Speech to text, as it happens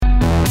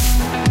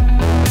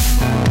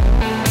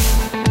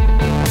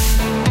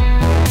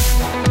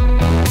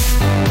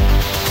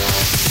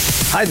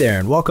Hi there,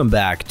 and welcome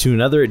back to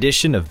another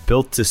edition of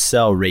Built to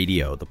Sell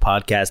Radio, the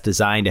podcast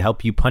designed to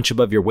help you punch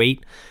above your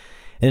weight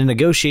in a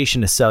negotiation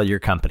to sell your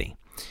company.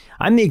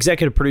 I'm the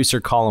executive producer,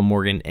 Colin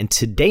Morgan, and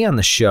today on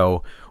the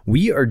show,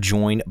 we are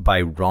joined by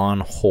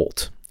Ron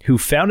Holt, who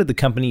founded the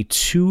company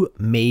Two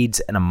Maids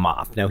and a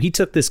Mop. Now, he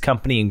took this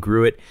company and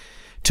grew it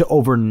to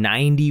over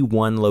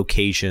 91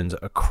 locations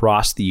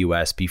across the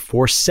U.S.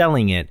 before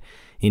selling it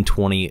in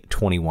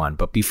 2021.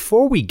 But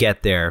before we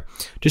get there,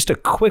 just a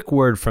quick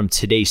word from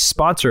today's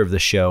sponsor of the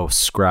show,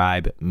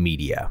 Scribe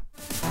Media.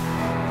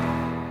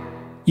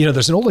 You know,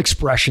 there's an old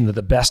expression that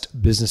the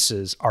best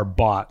businesses are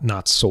bought,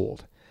 not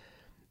sold.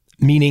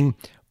 Meaning,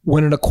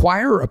 when an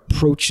acquirer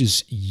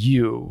approaches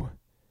you,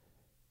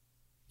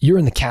 you're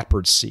in the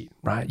catbird seat,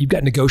 right? You've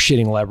got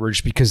negotiating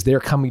leverage because they're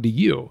coming to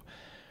you.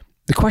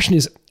 The question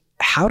is,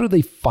 how do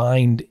they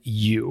find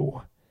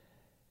you?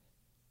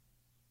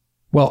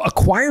 Well,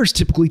 acquirers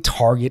typically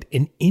target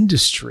an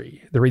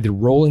industry. They're either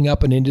rolling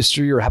up an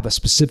industry or have a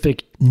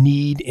specific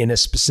need in a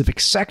specific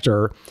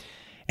sector.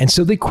 And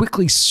so they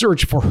quickly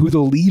search for who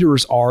the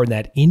leaders are in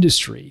that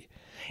industry.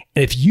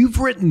 And if you've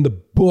written the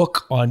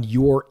book on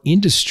your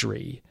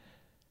industry,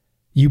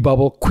 you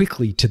bubble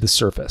quickly to the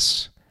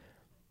surface.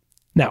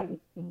 Now,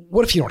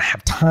 what if you don't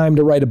have time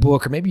to write a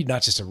book, or maybe you're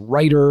not just a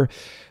writer?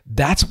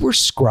 That's where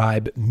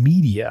Scribe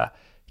Media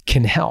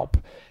can help.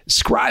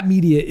 Scribe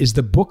Media is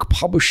the book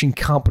publishing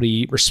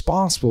company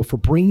responsible for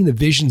bringing the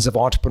visions of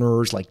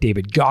entrepreneurs like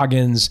David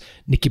Goggins,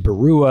 Nikki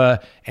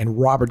Barua, and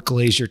Robert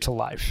Glazer to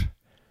life.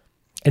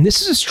 And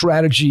this is a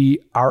strategy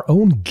our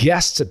own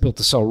guests at Built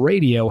to Sell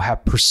Radio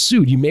have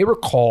pursued. You may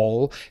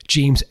recall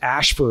James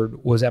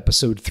Ashford was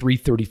episode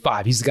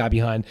 335. He's the guy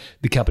behind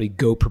the company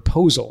Go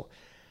Proposal.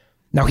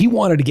 Now, he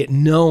wanted to get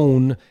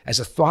known as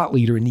a thought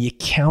leader in the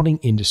accounting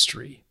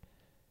industry.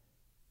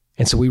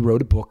 And so we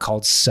wrote a book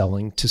called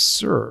Selling to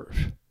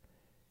Serve.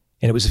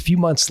 And it was a few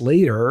months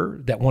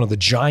later that one of the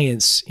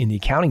giants in the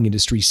accounting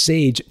industry,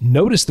 Sage,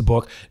 noticed the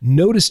book,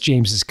 noticed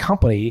James's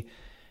company,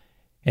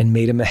 and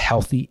made him a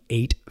healthy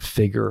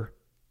 8-figure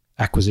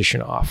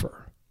acquisition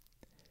offer.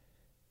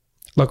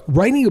 Look,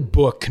 writing a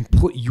book can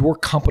put your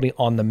company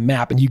on the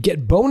map, and you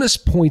get bonus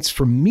points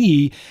from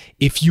me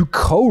if you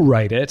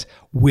co-write it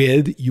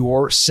with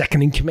your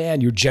second in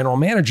command, your general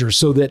manager,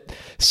 so that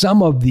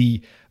some of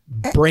the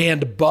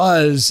brand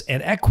buzz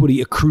and equity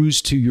accrues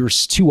to your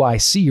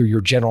 2IC or your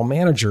general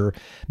manager,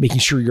 making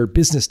sure your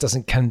business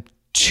doesn't become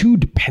too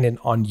dependent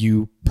on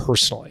you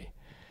personally.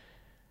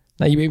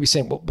 Now, you may be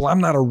saying, well,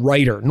 I'm not a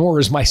writer, nor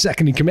is my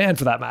second in command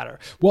for that matter.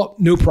 Well,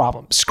 no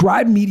problem.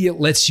 Scribe Media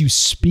lets you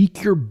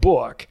speak your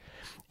book,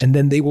 and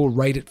then they will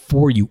write it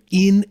for you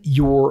in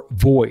your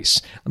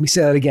voice. Let me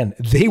say that again.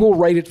 They will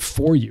write it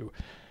for you.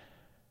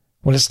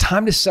 When it's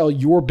time to sell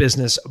your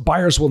business,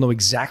 buyers will know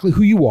exactly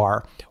who you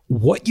are,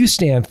 what you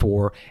stand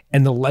for,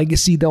 and the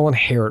legacy they'll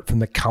inherit from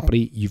the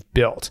company you've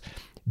built.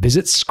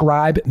 Visit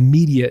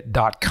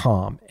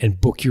scribemedia.com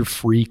and book your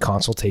free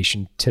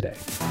consultation today.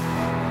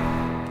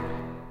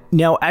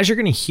 Now, as you're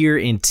going to hear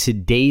in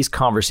today's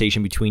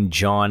conversation between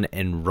John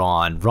and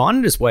Ron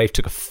and his wife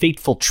took a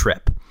fateful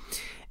trip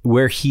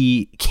where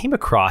he came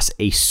across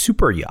a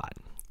super yacht.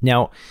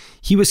 Now,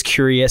 he was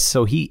curious,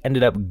 so he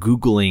ended up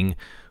Googling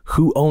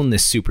who owned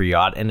this super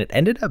yacht, and it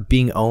ended up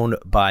being owned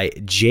by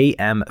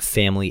JM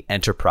Family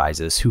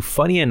Enterprises, who,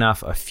 funny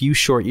enough, a few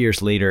short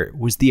years later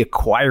was the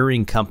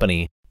acquiring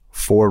company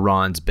for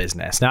Ron's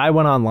business. Now, I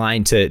went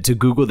online to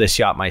Google this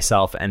yacht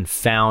myself and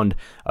found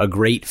a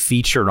great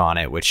feature on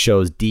it, which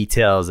shows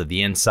details of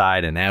the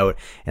inside and out,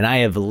 and I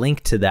have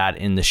linked to that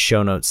in the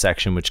show notes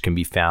section, which can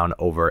be found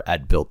over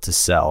at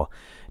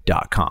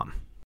builttosell.com.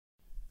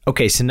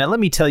 Okay, so now let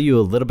me tell you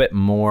a little bit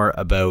more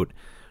about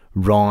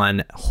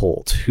Ron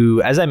Holt,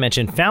 who, as I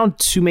mentioned, found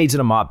Two Maids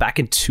and a Mop back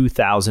in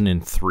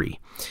 2003.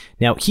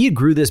 Now, he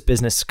grew this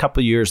business a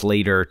couple years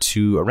later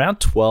to around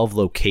 12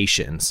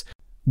 locations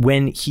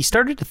when he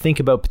started to think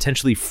about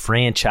potentially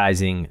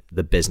franchising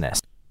the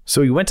business.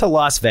 So he went to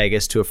Las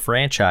Vegas to a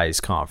franchise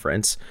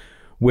conference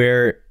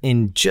where,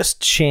 in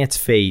just chance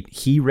fate,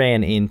 he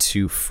ran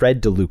into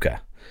Fred DeLuca,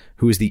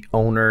 who is the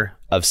owner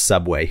of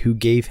Subway, who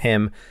gave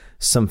him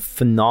some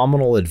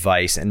phenomenal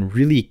advice and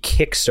really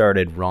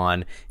kickstarted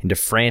Ron into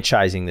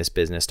franchising this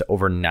business to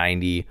over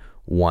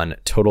 91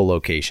 total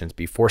locations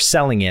before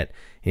selling it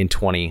in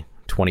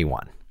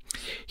 2021.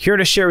 Here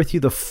to share with you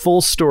the full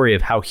story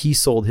of how he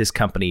sold his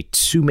company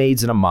Two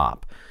Maids and a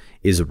Mop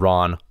is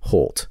Ron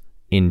Holt.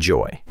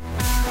 Enjoy.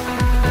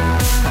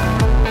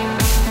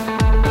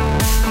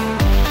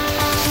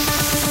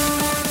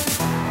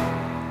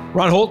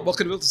 Ron Holt,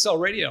 welcome to Built to Sell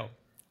Radio.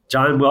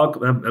 John,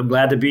 welcome. I'm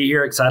glad to be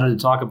here. Excited to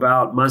talk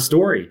about my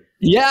story.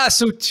 Yeah,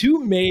 so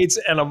Two Maids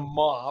and a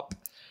Mop.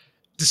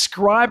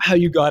 Describe how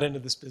you got into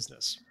this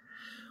business.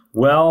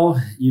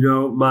 Well, you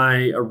know,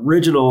 my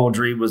original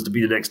dream was to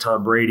be the next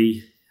Tom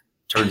Brady.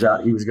 Turns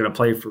out he was going to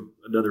play for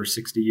another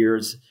 60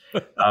 years.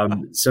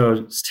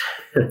 So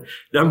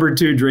number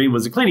two dream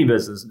was a cleaning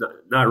business.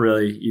 Not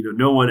really. You know,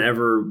 no one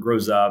ever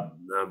grows up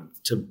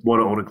to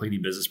want to own a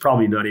cleaning business,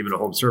 probably not even a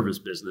home service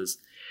business.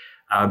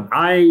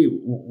 I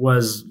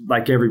was,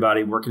 like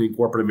everybody, working in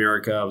corporate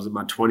America. I was in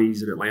my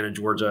 20s in Atlanta,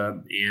 Georgia,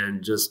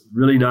 and just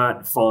really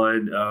not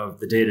fond of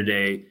the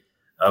day-to-day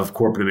of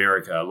corporate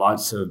America.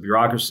 Lots of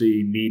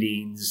bureaucracy,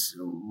 meetings,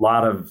 a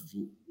lot of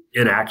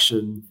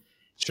inaction,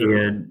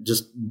 and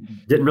just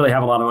didn't really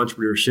have a lot of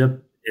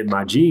entrepreneurship in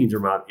my genes or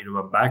my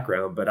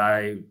background. But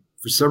I,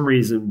 for some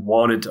reason,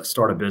 wanted to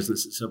start a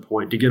business at some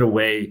point to get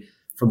away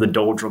from the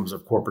doldrums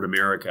of corporate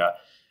America.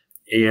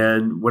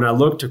 And when I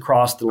looked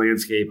across the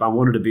landscape, I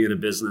wanted to be in a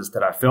business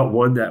that I felt,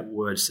 one, that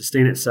would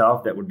sustain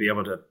itself, that would be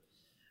able to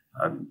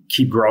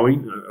keep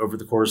growing over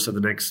the course of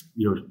the next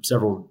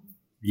several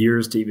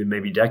years to even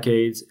maybe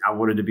decades. I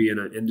wanted to be in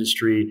an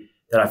industry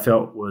that I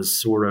felt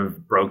was sort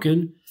of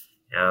broken.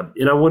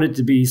 And I wanted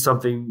to be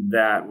something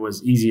that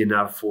was easy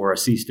enough for a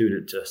C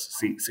student to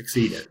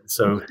succeed in.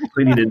 So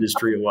cleaning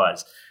industry it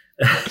was.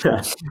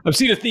 I've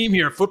seen a theme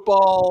here: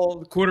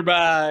 football,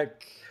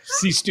 quarterback,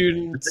 C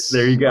students.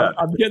 There you go.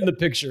 I'm getting the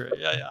picture.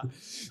 Yeah.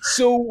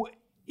 So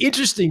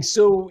interesting.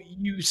 So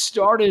you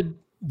started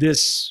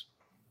this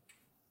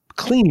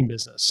cleaning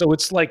business. So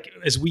it's like,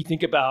 as we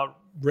think about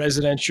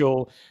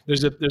residential,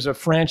 there's a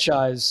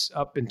franchise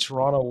up in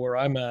Toronto where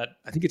I'm at.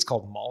 I think it's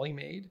called Molly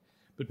Maid.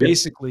 But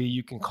basically,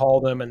 you can call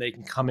them and they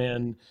can come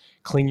in,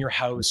 clean your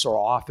house or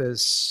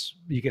office.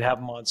 You can have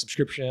them on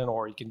subscription,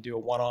 or you can do a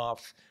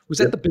one-off. Was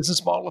that the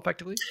business model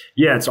effectively?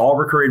 Yeah, it's all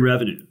recurring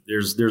revenue.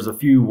 There's a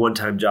few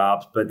one-time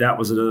jobs, but that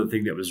was another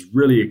thing that was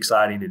really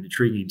exciting and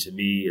intriguing to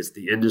me, is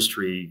the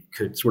industry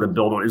could sort of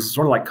build on. It's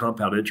sort of like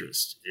compound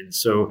interest. And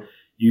so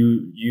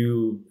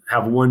you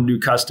have one new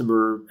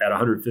customer at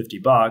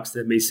 $150.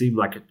 That may seem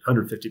like a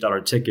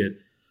 $150 ticket,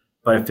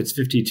 but if it's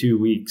 52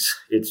 weeks,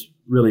 it's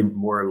really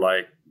more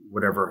like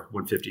whatever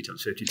 150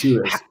 times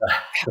 52 is.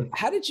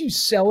 How did you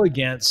sell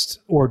against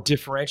or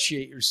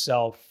differentiate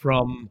yourself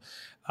from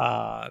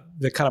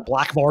the kind of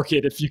black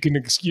market, if you can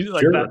excuse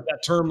that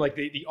term, like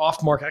the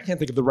off market? I can't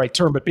think of the right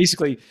term, but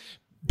basically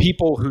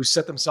people who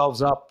set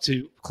themselves up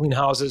to clean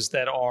houses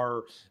that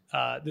are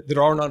that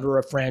aren't under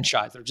a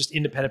franchise. They're just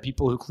independent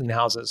people who clean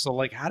houses. So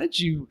like, how did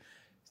you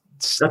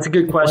That's a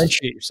good question.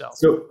 differentiate yourself?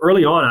 So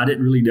early on, I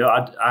didn't really know.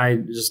 I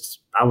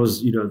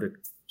was, the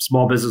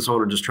small business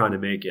owner just trying to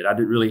make it. I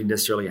didn't really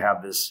necessarily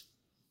have this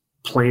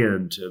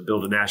plan to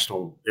build a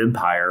national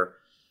empire.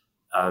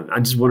 I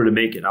just wanted to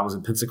make it. I was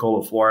in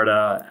Pensacola,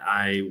 Florida.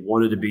 I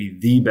wanted to be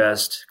the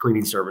best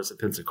cleaning service in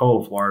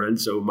Pensacola, Florida.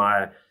 And so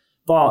my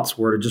thoughts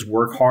were to just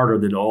work harder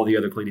than all the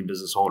other cleaning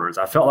business owners.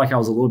 I felt like I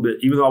was a little bit,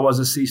 even though I was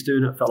a C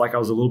student, I felt like I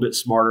was a little bit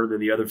smarter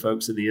than the other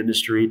folks in the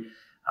industry.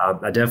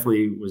 I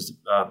definitely was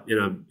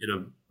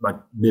in my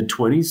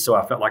mid-20s, so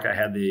I felt like I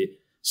had the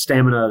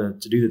stamina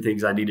to do the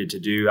things I needed to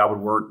do. I would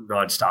work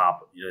nonstop.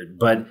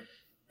 But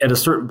at a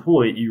certain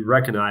point, you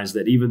recognize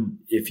that even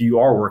if you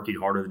are working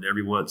harder than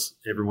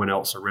everyone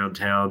else around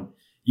town,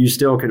 you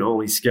still can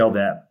only scale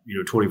that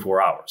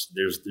 24 hours.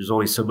 There's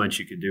only so much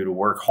you can do to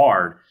work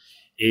hard.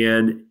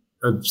 And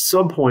at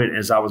some point,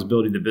 as I was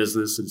building the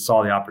business and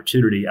saw the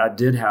opportunity, I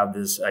did have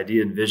this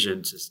idea and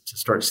vision to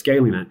start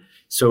scaling it.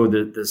 So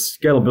the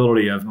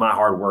scalability of my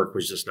hard work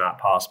was just not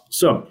possible.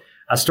 So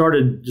I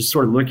started just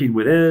sort of looking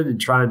within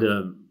and trying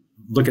to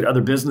look at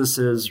other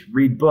businesses,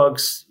 read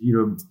books,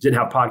 didn't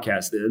have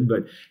podcasts then,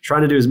 but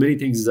trying to do as many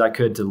things as I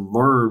could to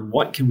learn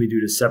what can we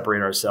do to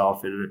separate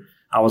ourselves. And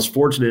I was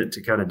fortunate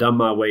to kind of dumb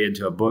my way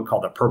into a book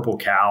called The Purple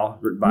Cow,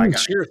 written by a guy.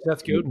 Sure,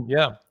 Seth Godin,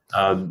 yeah.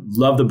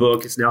 Love the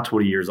book. It's now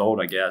 20 years old,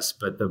 I guess,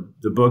 but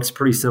the book's a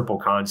pretty simple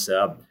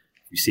concept.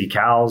 You see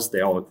cows, they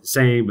all look the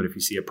same, but if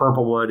you see a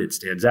purple one, it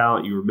stands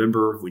out. You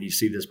remember when you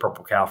see this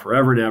purple cow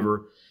forever and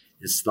ever.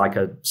 It's like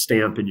a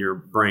stamp in your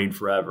brain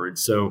forever. And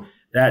so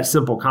that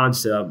simple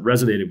concept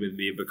resonated with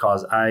me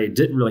because I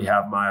didn't really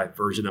have my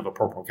version of a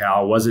purple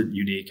cow. It wasn't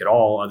unique at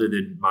all, other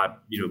than my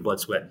blood,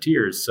 sweat, and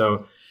tears.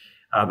 So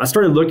I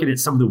started looking at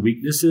some of the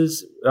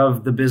weaknesses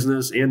of the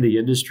business and the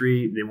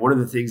industry. And one of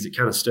the things that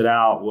kind of stood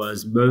out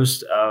was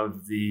most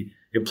of the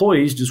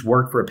employees just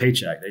worked for a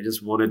paycheck. They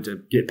just wanted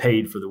to get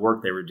paid for the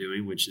work they were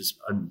doing, which is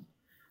an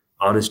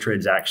honest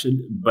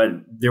transaction. But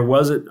there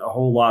wasn't a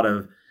whole lot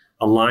of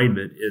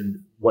alignment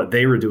in what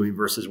they were doing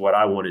versus what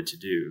I wanted to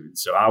do.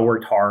 So I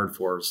worked hard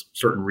for a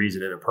certain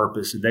reason and a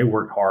purpose, and they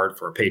worked hard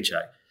for a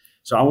paycheck.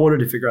 So I wanted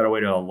to figure out a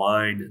way to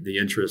align the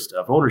interest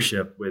of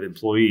ownership with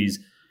employees.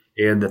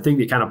 And the thing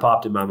that kind of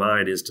popped in my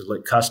mind is to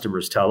let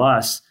customers tell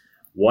us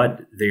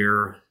what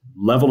their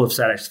level of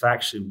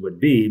satisfaction would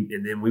be.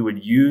 And then we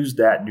would use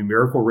that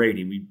numerical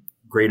rating. We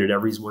graded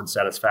everyone's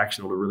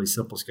satisfaction on a really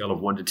simple scale of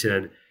 1 to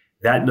 10.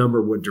 That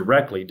number would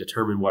directly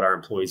determine what our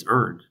employees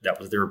earned. That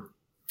was their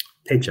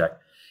paycheck.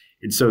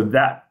 And so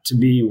that to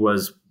me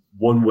was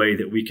one way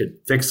that we could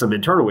fix some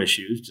internal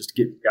issues, just to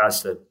get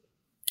guys to,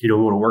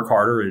 want to work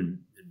harder and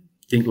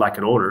think like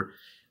an owner.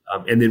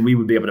 And then we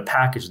would be able to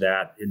package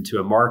that into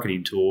a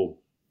marketing tool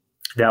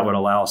that would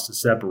allow us to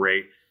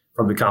separate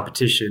from the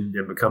competition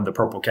and become the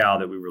purple cow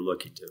that we were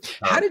looking to.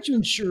 How did you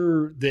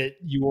ensure that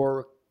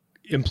your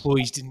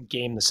employees didn't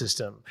game the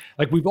system.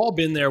 Like we've all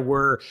been there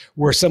where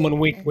someone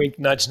wink, wink,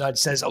 nudge, nudge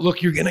says, oh,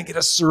 look, you're going to get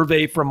a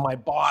survey from my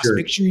boss. Sure.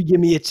 Make sure you give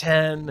me a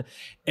 10.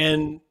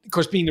 And of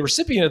course, being the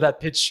recipient of that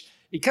pitch,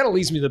 it kind of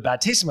leaves me with a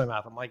bad taste in my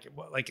mouth. I'm like,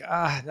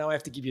 now I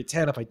have to give you a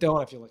 10. If I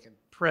don't, I feel like a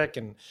prick.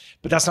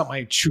 But that's not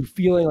my true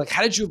feeling. Like,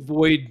 how did you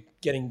avoid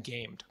getting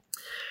gamed?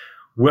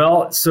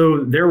 Well,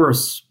 so there were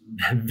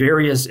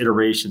various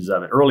iterations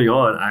of it. Early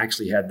on, I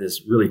actually had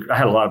I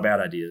had a lot of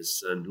bad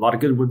ideas and a lot of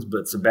good ones,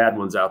 but some bad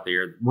ones out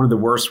there. One of the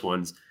worst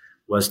ones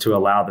was to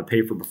allow the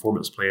pay for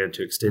performance plan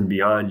to extend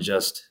beyond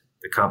just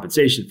the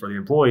compensation for the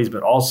employees,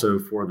 but also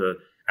for the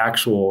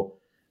actual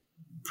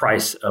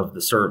price of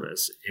the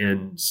service.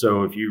 And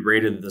so if you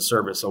rated the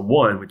service a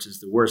 1, which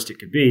is the worst it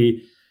could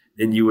be,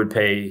 then you would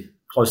pay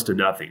close to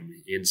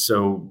nothing. And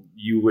so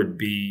you would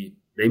be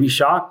maybe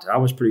shocked. I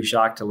was pretty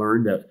shocked to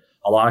learn that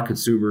a lot of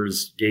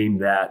consumers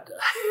gained that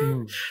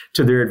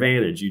to their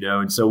advantage,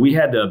 and so we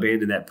had to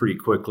abandon that pretty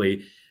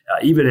quickly.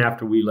 Even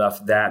after we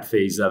left that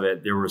phase of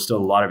it, there were still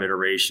a lot of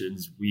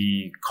iterations.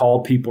 We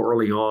called people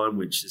early on,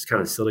 which is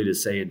kind of silly to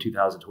say in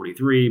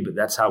 2023, but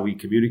that's how we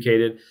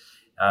communicated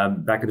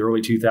back in the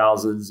early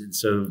 2000s. And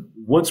so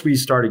once we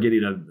started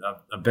getting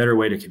a better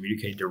way to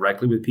communicate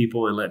directly with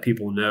people and let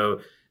people know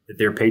that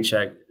their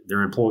paycheck,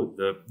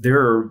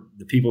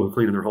 the people who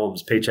clean in their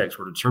homes, paychecks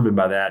were determined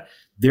by that,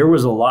 there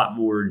was a lot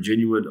more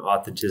genuine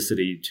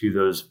authenticity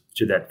to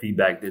that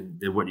feedback than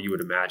what you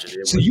would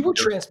imagine. So you were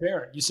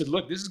transparent. You said,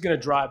 look, this is going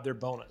to drive their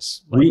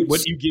bonus. What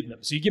do you give them?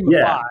 So you give them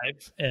a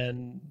 5.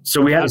 And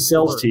so we had a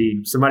sales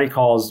team. Somebody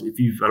calls, I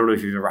don't know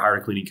if you've ever hired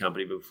a cleaning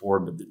company before,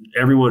 but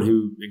everyone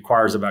who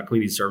inquires about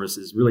cleaning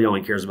services really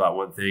only cares about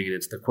one thing. And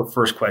it's the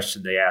first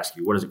question they ask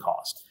you: what does it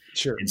cost?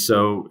 Sure. And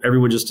so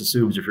everyone just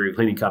assumes if you're a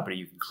cleaning company,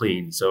 you can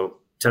clean. So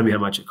tell me how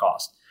much it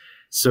costs.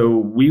 So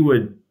we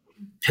would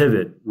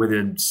pivot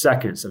within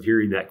seconds of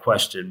hearing that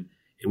question,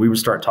 and we would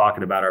start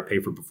talking about our pay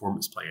for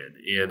performance plan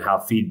and how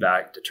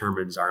feedback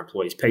determines our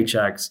employees'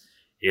 paychecks.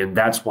 And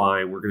that's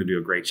why we're going to do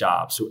a great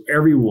job. So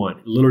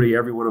literally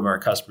every one of our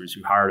customers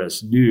who hired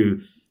us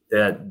knew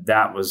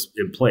that was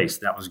in place.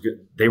 That was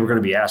good. They were going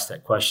to be asked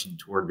that question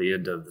toward the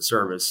end of the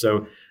service.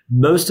 So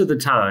most of the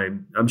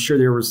time, I'm sure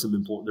there were some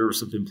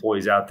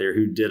employees out there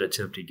who did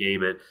attempt to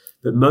game it,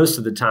 but most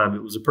of the time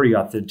it was a pretty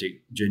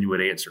authentic,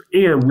 genuine answer.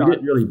 And we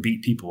didn't really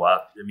beat people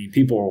up. I mean,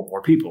 people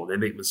are people. They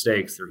make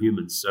mistakes. They're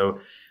humans. So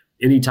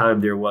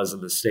anytime there was a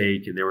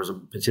mistake and there was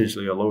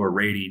potentially a lower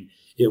rating,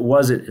 it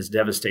wasn't as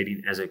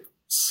devastating as it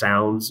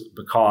sounds,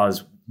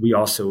 because we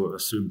also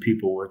assumed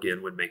people,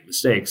 again, would make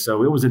mistakes.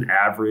 So it was an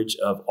average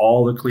of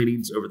all the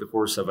cleanings over the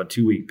course of a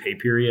 2-week pay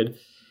period,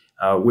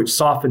 which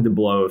softened the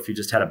blow if you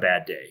just had a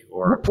bad day.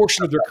 Or what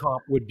portion of their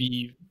comp would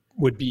be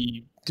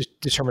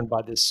determined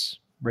by this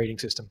rating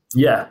system?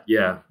 Yeah.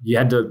 You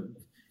had to,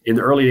 in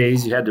the early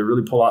days, you had to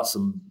really pull out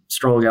some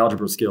strong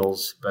algebra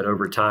skills, but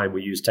over time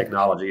we used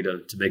technology to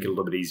make it a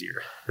little bit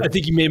easier. I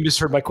think you may have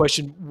misheard my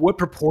question. What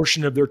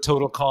proportion of their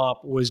total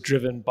comp was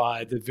driven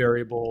by the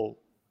variable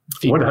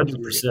feedback?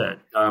 100%.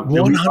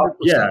 100%.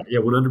 Yeah,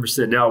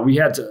 100%. Now we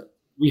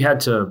had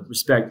to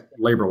respect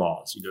labor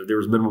laws. There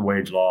was minimum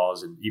wage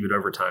laws and even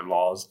overtime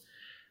laws.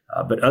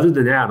 But other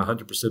than that,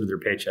 100% of their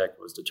paycheck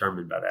was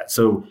determined by that.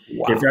 So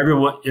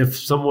if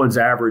someone's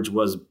average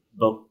was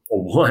a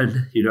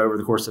 1, over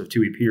the course of a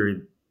 2-week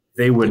period,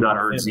 they would not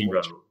earn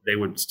 0. They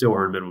would still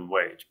earn minimum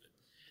wage.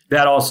 But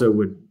that also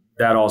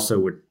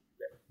would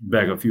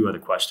beg a few other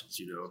questions,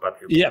 about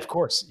the employee. Yeah, of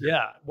course.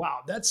 Yeah. Wow.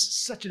 That's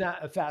such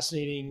a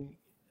fascinating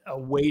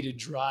way to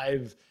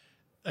drive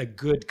a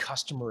good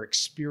customer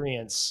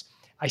experience.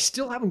 I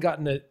still haven't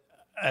gotten an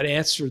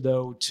answer,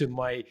 though, to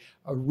my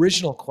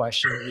original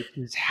question, which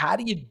is how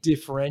do you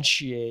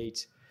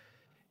differentiate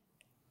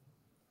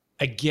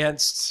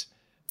against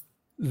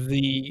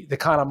the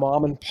kind of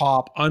mom and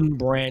pop,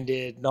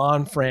 unbranded,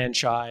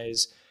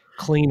 non-franchise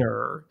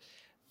cleaner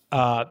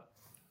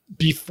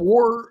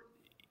before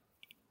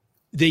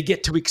they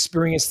get to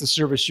experience the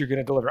service you're going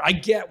to deliver? I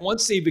get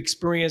once they've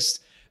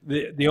experienced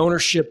the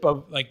ownership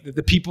of like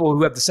the people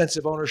who have the sense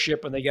of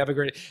ownership and they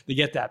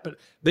get that, but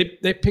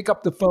they pick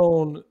up the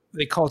phone,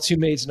 they call 2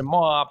 maids and a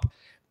mop,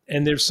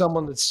 and there's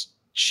someone that's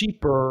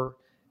cheaper.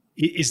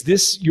 Is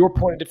this your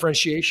point of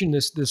differentiation?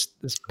 This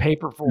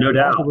paper for no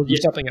doubt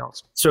something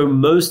else? So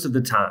most of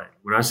the time,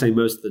 when I say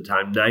most of the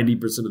time,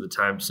 90% of the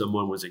time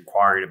someone was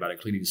inquiring about a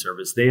cleaning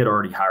service, they had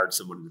already hired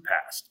someone in the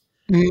past.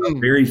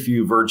 Very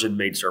few virgin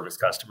maid service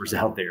customers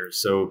out there.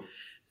 So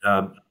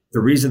the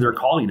reason they're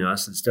calling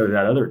us instead of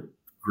that other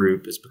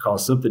group is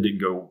because something didn't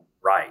go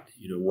right.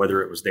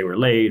 Whether it was they were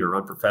late or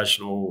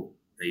unprofessional,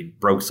 they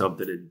broke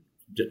something and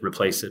didn't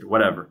replace it or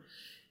whatever.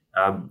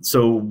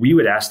 So we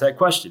would ask that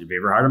question: have you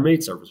ever hired a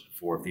maid service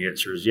before? If the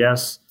answer is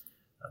yes,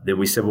 then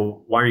we said,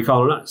 well, why are you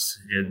calling us?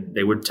 And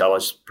they would tell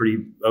us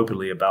pretty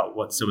openly about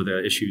what some of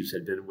the issues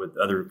had been with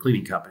other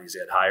cleaning companies they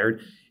had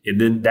hired. And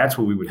then that's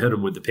when we would hit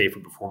them with the pay for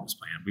performance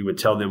plan. We would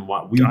tell them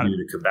what we do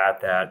to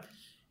combat that.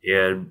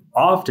 And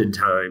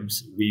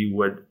oftentimes we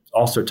would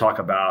also talk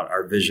about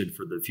our vision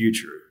for the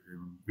future.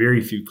 And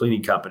very few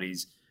cleaning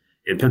companies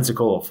in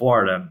Pensacola,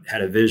 Florida,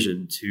 had a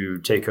vision to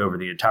take over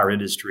the entire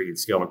industry and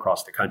scale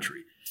across the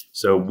country.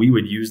 So we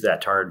would use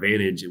that to our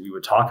advantage, and we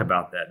would talk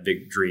about that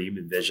big dream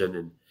and vision,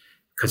 and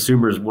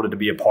consumers wanted to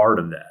be a part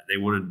of that. They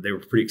were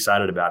pretty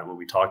excited about it when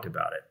we talked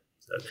about it.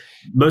 So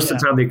most of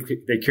the time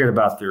they cared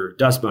about their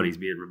dust bunnies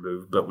being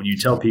removed, but when you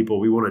tell people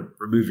we want to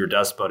remove your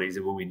dust bunnies,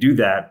 and when we do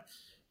that,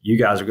 you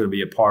guys are going to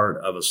be a part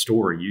of a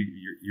story.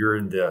 You're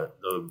in the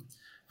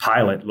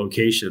pilot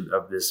location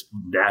of this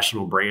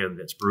national brand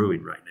that's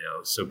brewing right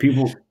now. So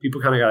people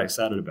kind of got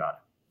excited about it.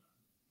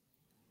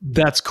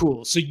 That's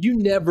cool. So you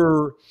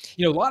never,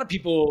 a lot of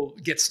people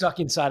get stuck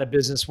inside a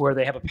business where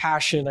they have a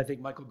passion. I think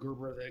Michael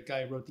Gerber, the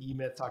guy who wrote the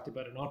E-Myth, talked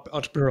about an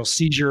entrepreneurial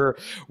seizure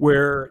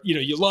where,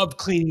 you love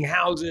cleaning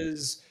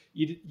houses,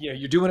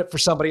 you're doing it for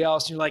somebody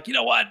else. And you're like, you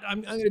know what,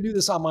 I'm going to do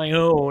this on my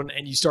own.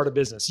 And you start a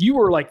business. You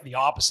were like the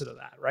opposite of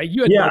that, right?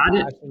 You had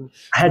passion.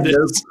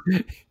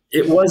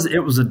 It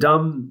was a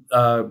dumb,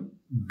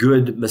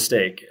 good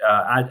mistake.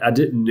 I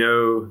didn't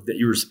know that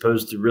you were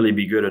supposed to really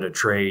be good at a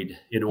trade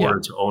in order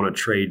to own a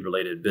trade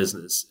related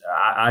business.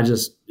 I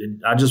just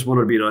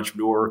wanted to be an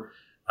entrepreneur.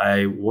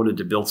 I wanted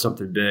to build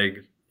something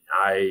big.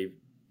 I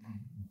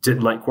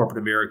didn't like corporate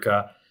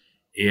America.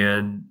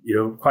 And,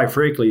 quite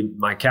frankly,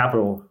 my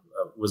capital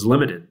was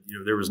limited.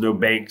 There was no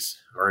banks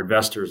or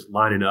investors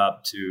lining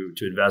up to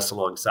invest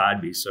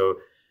alongside me. So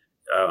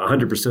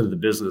 100% of the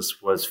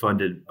business was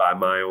funded by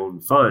my own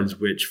funds,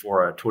 which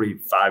for a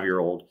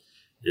 25-year-old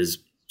is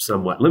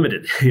somewhat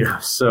limited.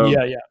 So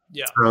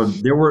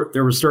there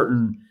were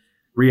certain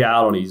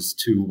realities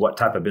to what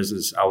type of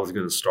business I was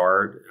going to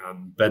start.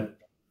 But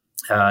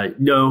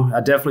no,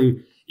 I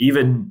definitely,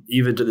 even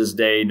to this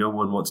day, no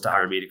one wants to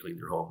hire me to clean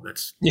their home.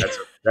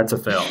 That's a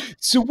fail.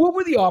 So what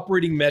were the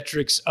operating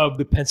metrics of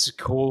the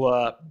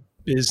Pensacola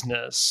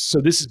business? So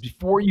this is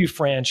before you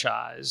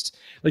franchised.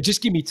 Like,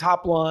 just give me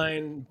top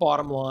line,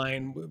 bottom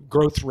line,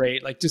 growth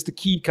rate, like just the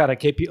key kind of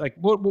KPI. Like,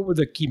 what were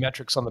the key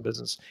metrics on the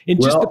business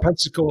in just the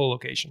Pensacola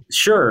location?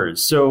 Sure.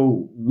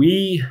 So let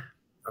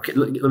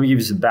me give you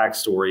some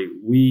backstory.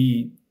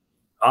 We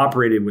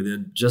operated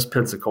within just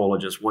Pensacola,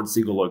 just one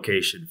single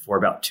location for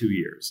about 2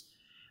 years.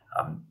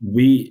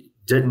 We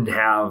didn't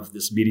have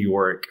this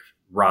meteoric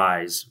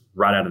rise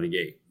right out of the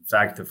gate. In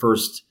fact, the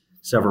first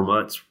several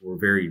months were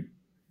very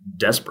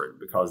desperate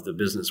because the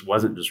business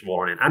wasn't just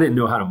rolling in. I didn't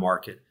know how to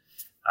market.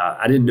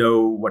 I didn't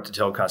know what to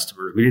tell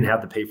customers. We didn't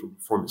have the pay for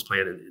performance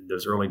plan in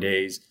those early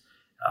days.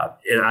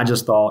 And I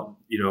just thought,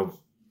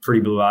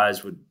 pretty blue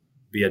eyes would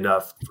be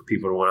enough for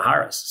people to want to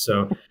hire us.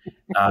 So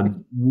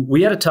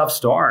we had a tough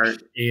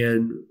start,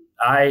 and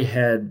I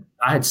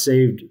had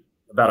saved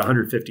about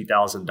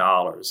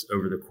 $150,000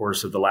 over the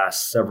course of the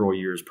last several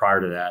years prior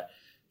to that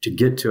to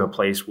get to a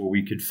place where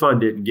we could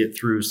fund it and get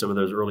through some of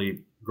those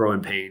early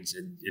growing pains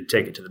and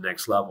take it to the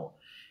next level.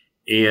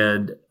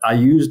 And I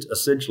used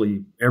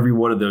essentially every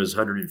one of those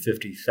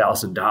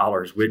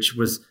 $150,000, which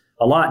was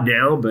a lot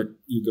now, but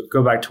you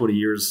go back 20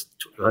 years,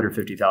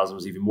 $150,000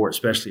 was even more,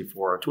 especially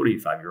for a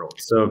 25-year-old.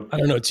 So I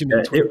don't know too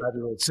many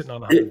 25-year-olds sitting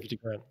on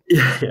 $150,000.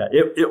 Yeah,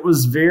 it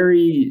was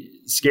very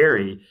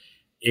scary.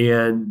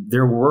 And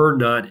there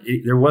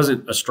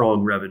wasn't a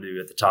strong revenue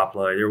at the top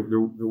line.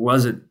 There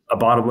wasn't a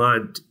bottom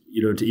line,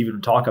 to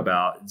even talk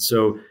about. And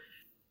so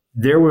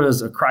there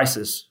was a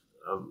crisis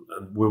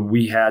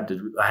when I had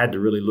to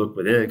really look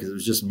within, because it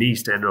was just me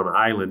standing on an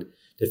island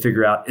to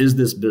figure out, is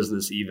this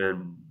business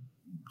even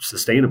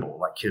sustainable?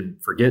 Like,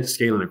 forget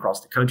scaling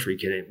across the country.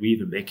 Can we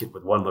even make it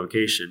with one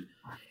location?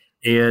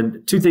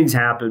 And two things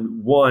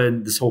happened.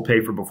 One, this whole pay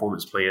for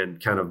performance plan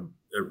kind of,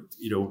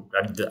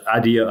 the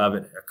idea of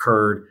it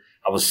occurred.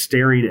 I was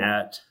staring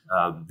at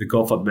the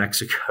Gulf of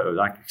Mexico.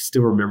 I can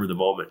still remember the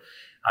moment.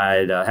 I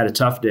had a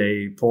tough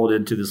day, pulled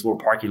into this little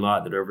parking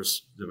lot that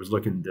was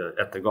looking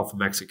at the Gulf of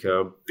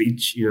Mexico,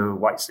 beach,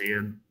 white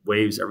sand,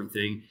 waves,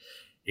 everything.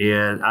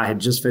 And I had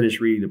just finished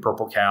reading The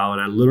Purple Cow,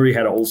 and I literally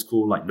had an old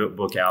school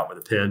notebook out with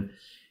a pen,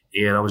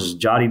 and I was just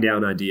jotting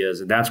down ideas.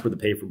 And that's where the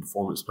pay for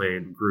performance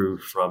plan grew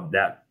from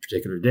that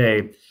particular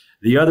day.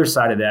 The other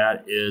side of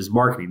that is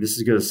marketing. This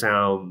is going to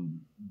sound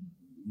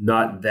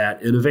not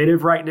that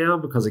innovative right now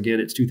because, again,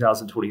 it's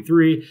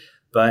 2023.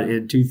 But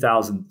in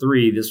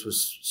 2003, this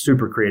was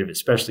super creative,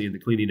 especially in the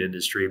cleaning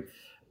industry.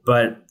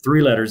 But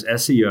 3 letters,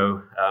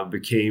 SEO,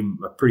 became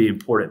a pretty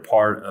important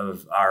part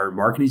of our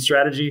marketing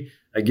strategy.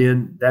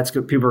 Again, that's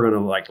good. People are going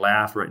to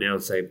laugh right now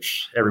and say,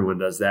 everyone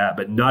does that.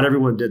 But not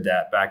everyone did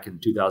that back in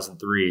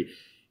 2003.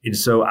 And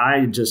so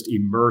I just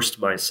immersed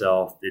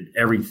myself in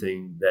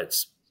everything that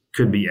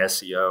could be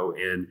SEO.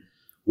 And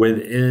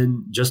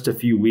within just a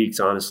few weeks,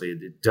 honestly,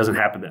 it doesn't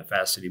happen that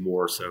fast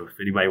anymore. So if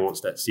anybody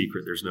wants that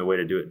secret, there's no way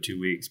to do it in 2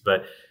 weeks.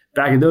 But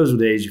back in those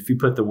days, if you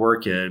put the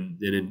work in,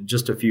 then in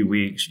just a few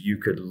weeks, you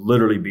could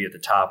literally be at the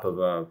top of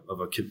a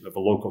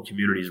local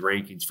community's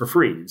rankings for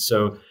free. And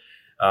so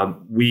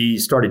we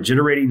started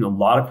generating a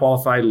lot of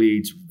qualified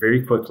leads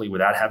very quickly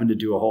without having to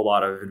do a whole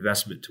lot of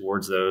investment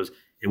towards those.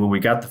 And when we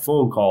got the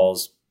phone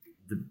calls,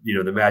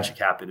 the magic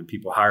happened and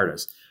people hired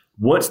us.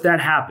 Once that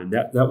happened,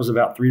 that was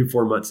about 3 to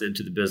 4 months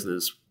into the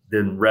business,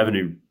 then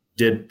revenue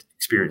did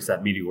experience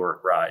that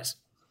meteoric rise.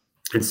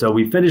 And so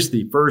we finished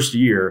the first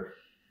year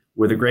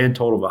with a grand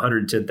total of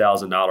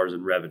 $110,000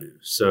 in revenue.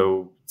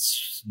 So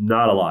it's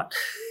not a lot,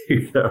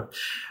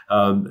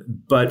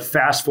 but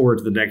fast forward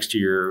to the next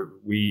year,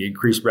 we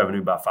increased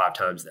revenue by 5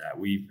 times that.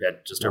 We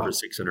had just over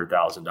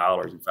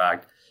 $600,000, in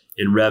fact,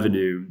 in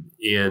revenue.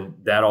 And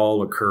that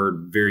all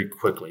occurred very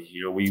quickly.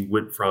 We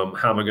went from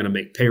how am I going to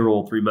make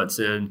payroll 3 months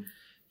in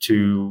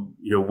to,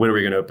 when are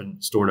we going to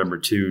open store number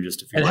 2?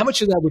 Just a few. And how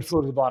much of that would flow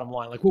to the bottom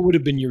line? Like, what would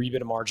have been your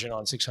EBITDA margin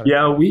on 600?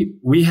 Yeah, we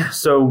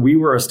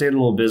were a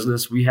standalone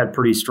business. We had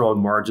pretty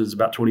strong margins,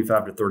 about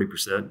 25 to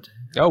 30%.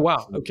 Oh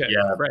wow, okay,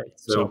 yeah, great.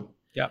 So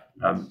yeah,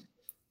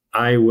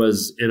 I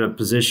was in a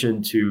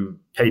position to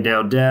pay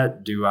down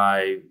debt. Do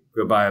I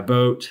go buy a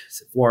boat?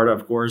 It's in Florida,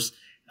 of course,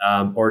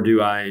 or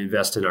do I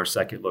invest in our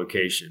second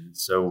location?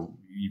 So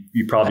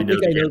you probably know.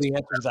 I know the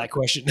answer to that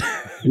question.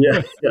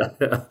 Yeah.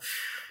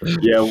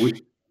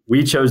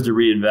 We chose to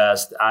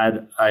reinvest. I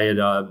had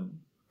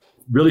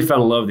really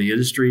fell in love with the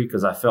industry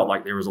because I felt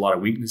like there was a lot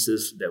of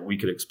weaknesses that we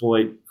could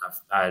exploit.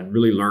 I had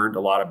really learned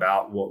a lot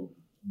about what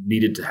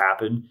needed to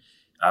happen.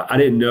 I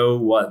didn't know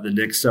what the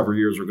next several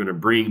years were going to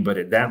bring, but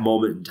at that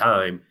moment in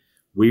time,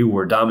 we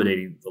were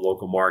dominating the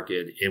local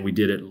market, and we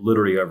did it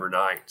literally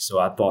overnight. So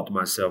I thought to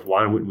myself,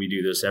 why wouldn't we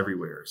do this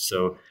everywhere?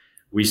 So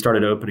we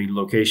started opening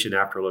location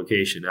after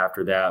location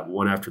after that,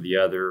 one after the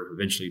other,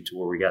 eventually to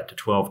where we got to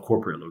 12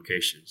 corporate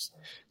locations.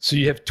 So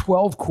you have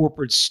 12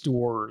 corporate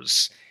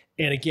stores.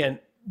 And again,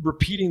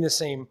 repeating the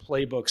same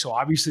playbook. So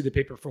obviously the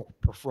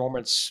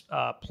pay-per-performance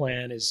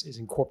plan is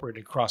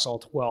incorporated across all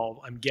 12.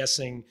 I'm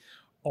guessing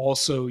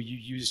also you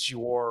used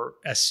your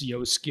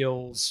SEO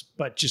skills,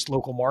 but just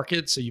local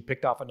markets. So you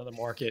picked off another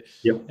market.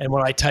 Yep. And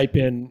when I type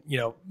in,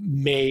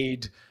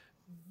 made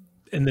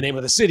in the name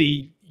of the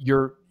city,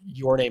 your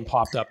name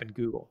popped up in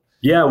Google.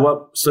 Yeah,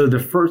 well, so the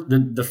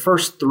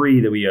first 3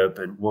 that we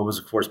opened, one was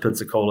of course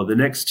Pensacola. The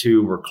next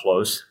 2 were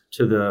close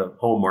to the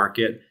home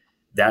market.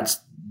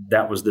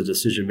 That was the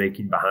decision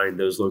making behind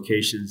those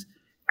locations.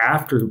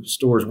 After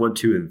stores 1,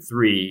 2, and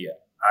 3,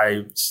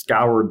 I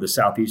scoured the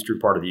southeastern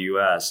part of the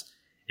U.S.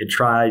 and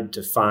tried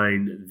to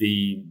find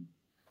the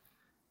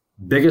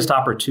biggest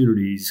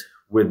opportunities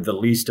with the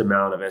least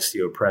amount of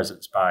SEO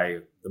presence by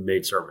the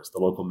maid service, the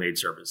local maid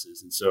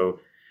services, and so.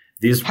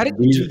 How did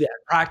you do that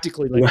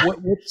practically? Like,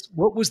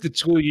 what was the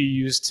tool you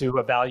used to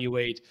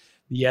evaluate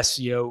the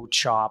SEO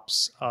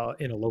chops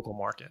in a local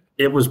market?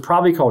 It was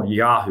probably called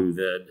Yahoo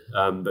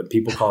then, but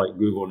people call it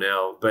Google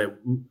now. But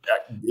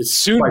it's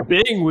soon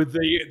Bing with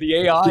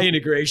the AI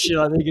integration.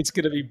 I think it's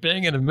going to be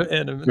Bing in a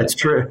minute. That's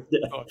true.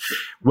 Yeah.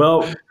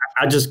 Well,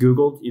 I just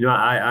Googled.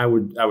 I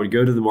would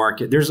go to the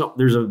market. There's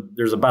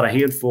about a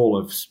handful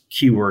of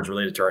keywords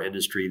related to our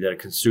industry that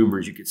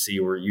consumers you could see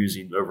were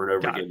using over and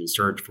over again to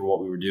search for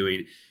what we were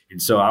doing.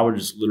 And so I would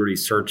just literally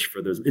search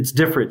for those. It's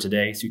different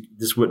today. So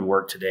this wouldn't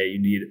work today. You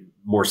need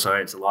more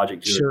science and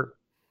logic to it.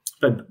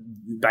 But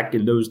back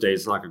in those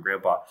days, like a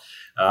grandpa,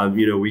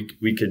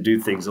 we could do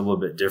things a little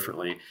bit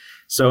differently.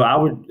 So I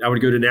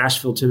would go to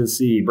Nashville,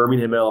 Tennessee,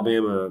 Birmingham,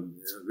 Alabama,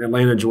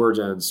 Atlanta,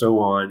 Georgia, and so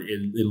on,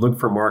 and look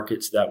for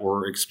markets that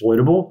were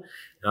exploitable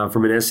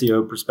from an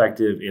SEO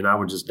perspective. And I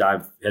would just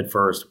dive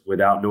headfirst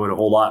without knowing a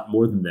whole lot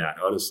more than that,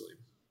 honestly.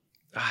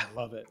 I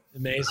love it.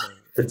 Amazing.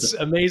 It's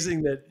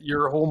amazing that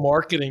your whole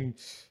marketing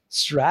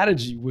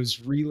strategy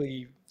was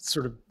really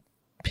sort of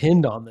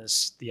pinned on the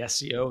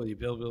SEO, the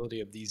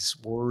availability of these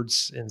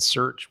words in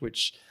search,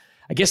 which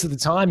I guess at the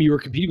time you were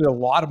competing with a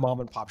lot of mom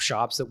and pop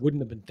shops that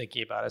wouldn't have been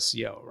thinking about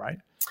SEO, right?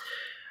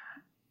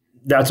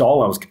 That's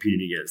all I was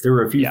competing against. There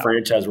were a few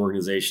franchise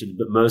organizations,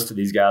 but most of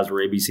these guys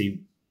were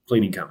ABC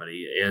Cleaning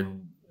Company,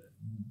 and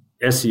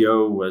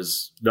SEO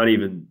was not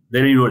even, they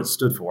didn't even know what it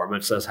stood for,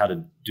 much less how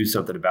to do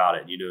something about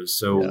it,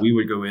 So we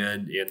would go in,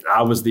 and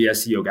I was the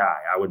SEO guy.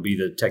 I would be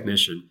the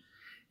technician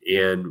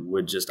and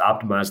would just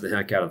optimize the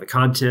heck out of the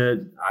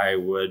content. I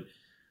would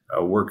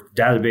work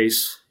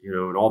database,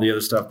 and all the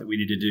other stuff that we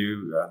need to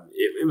do.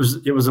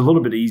 It was a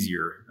little bit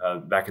easier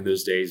back in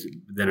those days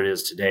than it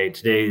is today.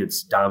 Today,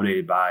 it's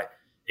dominated by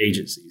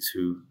agencies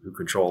who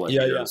control it.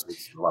 So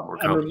it's a lot more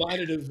complicated. I'm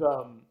reminded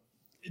of,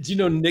 do you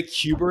know Nick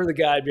Huber, the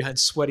guy behind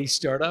Sweaty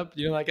Startup?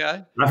 Do you know that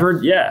guy? I've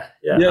heard, yeah.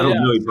 I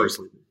don't know him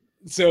personally.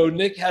 So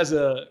Nick has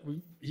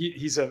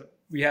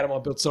we had him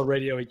on Built Sell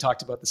Radio. He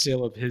talked about the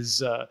sale of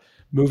his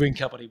moving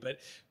company,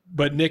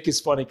 but Nick is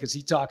funny because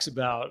he talks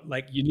about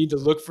like you need to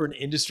look for an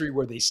industry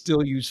where they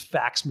still use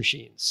fax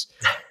machines,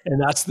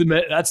 and that's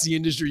the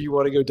industry you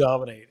want to go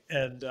dominate.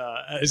 And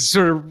it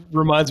sort of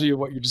reminds me of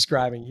what you're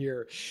describing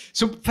here.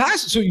 So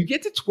you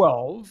get to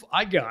 12.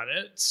 I got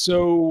it.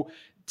 So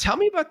tell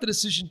me about the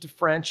decision to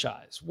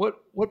franchise.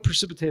 What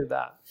precipitated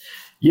that?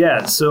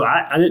 Yeah, so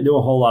I didn't know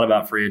a whole lot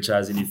about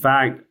franchising. In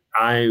fact,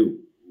 I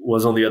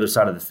was on the other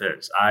side of the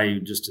fence. I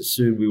just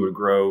assumed we would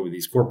grow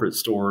these corporate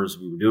stores.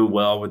 We were doing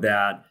well with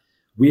that.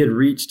 We had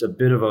reached a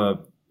bit of a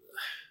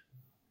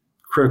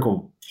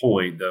critical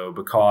point, though,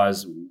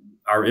 because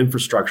our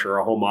infrastructure,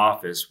 our home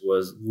office,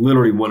 was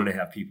literally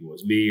 1.5 people. It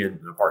was me and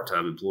a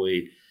part-time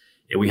employee.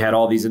 And we had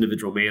all these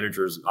individual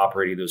managers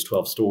operating those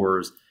 12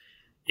 stores.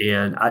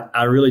 And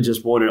I really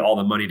just wanted all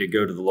the money to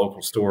go to the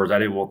local stores. I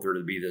didn't want there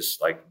to be this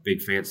like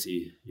big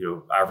fancy,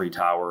 ivory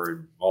tower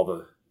and all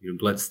the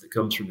glitz that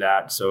comes from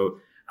that. So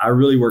I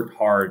really worked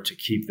hard to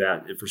keep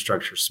that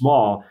infrastructure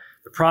small.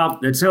 The problem,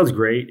 that sounds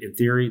great in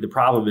theory. The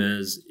problem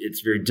is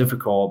it's very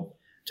difficult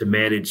to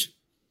manage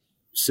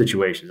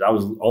situations. I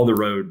was on the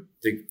road.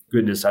 Thank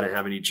goodness I didn't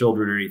have any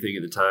children or anything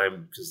at the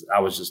time because I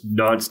was just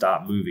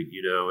nonstop moving,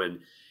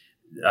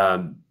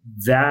 and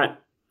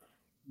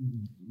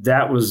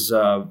that was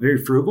very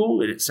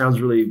frugal, and it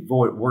sounds really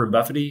Warren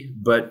Buffety.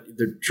 But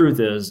the truth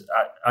is,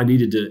 I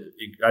needed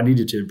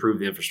to improve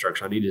the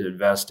infrastructure. I needed to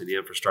invest in the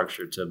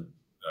infrastructure to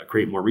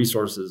create more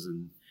resources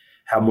and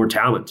have more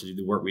talent to do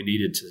the work we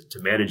needed to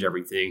manage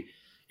everything.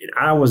 And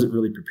I wasn't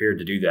really prepared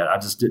to do that. I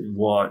just didn't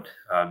want.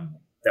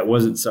 That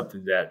wasn't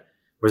something that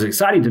was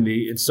exciting to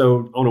me. And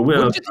so on a whim,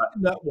 what did you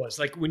think that was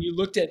like when you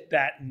looked at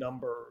that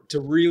number to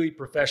really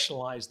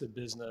professionalize the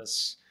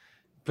business,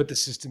 put the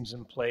systems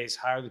in place,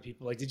 hire the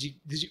people? Like, did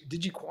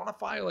you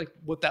quantify like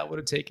what that would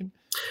have taken?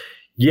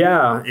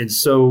 Yeah, and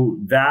so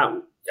that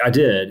I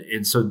did,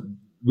 and so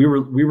we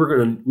were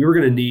going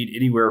to need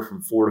anywhere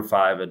from 4 to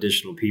 5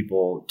 additional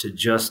people to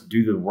just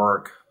do the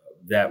work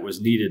that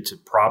was needed to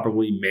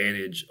properly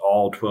manage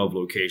all 12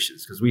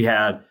 locations, because we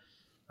had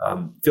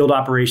field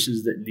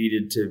operations that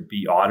needed to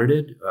be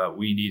audited.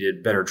 We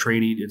needed better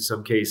training in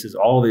some cases.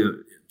 All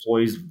the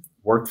employees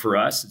worked for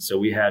us, and so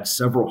we had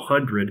several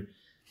hundred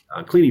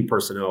cleaning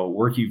personnel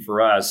working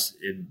for us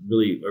and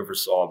really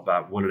oversaw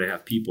about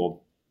 1.5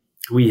 people.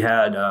 We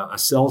had a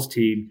sales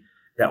team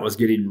that was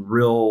getting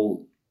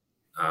real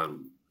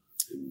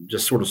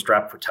just sort of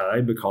strapped for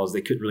time because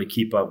they couldn't really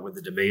keep up with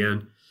the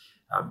demand.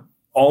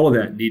 All of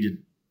that needed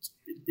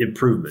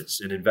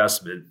improvements and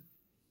investment.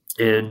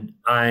 And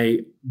I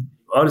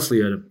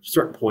honestly, at a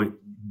certain point,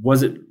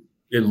 wasn't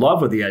in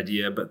love with the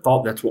idea, but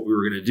thought that's what we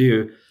were going to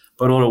do.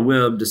 But on a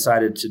whim,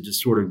 decided to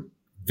just sort of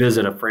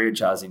visit a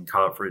franchising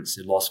conference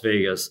in Las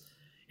Vegas,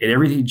 and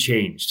everything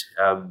changed.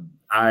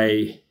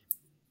 I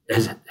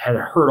had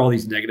heard all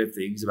these negative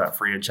things about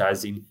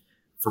franchising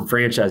from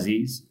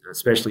franchisees,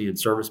 especially in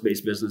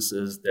service-based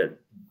businesses, that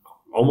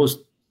almost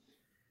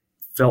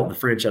felt the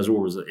franchisor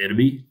was an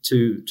enemy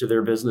to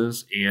their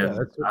business. And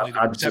that's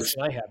the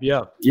perception I have.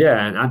 Yeah.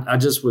 Yeah. And I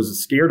just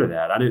was scared of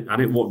that. I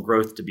didn't want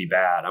growth to be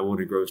bad. I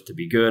wanted growth to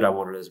be good. I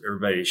wanted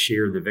everybody to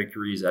share the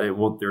victories. I didn't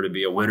want there to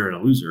be a winner and a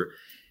loser.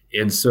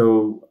 And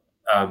so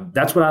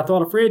that's what I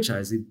thought of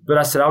franchising. But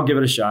I said, I'll give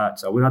it a shot.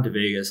 So I went out to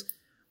Vegas,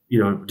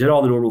 did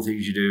all the normal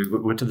things you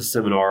do, went to the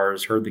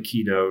seminars, heard the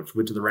keynotes,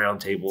 went to the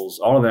roundtables.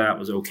 All of that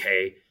was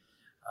okay.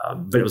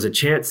 But it was a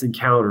chance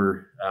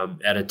encounter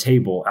at a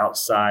table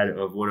outside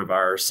of one of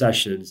our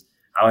sessions.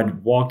 I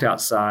had walked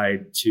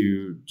outside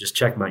to just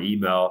check my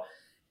email,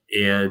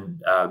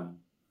 and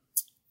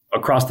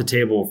across the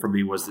table from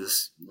me was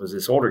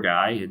this older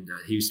guy, and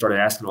he started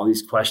asking all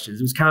these questions.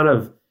 It was kind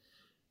of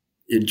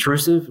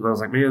intrusive, and I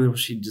was like, man,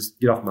 she'd just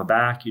get off my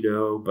back,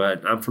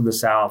 But I'm from the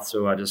South,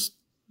 so I just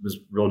was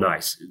real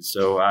nice, and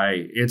so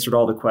I answered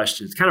all the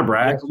questions. Kind of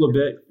bragged a little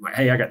bit, like,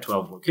 hey, I got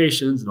 12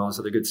 locations and all this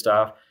other good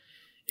stuff.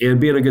 And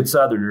being a good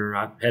Southerner,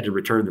 I had to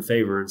return the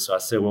favor. And so I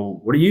said, well,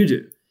 what do you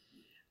do?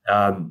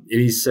 And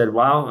he said,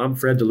 well, I'm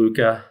Fred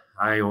DeLuca.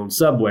 I own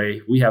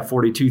Subway. We have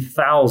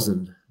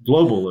 42,000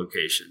 global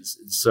locations.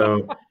 And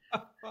so,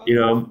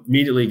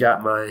 immediately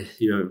got my,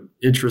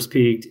 interest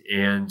peaked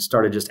and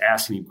started just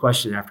asking him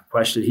question after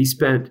question. He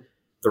spent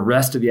the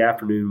rest of the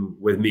afternoon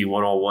with me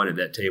one-on-one at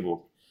that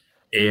table.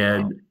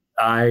 And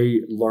I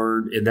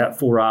learned in that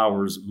 4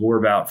 hours more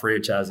about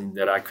franchising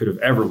than I could have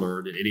ever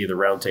learned in any of the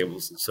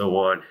roundtables and so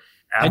on.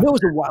 I know it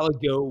was a while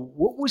ago.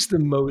 What was the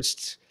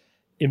most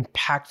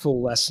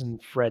impactful lesson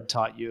Fred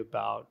taught you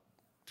about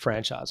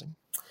franchising?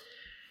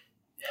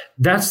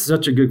 That's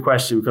such a good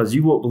question, because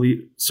you won't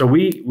believe. So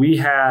we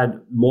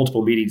had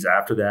multiple meetings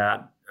after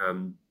that,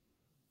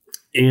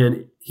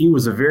 and he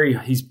was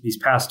he's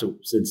passed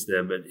since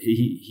then, but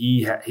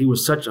he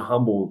was such a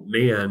humble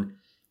man.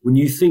 When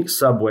you think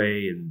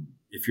Subway, and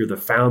if you're the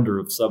founder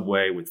of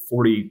Subway with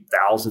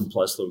 40,000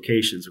 plus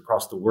locations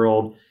across the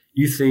world,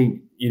 you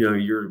think,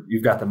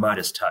 you've got the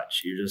Midas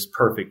touch. You're just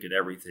perfect at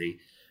everything.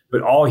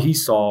 But all he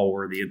saw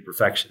were the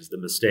imperfections, the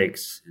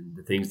mistakes, and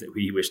the things that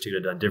he wished he'd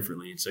have done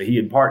differently. And so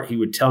he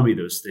would tell me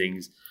those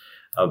things.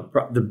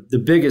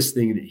 The biggest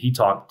thing that he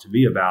talked to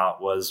me about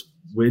was,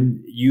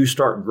 when you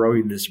start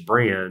growing this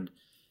brand,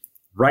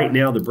 right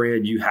now the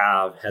brand you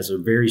have has a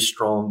very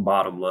strong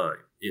bottom line.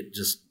 It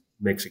just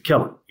makes a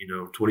killing,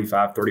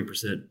 25,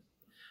 30%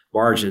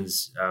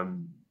 margins.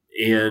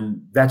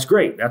 And that's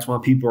great. That's why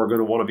people are going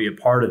to want to be a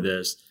part of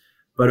this.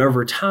 But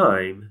over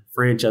time,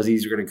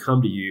 franchisees are going to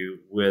come to you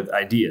with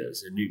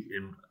ideas and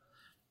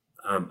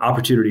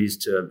opportunities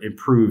to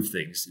improve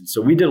things. And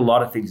so we did a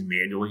lot of things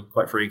manually,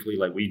 quite frankly.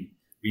 Like we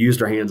used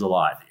our hands a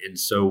lot. And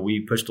so we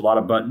pushed a lot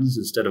of buttons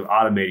instead of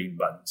automating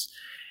buttons.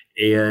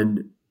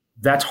 And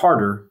that's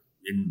harder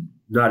and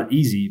not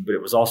easy, but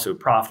it was also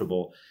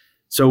profitable.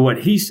 So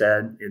what he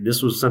said, and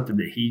this was something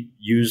that he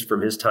used from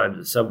his time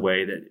at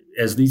Subway, that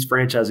as these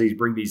franchisees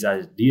bring these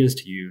ideas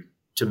to you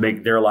to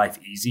make their life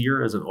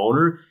easier as an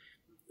owner,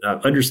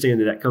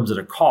 understand that comes at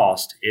a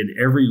cost, and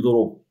every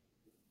little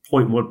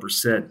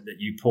 0.1% that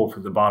you pull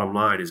from the bottom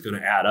line is going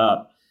to add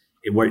up.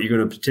 And what you're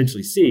going to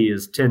potentially see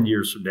is 10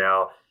 years from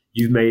now,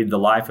 you've made the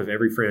life of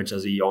every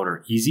franchisee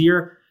owner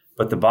easier,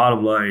 but the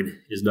bottom line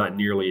is not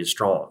nearly as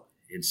strong.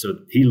 And so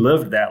he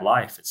lived that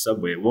life at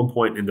Subway. At one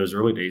point in those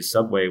early days,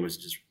 Subway was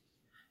just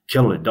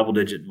killing it,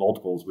 double-digit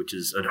multiples, which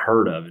is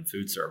unheard of in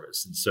food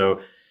service. And so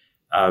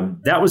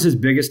that was his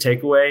biggest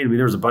takeaway. I mean,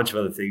 there was a bunch of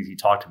other things he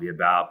talked to me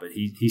about, but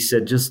he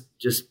said, just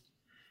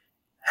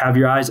have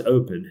your eyes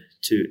open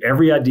to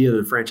every idea that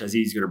the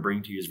franchisee is going to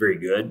bring to you is very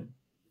good.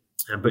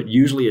 But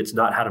usually it's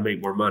not how to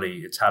make more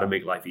money. It's how to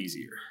make life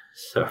easier.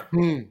 So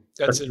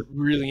that's a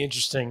really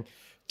interesting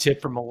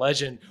tip from a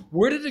legend.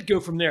 Where did it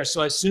go from there?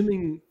 So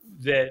assuming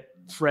that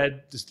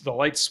Fred, the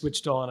lights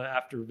switched on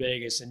after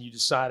Vegas and you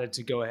decided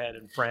to go ahead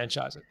and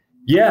franchise it.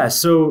 Yeah.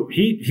 So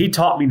he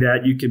taught me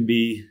that you can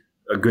be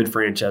a good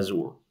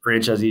franchisor.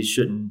 Franchisees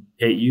shouldn't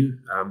hate you.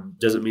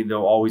 Doesn't mean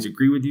they'll always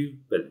agree with you,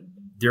 but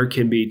there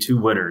can be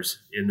two winners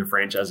in the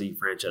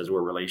franchisee-franchisor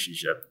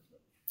relationship.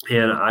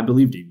 And I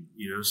believed him,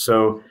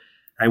 so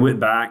I went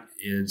back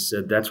and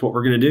said, that's what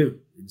we're going to do.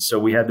 And so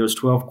we had those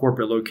 12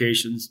 corporate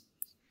locations.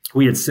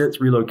 We had since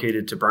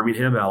relocated to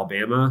Birmingham,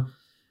 Alabama.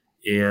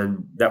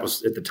 And that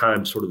was at the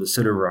time sort of the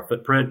center of our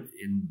footprint.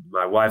 And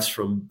my wife's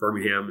from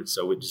Birmingham, and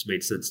so it just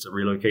made sense to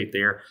relocate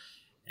there.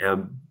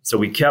 So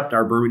we kept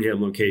our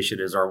Birmingham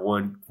location as our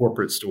one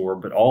corporate store,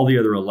 but all the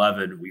other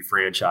 11 we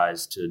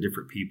franchised to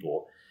different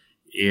people.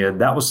 And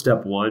that was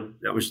step one.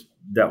 That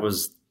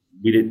was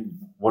we didn't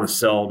want to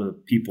sell to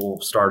people,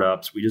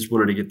 startups. We just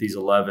wanted to get these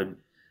 11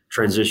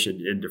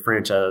 transitioned into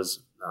franchise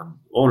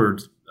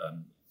owners,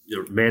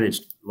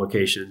 managed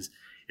locations.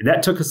 And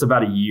that took us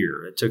about a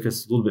year. It took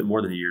us a little bit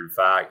more than a year, in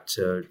fact,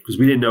 because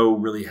we didn't know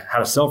really how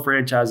to sell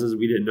franchises.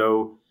 We didn't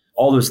know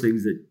all those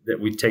things that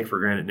we take for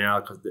granted now,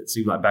 because that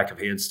seemed like back of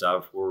hand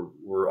stuff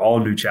were all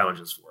new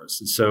challenges for us.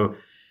 And so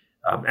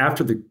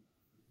after the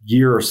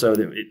year or so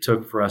that it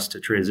took for us to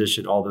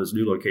transition all those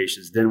new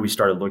locations, then we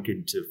started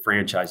looking to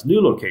franchise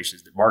new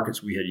locations, the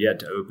markets we had yet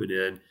to open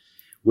in,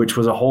 which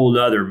was a whole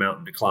other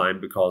mountain to climb,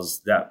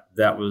 because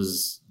that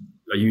was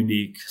a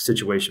unique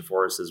situation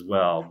for us as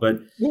well. But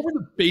what were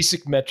the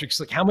basic metrics?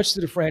 Like, how much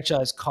did a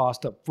franchise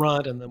cost up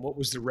front? And then what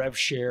was the rev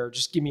share?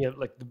 Just give me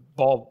the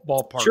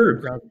ballpark.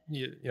 Sure.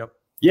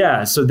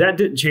 Yeah. So that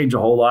didn't change a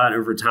whole lot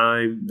over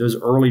time. Those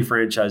early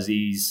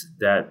franchisees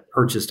that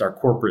purchased our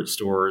corporate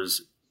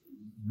stores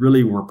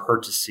really were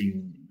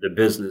purchasing the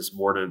business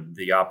more than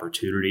the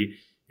opportunity.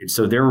 And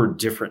so there were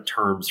different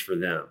terms for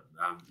them.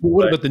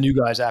 What about the new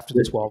guys after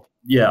the 12?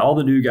 Yeah. All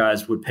the new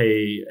guys would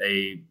pay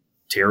a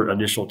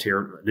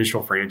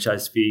initial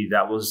franchise fee.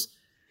 That was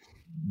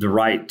the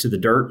right to the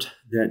dirt,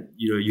 that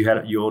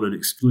you own an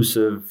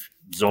exclusive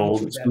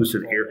zone,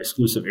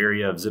 exclusive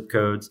area of zip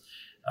codes.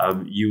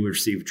 You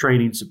receive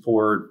training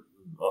support,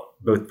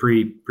 both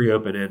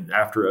pre-open and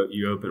after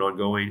you open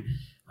ongoing.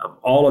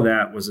 All of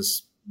that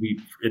was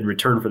in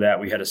return for that,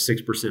 we had a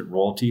 6%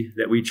 royalty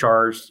that we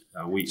charged.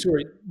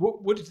 Sorry,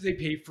 what did they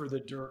pay for the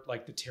dirt,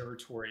 like the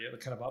territory, the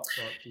kind of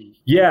upfront fee?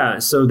 Yeah,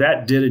 so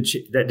that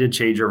did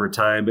change over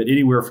time, but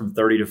anywhere from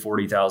 $30,000 to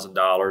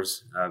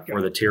 $40,000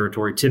 for the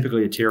territory.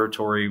 Typically, a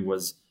territory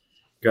was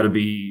going to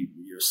be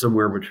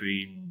somewhere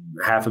between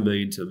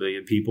 500,000 to 1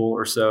 million people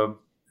or so.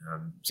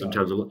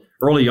 Sometimes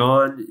early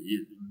on,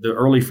 the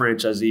early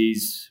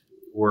franchisees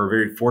were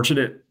very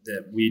fortunate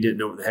that we didn't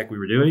know what the heck we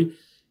were doing.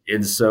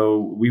 And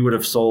so we would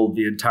have sold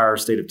the entire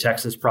state of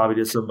Texas probably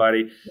to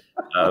somebody.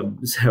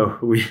 So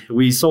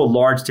we sold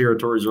large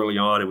territories early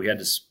on, and we had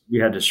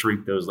to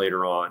shrink those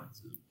later on.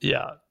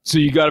 Yeah. So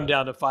you got them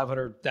down to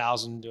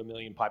 500,000 to 1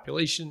 million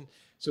population.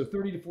 So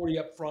 30 to 40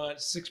 up front,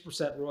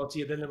 6%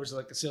 royalty, and then there was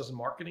like a sales and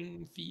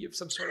marketing fee of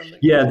some sort.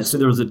 Yeah. So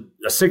there was a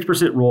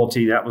 6%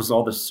 royalty. That was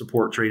all the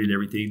support, training, and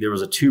everything. There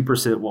was a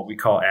 2% what we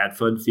call ad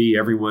fund fee.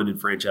 Everyone in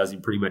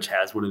franchising pretty much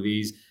has one of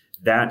these.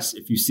 That's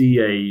if you see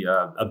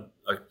a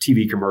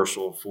TV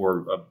commercial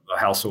for a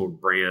household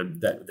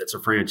brand that's a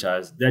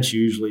franchise, that's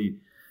usually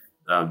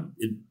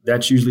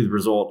the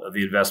result of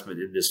the investment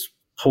in this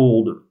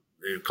pooled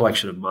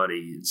collection of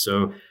money. And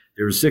so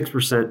there was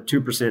 6%,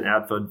 2%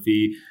 ad fund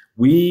fee.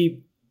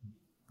 We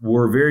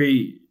were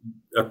very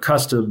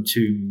accustomed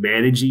to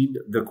managing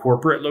the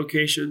corporate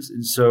locations,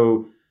 and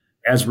so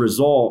as a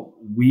result,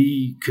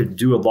 we could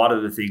do a lot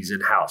of the things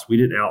in-house. We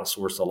didn't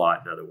outsource a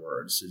lot, in other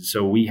words. And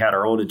so we had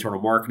our own internal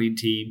marketing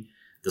team.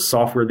 The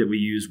software that we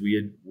used,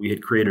 we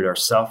had created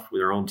ourselves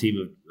with our own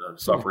team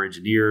of software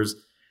engineers.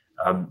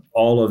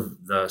 All of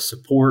the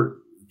support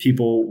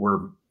people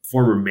were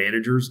former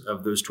managers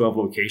of those 12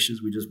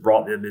 locations. We just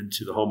brought them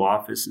into the home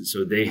office, and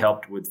so they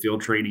helped with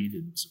field training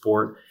and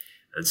support.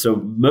 And so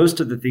most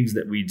of the things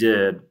that we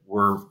did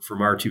were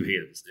from our two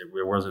hands.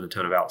 There wasn't a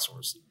ton of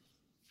outsourcing.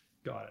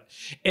 Got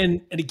it.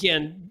 And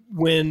again,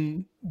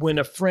 when when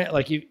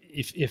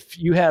if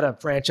you had a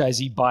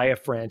franchisee buy a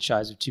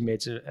franchise of Two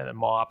Maids and a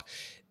Mop,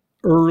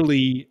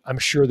 early, I'm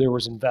sure there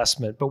was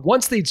investment, but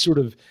once they'd sort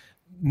of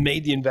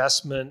made the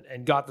investment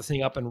and got the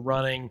thing up and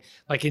running,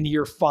 like in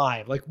year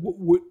 5, like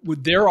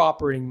would their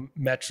operating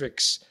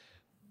metrics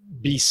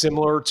be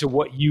similar to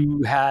what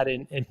you had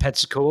in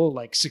Pensacola,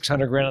 like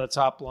 $600,000 on the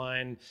top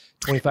line,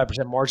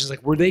 25% margins?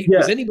 Like, was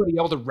anybody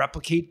able to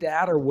replicate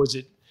that, or was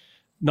it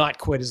not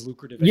quite as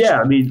lucrative? Yeah,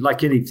 I mean,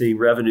 like anything,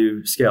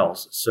 revenue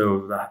scales.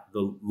 So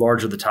the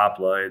larger the top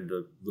line,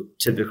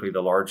 typically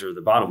the larger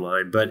the bottom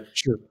line. But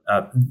sure,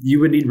 you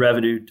would need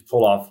revenue to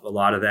pull off a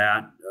lot of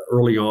that.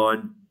 Early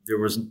on, there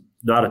was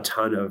not a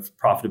ton of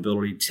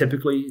profitability.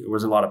 Typically, there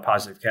wasn't a lot of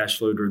positive cash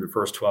flow during the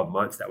first 12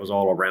 months. That was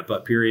all a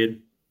ramp-up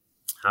period.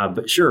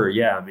 But sure,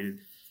 yeah, I mean,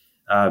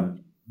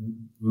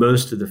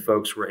 most of the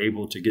folks were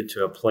able to get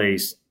to a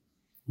place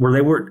where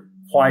they weren't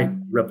quite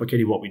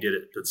replicating what we did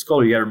at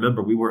Pensacola. You got to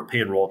remember, we weren't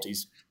paying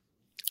royalties.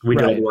 We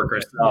did all the work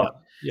ourselves.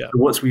 Yeah. So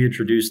once we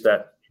introduced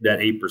that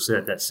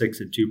 8%, that 6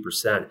 and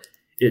 2%,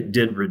 it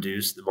did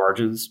reduce the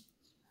margins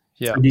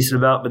a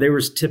decent amount. But they were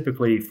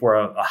typically, for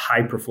a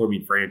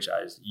high-performing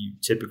franchise, you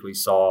typically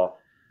saw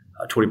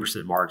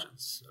 20%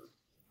 margins. So,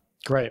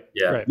 great.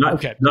 Yeah.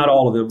 Great. Not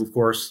all of them, of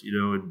course,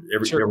 and there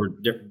were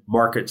different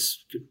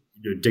markets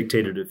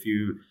dictated a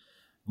few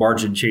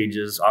margin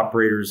changes.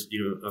 Operators,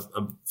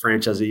 a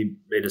franchisee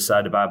may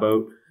decide to buy a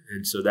boat,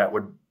 and so that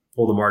would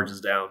pull the margins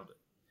down.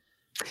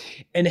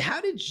 And how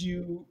did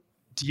you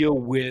deal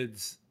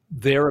with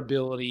their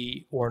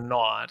ability or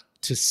not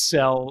to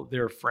sell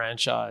their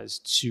franchise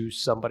to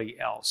somebody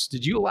else?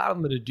 Did you allow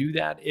them to do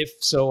that? If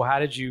so, how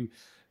did you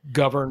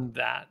govern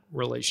that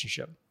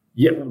relationship?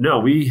 Yeah, no,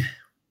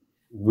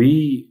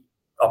 we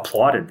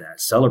applauded that,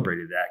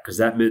 celebrated that, because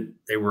that meant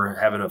they were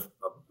having a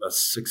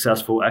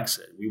successful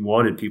exit. We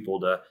wanted people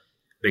to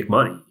make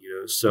money,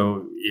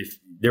 So if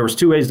there was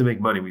 2 ways to make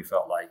money, we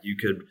felt like you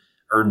could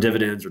earn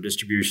dividends or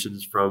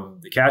distributions from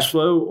the cash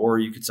flow, or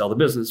you could sell the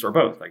business, or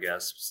both, I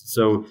guess.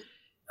 So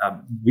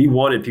we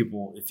wanted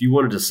people. If you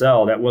wanted to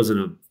sell, that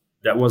wasn't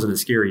a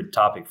scary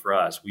topic for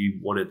us. We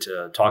wanted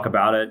to talk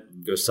about it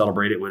and go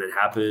celebrate it when it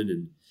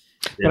happened.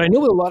 But I know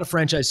with a lot of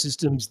franchise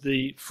systems,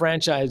 the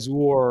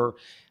franchisor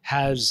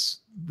has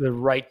the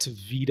right to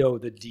veto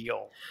the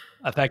deal.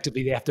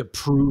 Effectively, they have to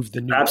approve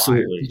the new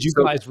Absolutely. Buyer. Did you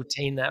guys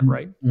retain that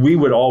right? We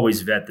would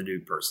always vet the new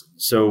person.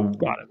 So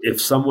if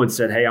someone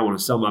said, "Hey, I want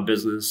to sell my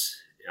business,"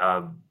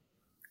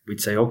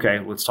 we'd say, "Okay,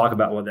 let's talk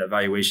about what that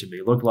valuation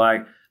may look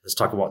like. Let's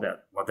talk about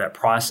what that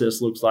process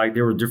looks like."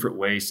 There were different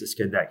ways to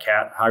skin that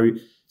cat.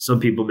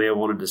 Some people may have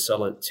wanted to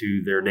sell it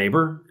to their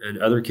neighbor.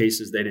 In other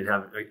cases, they didn't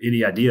have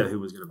any idea who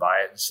was going to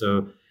buy it.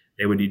 So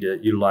they would need to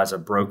utilize a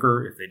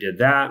broker. If they did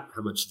that,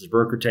 how much does the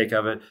broker take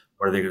of it?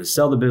 What are they going to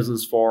sell the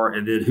business for?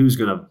 And then who's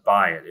going to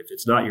buy it? If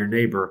it's not your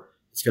neighbor,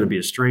 it's going to be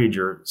a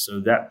stranger. So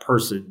that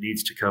person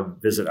needs to come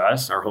visit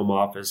us. Our home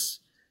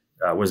office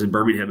was in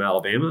Birmingham,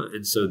 Alabama.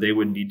 And so they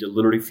would need to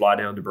literally fly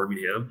down to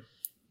Birmingham,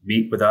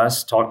 meet with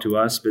us, talk to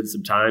us, spend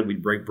some time.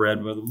 We'd break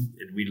bread with them,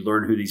 and we'd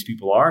learn who these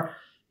people are.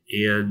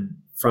 And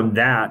from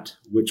that,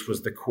 which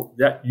was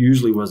that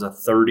usually was a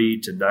 30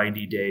 to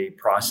 90 day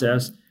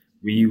process,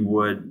 we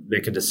would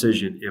make a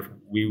decision if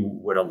we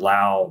would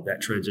allow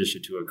that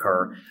transition to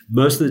occur.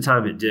 Most of the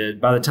time it did.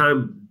 By the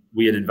time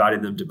we had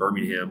invited them to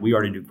Birmingham, we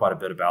already knew quite a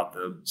bit about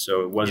them.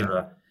 So it wasn't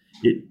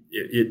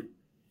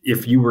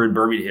if you were in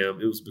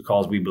Birmingham, it was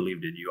because we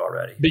believed in you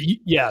already.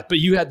 But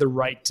you had the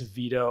right to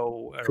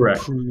veto or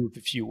approve,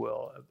 if you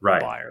will, a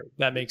buyer.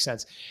 That makes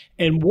sense.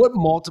 And what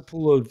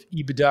multiple of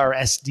EBITDA or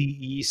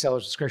SDE,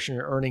 seller's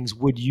discretionary earnings,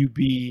 would you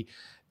be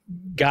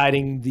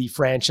guiding the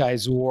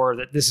franchisor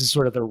that this is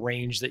sort of the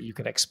range that you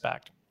can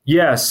expect?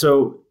 Yeah.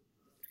 So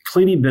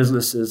cleaning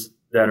businesses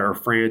that are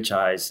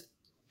franchised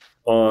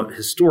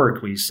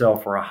historically sell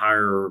for a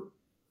higher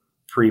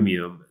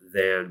premium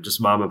than just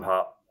mom and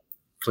pop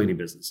cleaning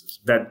businesses.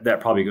 That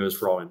probably goes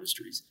for all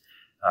industries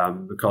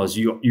because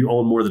you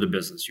own more than a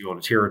business. You own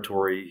a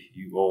territory,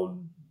 you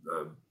own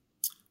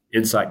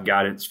insight and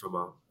guidance from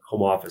a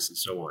home office and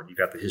so on. You've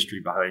got the history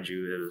behind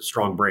you and a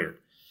strong brand.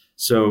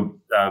 So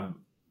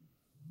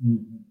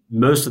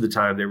most of the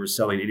time they were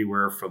selling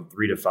anywhere from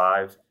 3 to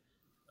 5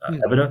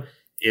 EBITDA.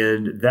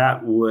 And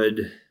that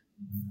would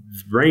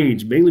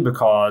range mainly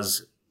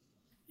because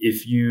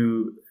if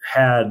you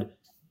had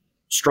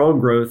strong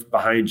growth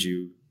behind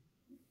you,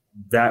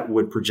 that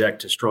would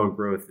project to strong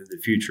growth in the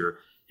future.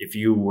 If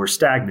you were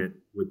stagnant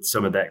with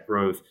some of that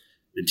growth,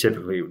 then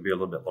typically it would be a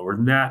little bit lower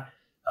than that.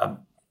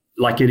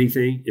 Like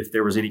anything, if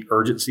there was any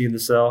urgency in the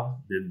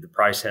sale, then the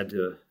price had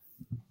to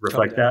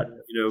reflect that,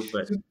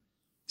 but.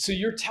 So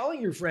you're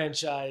telling your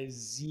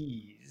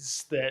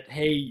franchisees that,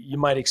 hey, you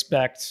might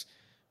expect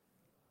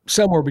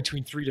somewhere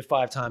between 3 to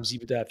 5 times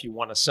EBITDA if you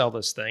want to sell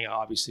this thing.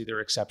 Obviously, there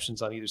are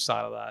exceptions on either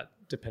side of that,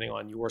 depending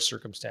on your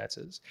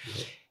circumstances.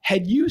 Mm-hmm.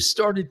 Had you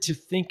started to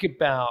think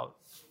about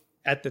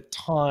at the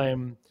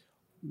time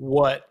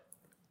what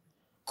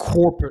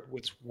corporate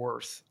was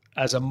worth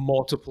as a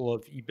multiple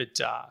of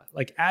EBITDA?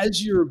 Like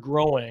as you're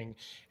growing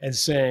and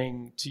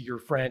saying to your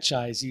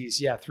franchisees,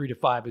 yeah, 3 to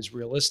 5 is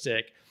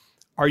realistic,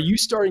 are you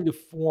starting to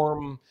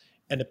form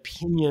an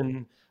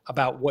opinion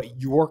about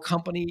what your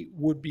company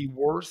would be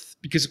worth?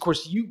 Because of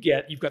course you've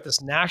got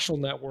this national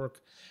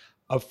network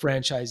of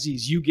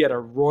franchisees. You get a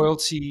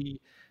royalty,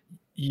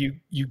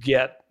 you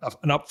get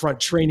an upfront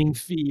training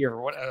fee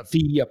or a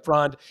fee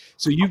upfront.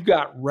 So you've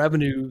got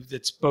revenue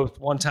that's both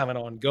one time and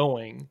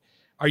ongoing.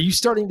 Are you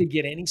starting to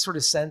get any sort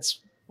of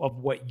sense of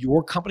what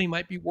your company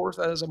might be worth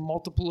as a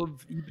multiple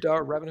of EBITDA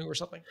or revenue or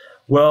something?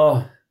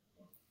 Well,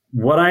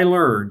 what I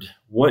learned,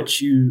 once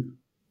you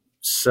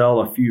sell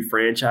a few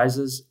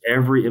franchises,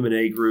 every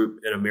M&A group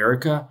in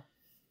America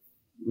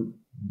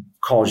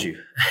calls you.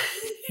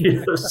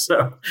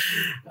 So,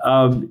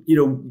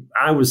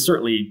 I was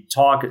certainly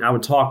I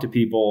would talk to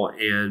people,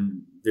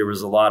 and there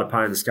was a lot of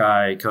pie in the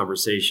sky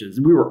conversations,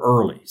 and we were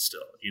early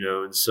still,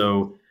 and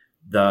so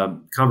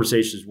the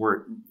conversations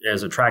weren't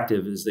as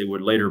attractive as they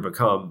would later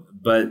become,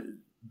 but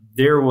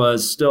there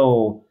was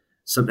still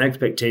some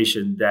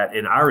expectation that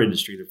in our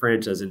industry, the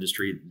franchise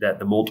industry, that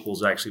the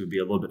multiples actually would be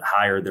a little bit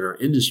higher than our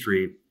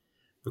industry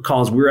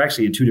because we're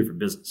actually in two different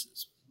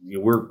businesses. We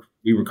were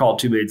called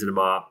Two Maids and a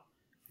Mop.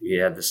 We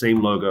had the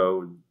same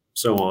logo and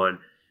so on.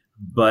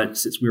 But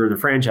since we were in the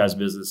franchise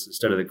business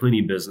instead of the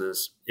cleaning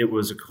business, it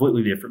was a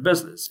completely different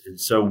business. And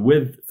so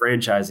with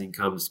franchising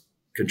comes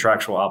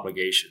contractual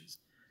obligations.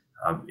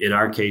 In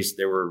our case,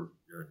 there were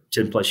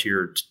 10 plus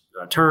year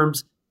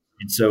terms.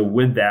 And so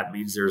with that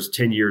means there's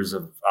 10 years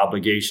of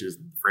obligations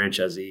that the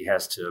franchisee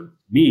has to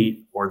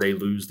meet or they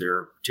lose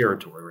their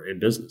territory in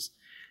business.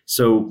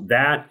 So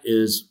that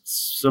is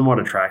somewhat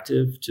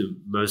attractive to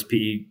most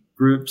PE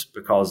groups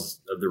because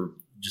of the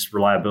just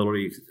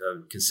reliability,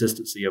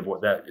 consistency of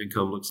what that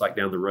income looks like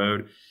down the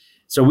road.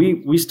 So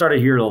we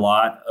started hearing a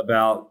lot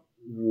about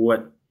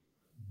what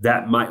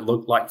that might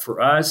look like for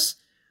us.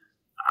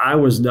 I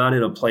was not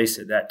in a place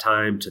at that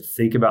time to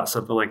think about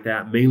something like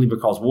that, mainly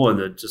because one,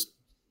 that just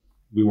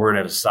we weren't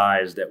at a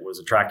size that was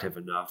attractive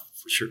enough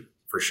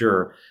for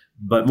sure.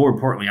 But more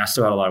importantly, I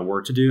still had a lot of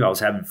work to do. I was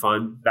having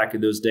fun back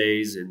in those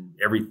days, and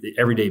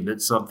every day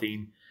meant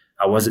something.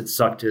 I wasn't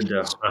sucked into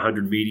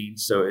 100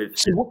 meetings. So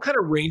what kind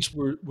of range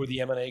were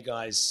the M&A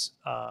guys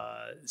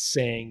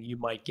saying you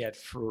might get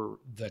for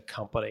the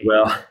company?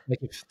 Well,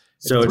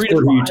 so it's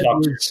who you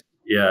talk to.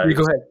 Yeah.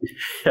 Go ahead.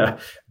 Yeah.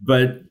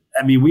 But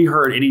I mean, we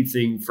heard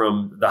anything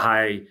from the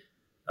high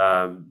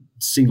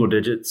single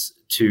digits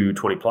to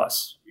 20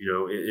 plus.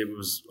 It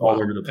was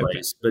all over the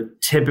place. Okay.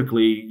 But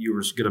typically, you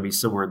were going to be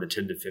somewhere in the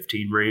 10 to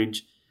 15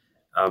 range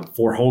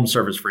for home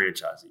service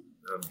franchising.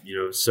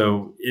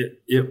 So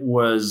it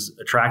was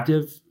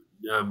attractive,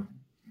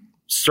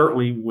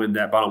 certainly when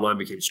that bottom line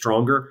became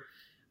stronger.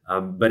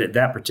 But at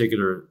that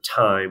particular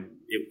time,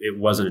 it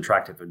wasn't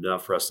attractive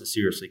enough for us to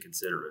seriously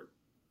consider it.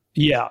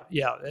 Yeah.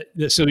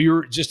 So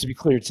just to be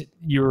clear,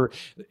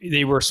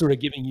 they were sort of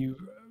giving you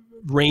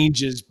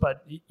ranges,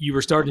 but you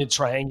were starting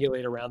to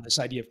triangulate around this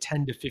idea of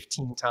 10 to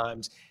 15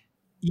 times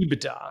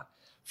EBITDA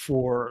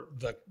for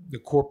the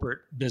corporate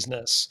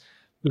business,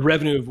 the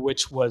revenue of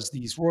which was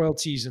these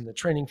royalties and the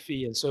training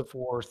fee and so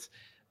forth.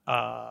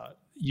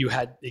 You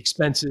had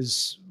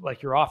expenses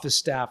like your office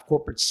staff,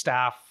 corporate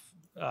staff,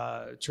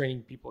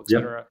 training people, et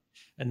cetera, yep.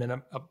 And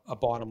then a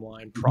bottom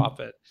line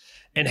profit.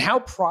 Mm-hmm. And how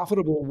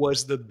profitable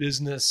was the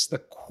business, the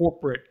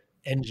corporate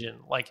engine?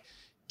 Like,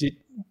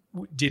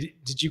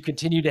 did you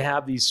continue to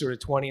have these sort of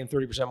 20 and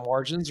 30%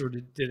 margins, or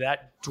did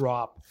that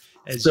drop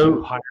as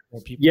you hired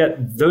more people? Yeah,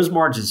 those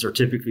margins are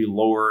typically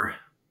lower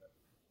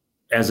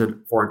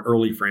for an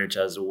early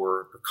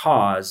franchisor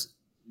because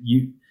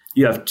you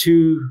have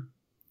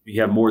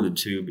more than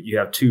two, but you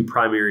have two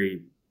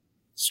primary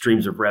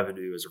streams of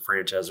revenue as a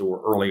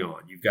franchisor early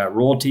on. You've got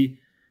royalty,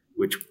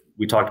 which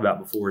we talked about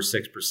before, is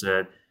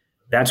 6%.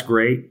 That's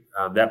great.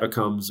 That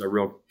becomes a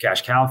real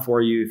cash cow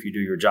for you if you do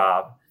your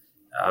job.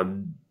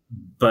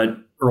 But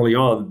early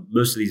on,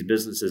 most of these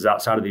businesses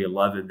outside of the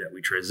 11 that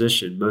we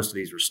transitioned, most of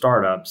these were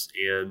startups,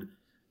 and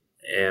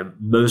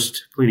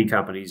most cleaning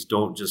companies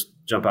don't just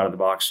jump out of the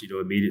box,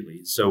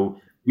 immediately. So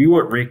we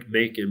weren't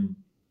making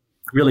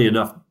really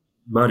enough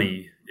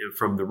money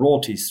from the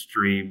royalty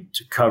stream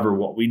to cover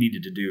what we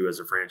needed to do as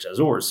a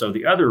franchisor. So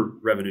the other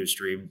revenue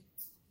stream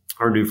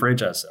are new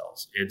franchise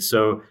sales. And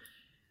so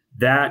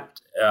that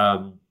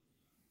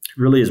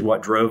really is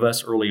what drove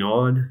us early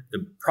on.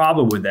 The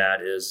problem with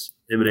that is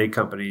M&A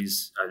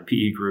companies,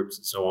 PE groups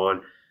and so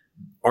on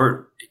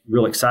aren't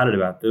real excited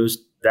about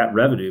that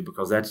revenue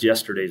because that's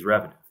yesterday's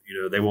revenue.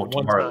 They want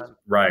tomorrow.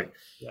 Right.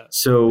 Yeah.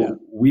 So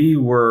we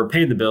were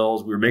paying the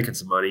bills. We were making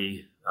some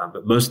money,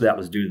 but most of that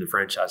was due to the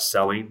franchise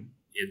selling.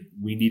 And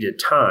we needed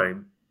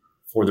time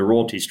for the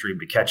royalty stream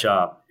to catch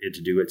up and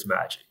to do its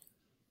magic.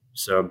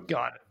 So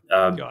got it.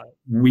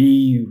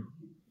 We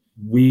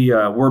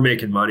were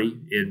making money,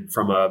 and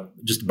from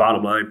just a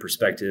bottom line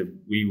perspective,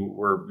 we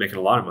were making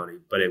a lot of money,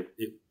 but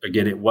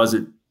it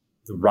wasn't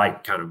the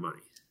right kind of money.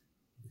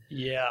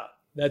 Yeah,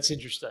 that's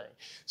interesting.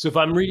 So if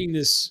I'm reading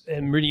this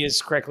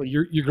correctly,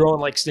 you're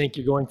growing like stink.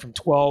 You're going from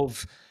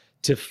 12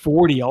 to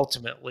 40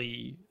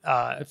 ultimately,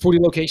 40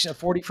 location,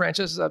 40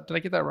 franchises. Did I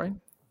get that right?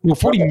 Well,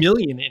 40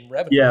 million in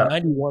revenue, Yeah.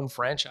 91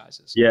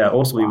 franchises. Yeah,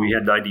 ultimately we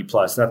had 90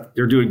 plus.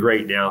 They're doing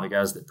great now. The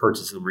guys that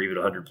purchased them were even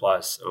 100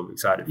 plus. So I'm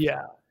excited.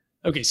 Yeah.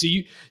 Okay, so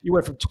you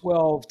went from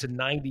 12 to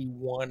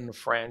 91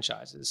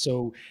 franchises.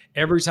 So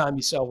every time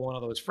you sell one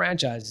of those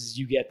franchises,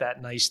 you get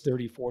that nice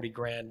 30, 40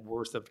 grand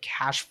worth of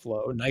cash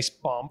flow, nice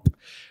bump.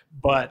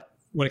 But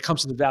when it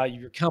comes to the value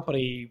of your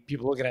company,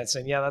 people looking at it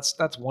saying, yeah,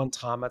 that's one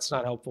time. That's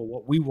not helpful.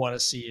 What we want to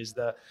see is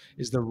the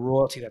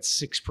royalty,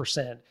 that's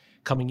 6%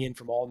 coming in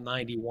from all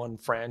 91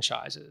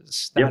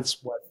 franchises.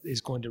 That's what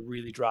is going to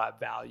really drive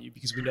value,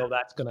 because we know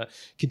that's going to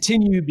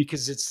continue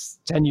because it's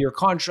 10-year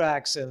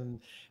contracts and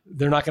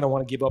they're not going to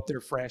want to give up their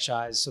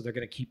franchise. So they're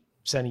going to keep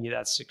sending you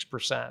that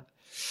 6%.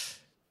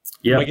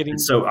 Yeah.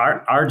 So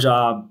our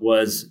job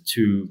was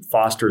to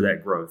foster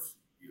that growth.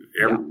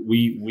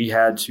 We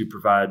had to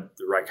provide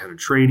the right kind of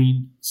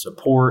training,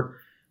 support.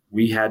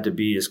 We had to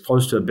be as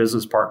close to a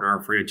business partner,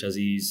 our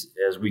franchisees,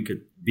 as we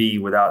could be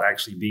without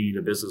actually being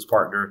a business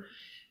partner.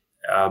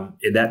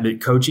 And that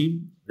meant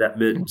coaching. That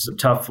meant some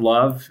tough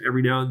love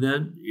every now and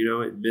then.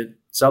 It meant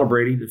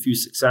celebrating a few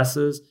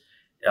successes.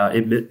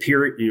 It meant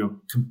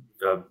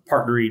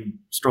partnering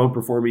strong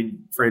performing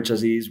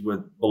franchisees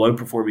with below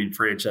performing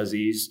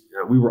franchisees.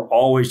 We were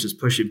always just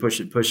pushing,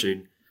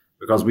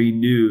 because we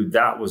knew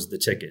that was the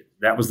ticket.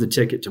 That was the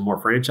ticket to more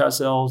franchise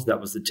sales.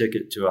 That was the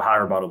ticket to a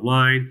higher bottom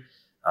line.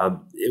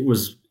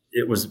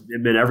 It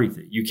meant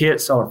everything. You can't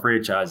sell a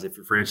franchise if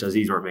your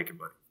franchisees aren't making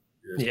money.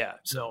 Yeah,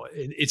 so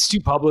it's too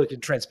public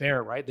and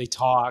transparent, right? They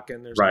talk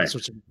and there's all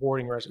sorts of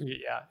reporting.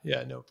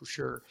 Yeah, no, for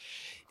sure.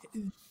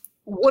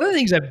 One of the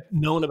things I've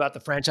known about the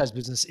franchise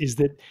business is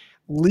that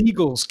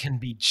legals can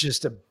be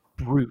just a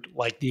brute,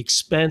 like the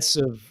expense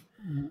of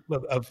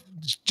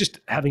just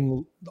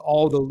having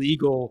all the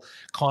legal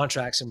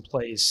contracts in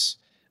place.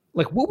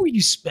 Like, what were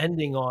you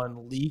spending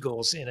on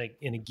legals in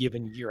a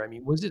given year? I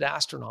mean, was it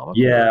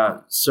astronomical?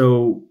 Yeah.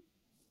 So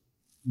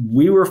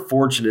we were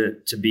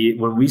fortunate to be,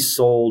 when we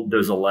sold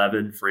those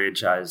 11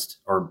 franchised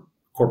or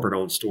corporate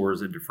owned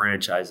stores into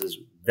franchises,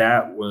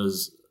 that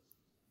was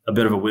a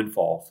bit of a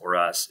windfall for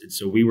us. And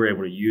so we were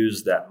able to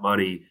use that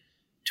money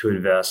to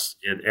invest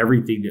in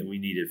everything that we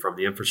needed, from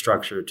the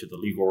infrastructure to the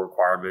legal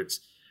requirements,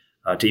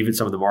 to even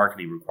some of the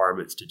marketing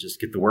requirements, to just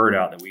get the word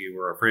out that we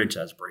were a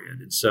franchise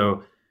brand. And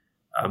so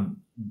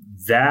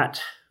that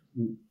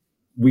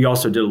we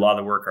also did a lot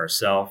of the work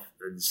ourselves.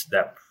 And so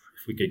that,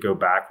 if we could go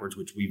backwards,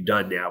 which we've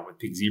done now with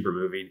Pink Zebra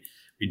moving,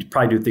 we'd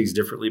probably do things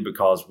differently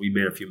because we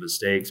made a few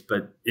mistakes.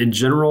 But in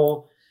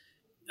general,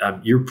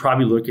 you're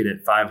probably looking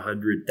at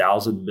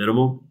 $500,000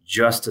 minimum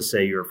just to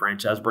say you're a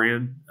franchise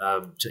brand,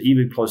 to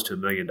even close to $1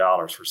 million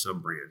for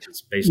some brands.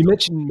 It's based. You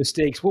mentioned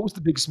mistakes. What was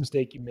the biggest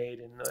mistake you made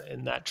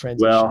in that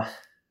transition? Well,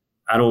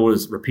 I don't want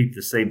to repeat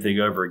the same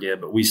thing over again,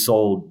 but we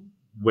sold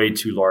way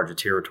too large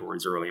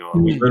territories early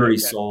on. We literally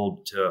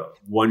sold to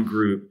one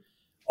group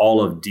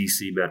all of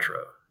DC Metro,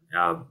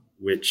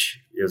 which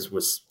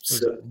was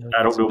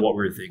I don't know what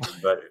we were thinking,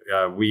 but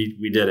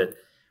we did it.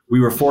 We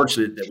were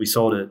fortunate that we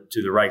sold it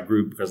to the right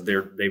group, because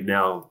they've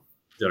now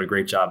done a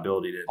great job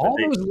building it. All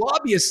those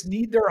lobbyists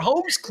need their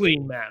homes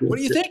cleaned, man. What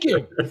are you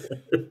thinking?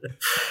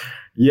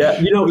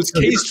 Yeah, those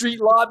K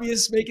Street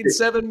lobbyists making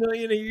 $7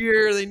 million a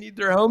year, they need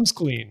their homes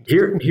cleaned.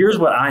 Here's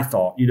what I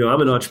thought.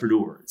 I'm an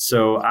entrepreneur,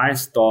 so I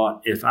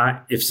thought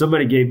if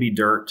somebody gave me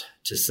dirt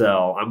to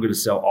sell, I'm going to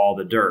sell all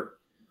the dirt.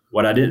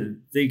 What I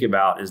didn't think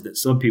about is that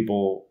some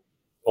people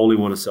only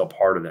want to sell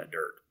part of that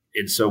dirt.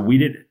 And so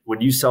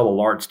when you sell a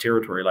large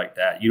territory like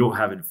that, you don't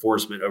have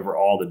enforcement over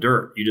all the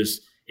dirt.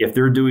 If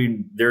they're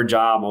doing their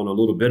job on a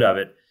little bit of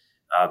it,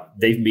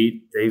 they've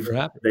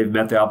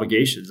met the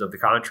obligations of the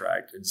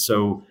contract. And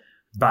so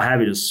by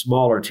having a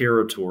smaller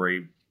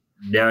territory,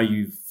 now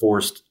you've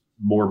forced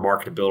more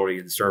marketability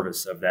and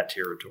service of that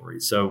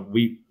territory. So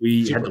we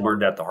had to learn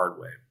that the hard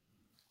way.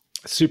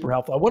 Super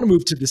helpful. I want to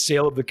move to the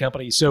sale of the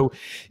company. So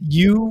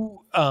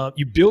you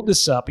build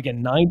this up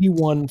again,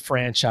 91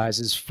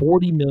 franchises,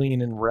 40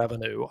 million in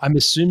revenue. I'm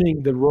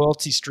assuming the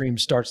royalty stream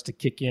starts to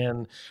kick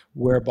in,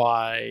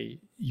 whereby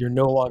you're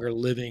no longer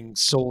living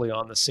solely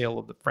on the sale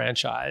of the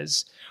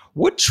franchise.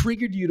 What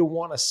triggered you to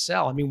want to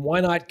sell? I mean, why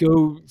not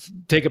go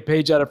take a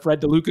page out of Fred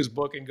DeLuca's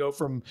book and go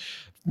from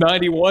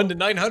 91 to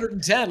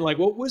 910? Like,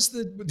 was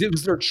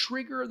there a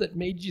trigger that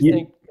made you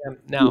think,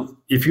 now?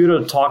 If you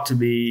would have talked to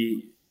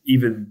me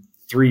even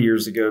 3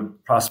 years ago,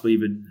 possibly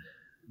even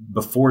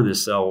before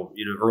this sale,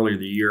 earlier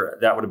in the year,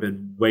 that would have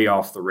been way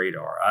off the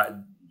radar.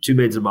 Two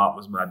Maids and Mott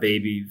was my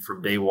baby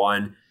from day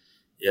one.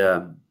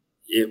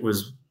 It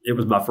was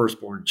my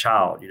firstborn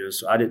child,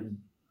 so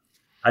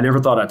I never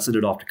thought I'd send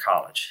it off to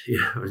college,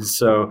 And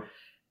so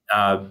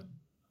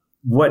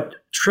what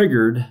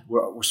triggered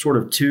were sort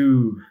of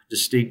two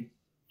distinct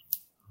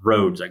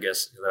roads, I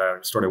guess, that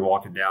I started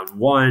walking down.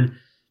 One,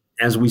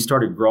 as we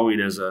started growing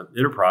as an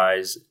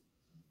enterprise,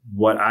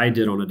 what I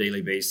did on a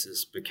daily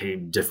basis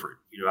became different.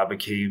 I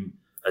became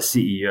a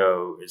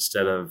CEO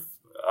instead of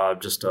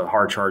just a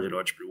hard-charging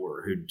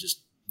entrepreneur who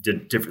just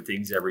did different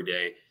things every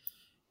day.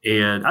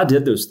 And I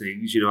did those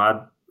things.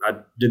 I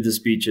did the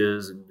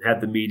speeches and had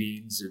the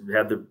meetings and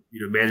had the,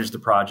 managed the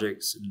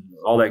projects and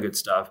all that good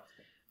stuff.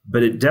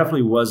 But it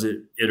definitely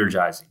wasn't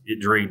energizing. It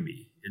drained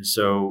me. And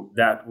so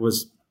that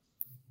was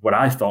what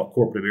I thought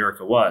corporate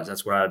America was.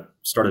 That's why I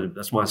started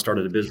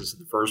a business in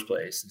the first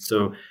place. And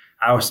so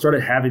I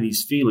started having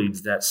these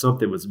feelings that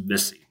something was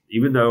missing,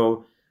 even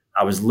though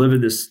I was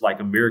living this like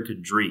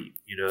American dream,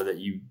 that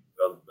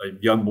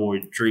a young boy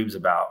dreams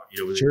about,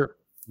 when Sure. they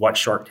watch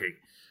Shark Tank.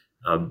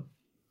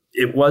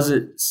 It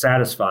wasn't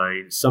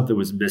satisfying. Something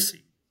was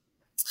missing.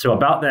 So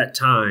about that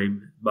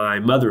time, my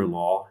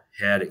mother-in-law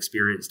had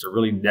experienced a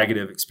really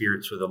negative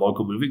experience with a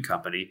local moving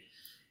company.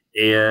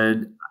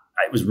 And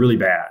it was really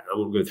bad. I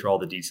won't go through all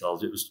the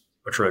details. It was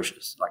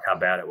atrocious, like how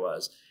bad it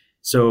was.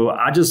 So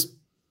I just,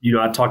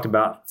 I talked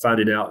about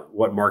finding out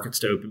what markets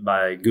to open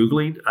by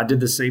Googling. I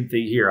did the same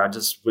thing here. I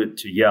just went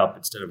to Yelp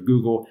instead of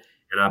Google,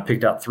 and I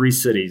picked out 3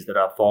 cities that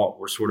I thought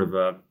were sort of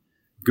a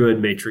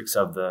good matrix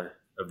of the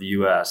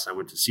U.S. I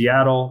went to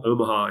Seattle,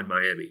 Omaha, and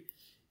Miami.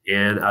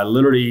 And I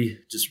literally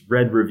just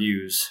read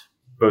reviews,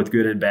 both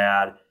good and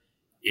bad.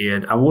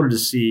 And I wanted to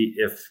see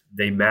if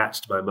they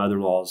matched my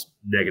mother-in-law's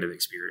negative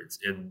experience.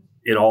 And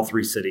in all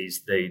 3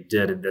 cities, they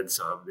did and then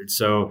some. And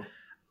so,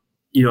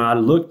 I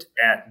looked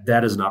at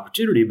that as an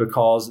opportunity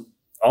because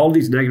all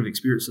these negative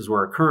experiences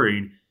were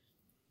occurring,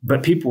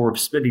 but people were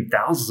spending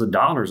thousands of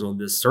dollars on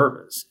this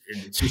service.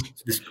 And it's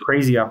just this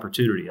crazy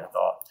opportunity, I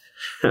thought.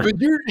 But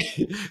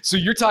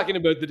you're talking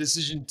about the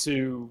decision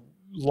to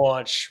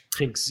launch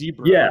Pink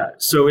Zebra. Yeah.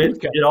 So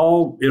it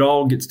all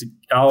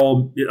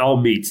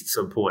meets at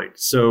some point.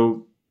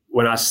 So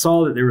when I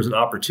saw that there was an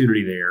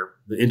opportunity there,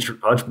 the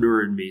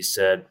entrepreneur in me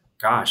said,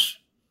 gosh,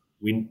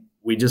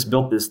 we just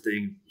built this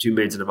thing, Two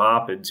Maids and a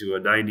Mop, into a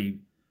 90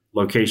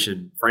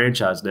 location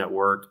franchise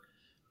network.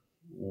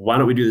 Why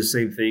don't we do the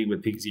same thing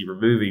with Pink Zebra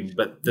Moving?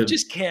 But you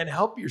just can't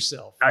help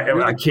yourself. I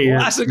can't.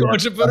 Classic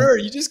entrepreneur.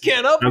 You just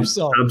can't help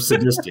yourself. I'm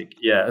sadistic.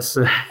 Yes.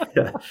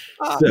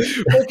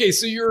 Okay.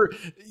 So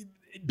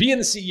being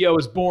the CEO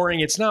is boring.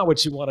 It's not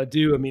what you want to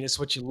do. I mean, it's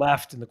what you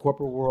left in the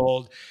corporate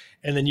world.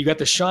 And then you got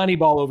the shiny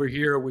ball over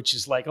here, which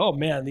is like, oh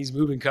man, these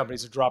moving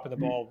companies are dropping the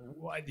ball.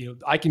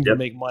 I can go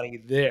make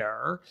money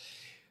there.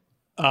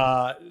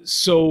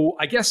 So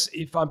I guess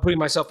if I'm putting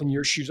myself in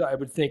your shoes, I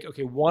would think,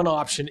 okay, one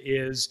option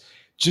is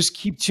just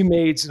keep Two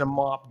Maids and a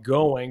Mop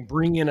going,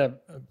 bring in a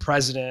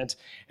president,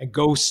 and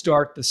go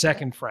start the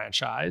second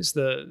franchise,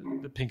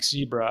 the Pink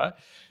Zebra,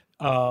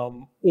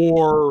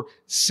 or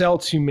sell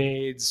Two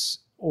Maids.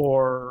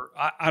 Or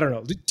I don't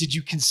know. Did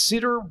you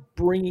consider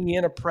bringing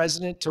in a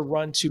president to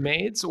run Two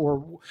Maids, or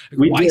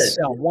why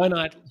sell? Why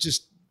not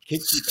just keep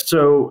it?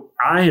 So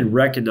I had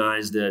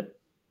recognized that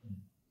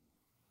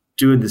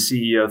doing the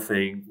CEO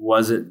thing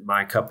wasn't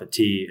my cup of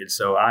tea, and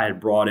so I had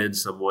brought in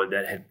someone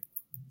that had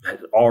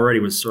already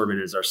was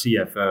serving as our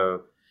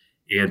CFO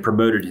and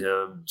promoted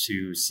him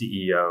to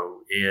CEO,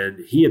 and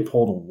he had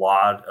pulled a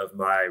lot of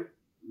my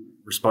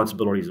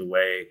responsibilities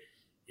away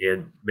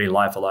and made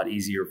life a lot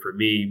easier for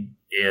me.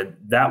 And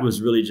that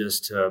was really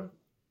just to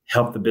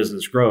help the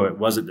business grow. It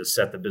wasn't to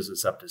set the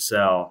business up to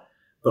sell.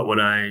 But when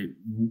I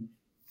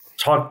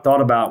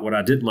thought about what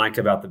I didn't like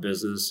about the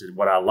business and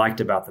what I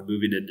liked about the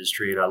moving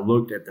industry, and I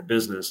looked at the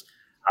business,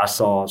 I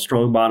saw a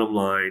strong bottom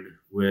line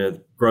with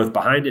growth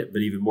behind it,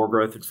 but even more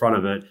growth in front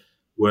of it,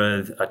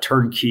 with a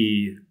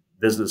turnkey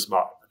business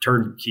model, a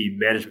turnkey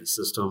management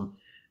system.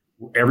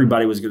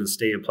 Everybody was going to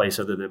stay in place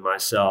other than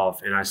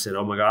myself. And I said,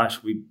 oh my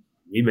gosh, we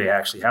may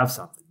actually have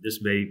something.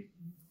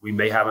 We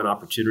may have an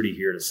opportunity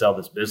here to sell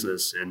this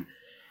business. And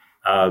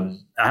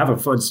I have a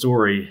fun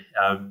story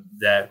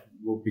that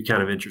will be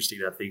kind of interesting,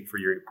 I think, for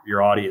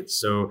your audience.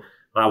 So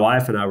my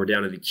wife and I were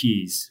down in the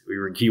Keys. We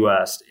were in Key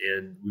West,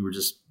 and we were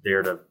just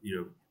there to,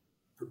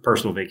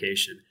 personal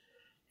vacation.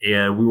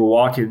 And we were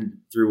walking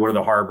through one of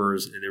the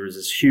harbors, and there was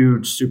this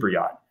huge super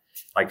yacht,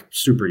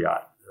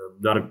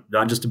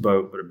 not just a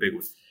boat, but a big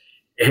one.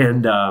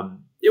 And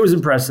it was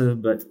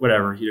impressive, but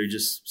whatever, you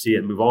just see it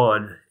and move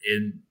on.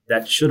 And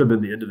that should have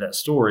been the end of that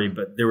story,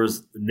 but there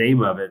was the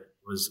name of it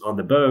was on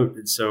the boat.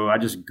 And so I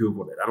just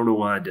Googled it. I don't know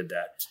why I did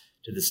that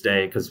to this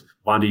day, because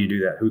why do you do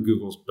that? Who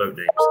Googles boat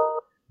names?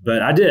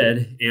 But I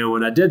did. And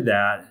when I did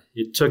that,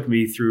 it took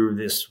me through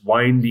this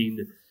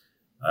winding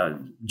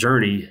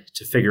journey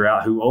to figure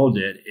out who owned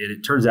it. And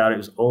it turns out it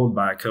was owned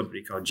by a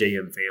company called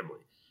JM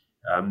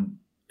Family,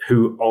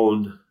 who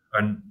owned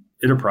an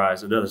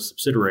enterprise, another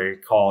subsidiary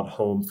called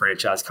Home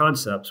Franchise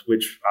Concepts,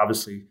 which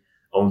obviously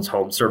owns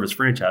home service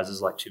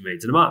franchises like Two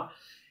Maids and a Mop.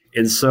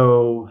 And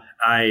so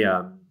I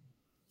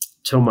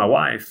told my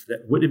wife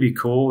that wouldn't it be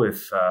cool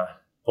if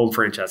Home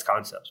Franchise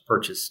Concepts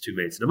purchased Two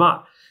Maids and a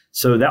Mop?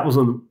 So that was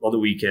on the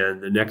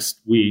weekend. The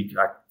next week,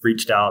 I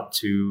reached out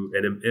to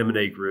an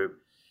M&A group,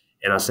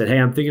 and I said, hey,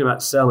 I'm thinking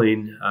about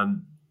selling.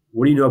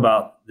 What do you know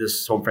about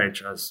this Home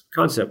Franchise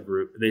Concept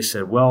group? And they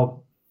said,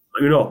 well,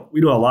 we know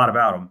a lot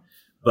about them.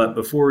 But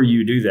before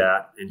you do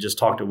that and just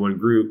talk to one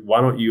group,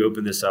 why don't you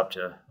open this up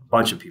to a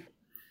bunch of people?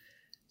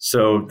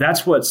 So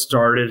that's what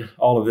started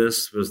all of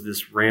this, was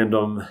this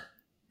random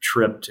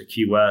trip to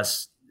Key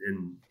West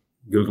and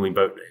Googling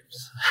boat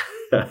names.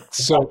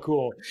 So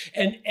cool.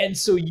 And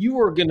so you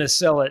were going to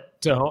sell it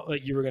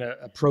you were going to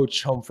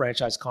approach Home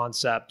Franchise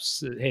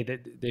Concepts. Hey,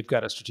 they've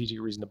got a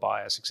strategic reason to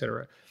buy us, et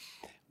cetera.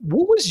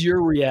 What was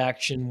your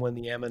reaction when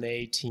the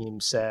M&A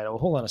team said, oh,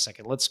 hold on a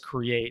second, let's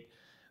create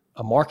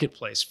a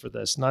marketplace for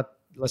this.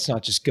 Let's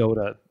not just go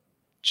to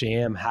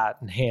JM hat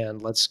in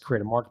hand. Let's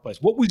create a marketplace.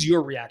 What was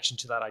your reaction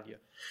to that idea?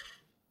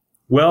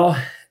 Well,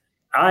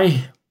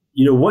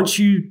 once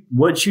you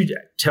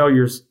tell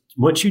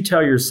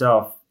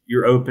yourself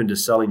you're open to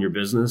selling your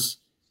business,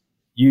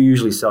 you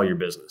usually sell your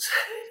business.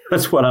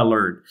 That's what I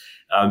learned.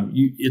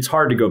 It's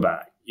hard to go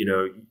back,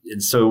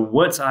 And so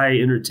once I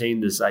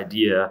entertained this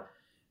idea,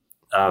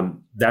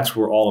 that's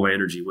where all of my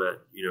energy went,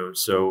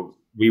 So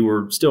we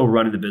were still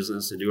running the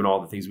business and doing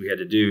all the things we had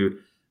to do,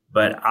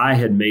 but I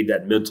had made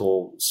that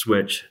mental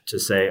switch to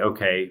say,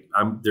 okay,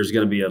 there's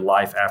going to be a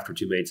life after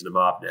Two Maids and a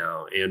Mop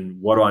now. And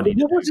what do I need?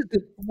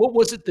 What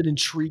was it that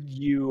intrigued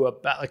you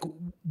about, like,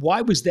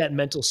 why was that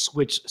mental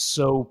switch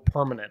so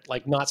permanent?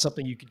 Like, not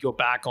something you could go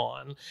back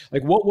on?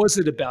 Like, what was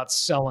it about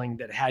selling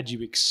that had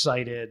you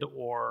excited?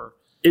 Or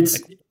it's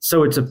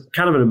a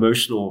kind of an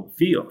emotional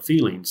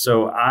feeling.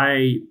 So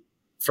I,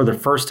 for the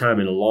first time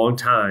in a long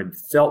time,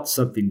 felt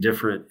something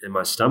different in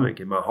my stomach,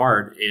 in my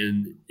heart.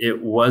 And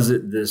it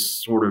wasn't this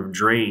sort of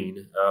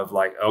drain of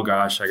like, oh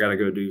gosh, I got to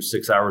go do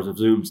 6 hours of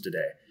Zooms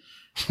today.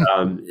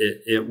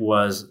 It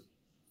was,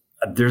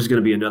 there's going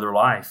to be another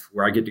life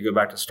where I get to go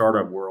back to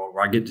startup world,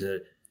 where I get to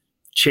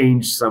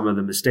change some of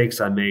the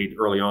mistakes I made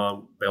early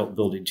on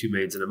building Two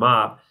Maids and a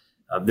Mop.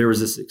 There was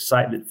this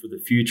excitement for the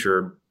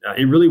future.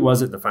 It really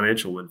wasn't the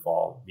financial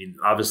windfall. I mean,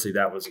 obviously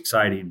that was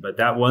exciting, but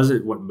that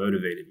wasn't what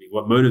motivated me.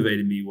 What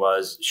motivated me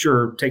was,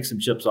 sure, take some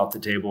chips off the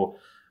table,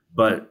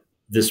 but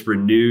this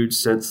renewed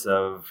sense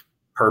of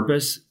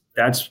purpose,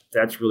 that's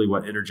really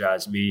what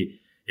energized me.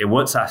 And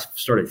once I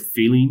started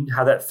feeling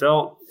how that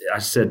felt, I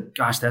said,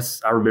 gosh,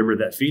 I remember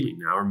that feeling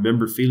now. I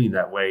remember feeling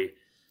that way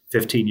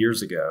 15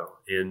 years ago.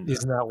 And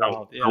isn't that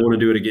wild? I want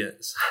to do it again.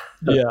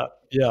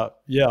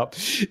 Yeah.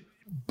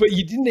 But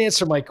you didn't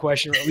answer my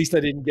question, or at least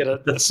I didn't get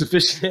a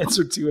sufficient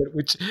answer to it,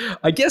 which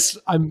I guess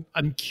I'm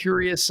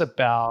curious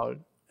about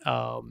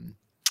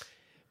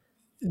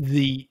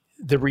the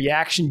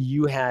reaction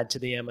you had to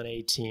the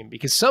M&A team,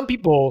 because some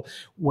people,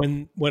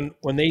 when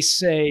they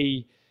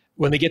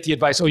get the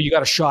advice, oh, you got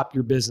to shop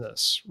your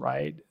business,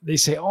 right? They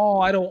say, oh,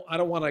 I don't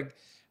want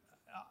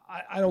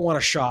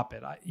to shop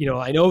it.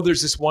 I know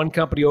there's this one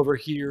company over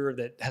here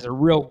that has a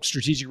real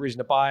strategic reason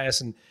to buy us,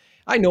 and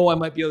I know I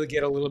might be able to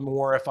get a little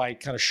more if I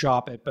kind of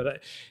shop it,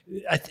 but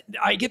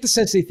I get the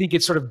sense they think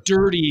it's sort of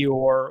dirty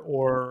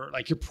or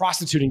like you're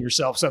prostituting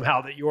yourself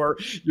somehow, that you're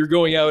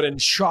going out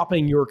and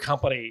shopping your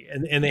company.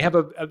 And they have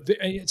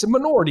it's a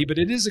minority, but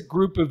it is a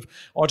group of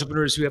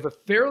entrepreneurs who have a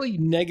fairly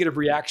negative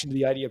reaction to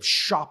the idea of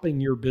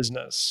shopping your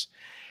business.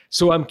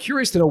 So I'm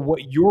curious to know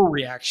what your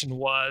reaction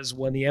was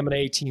when the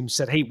M&A team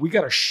said, hey, we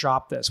got to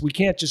shop this. We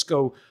can't just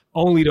go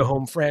only to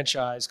Home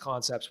Franchise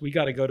Concepts. We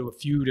got to go to a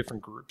few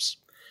different groups.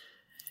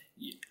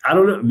 I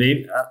don't know.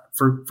 Maybe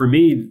for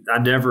me, I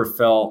never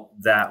felt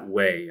that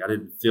way. I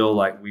didn't feel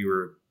like we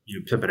were,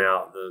 pimping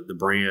out the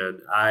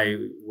brand.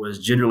 I was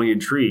genuinely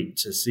intrigued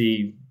to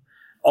see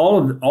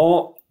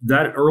all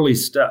that early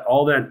stuff.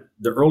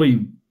 The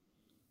early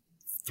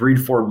 3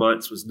 to 4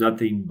 months was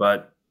nothing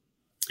but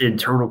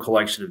internal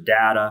collection of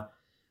data.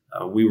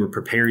 We were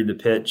preparing the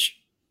pitch.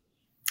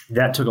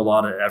 That took a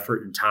lot of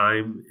effort and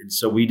time, and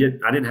so I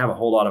didn't have a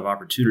whole lot of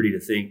opportunity to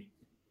think,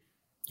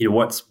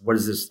 what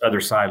does this other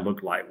side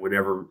look like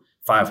whenever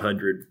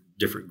 500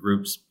 different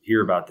groups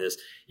hear about this?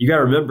 You got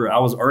to remember, I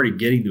was already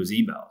getting those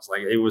emails.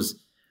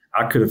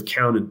 I could have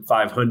counted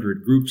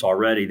 500 groups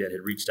already that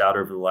had reached out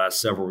over the last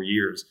several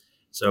years.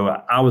 So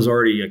I was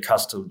already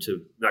accustomed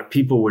to, like,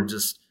 people would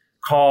just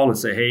call and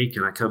say, hey,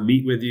 can I come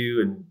meet with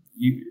you? And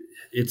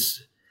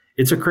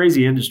it's a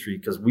crazy industry,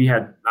 because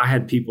I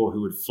had people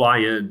who would fly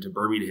in to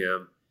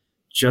Birmingham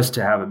just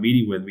to have a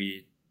meeting with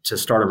me to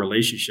start a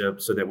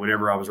relationship, so that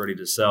whenever I was ready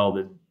to sell,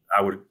 then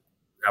I would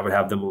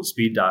have them on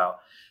speed dial.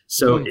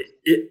 So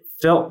it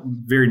felt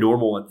very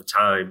normal at the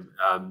time.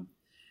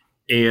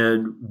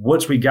 And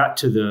once we got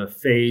to the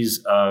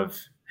phase of,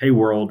 hey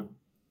world,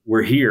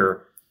 we're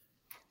here,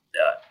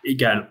 it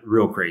got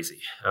real crazy.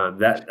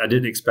 That I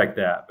didn't expect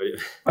that,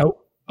 but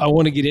I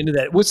want to get into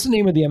that. What's the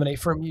name of the M&A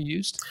firm you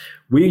used?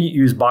 We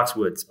use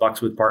Boxwood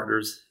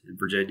Partners in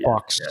Virginia.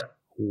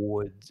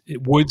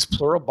 Woods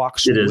plural,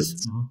 Boxwoods? It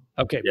is. Mm-hmm.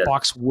 Okay, yeah.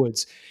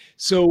 Boxwoods.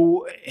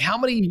 So how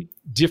many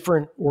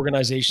different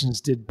organizations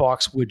did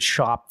Boxwood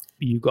shop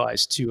you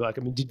guys to?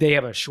 Did they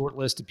have a short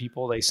list of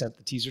people they sent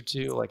the teaser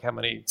to? Like, how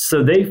many?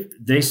 So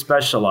they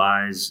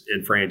specialize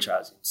in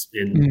franchising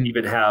and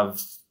even have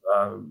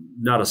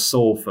not a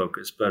sole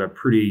focus, but a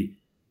pretty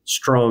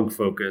strong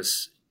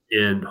focus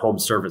in home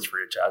service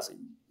franchising.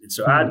 And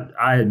so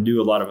I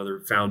knew a lot of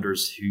other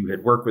founders who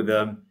had worked with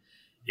them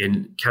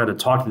and kind of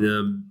talked to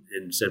them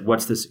and said,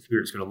 what's this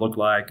experience going to look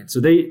like? And so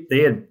they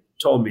had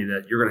told me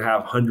that you're going to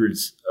have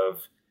hundreds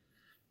of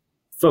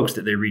folks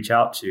that they reach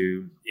out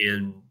to.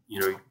 And,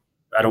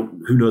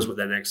 who knows what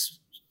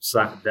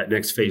that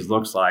next phase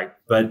looks like,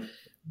 but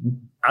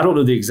I don't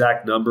know the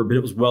exact number, but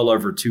it was well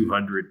over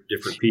 200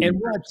 different people.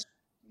 And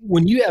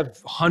when you have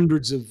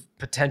hundreds of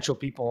potential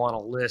people on a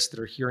list that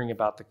are hearing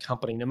about the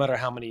company, no matter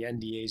how many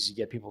NDAs you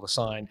get people to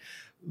sign,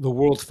 the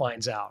world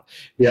finds out.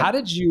 Yeah. How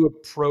did you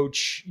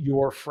approach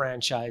your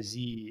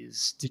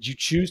franchisees? Did you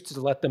choose to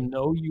let them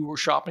know you were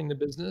shopping the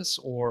business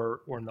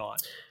or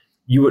not?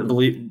 You wouldn't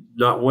believe,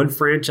 not one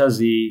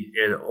franchisee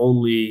and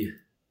only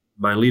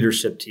my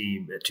leadership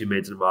team at Two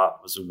Maids and a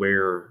Mop was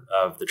aware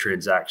of the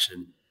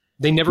transaction.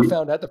 They never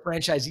found out? The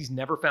franchisees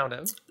never found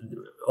out?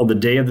 On the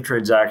day of the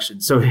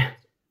transaction. So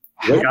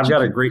I've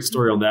got a great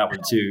story on that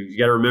one too. You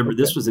got to remember,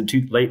 this was in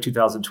late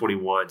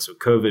 2021. So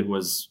COVID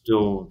was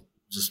still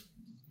just,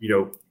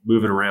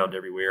 moving around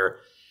everywhere.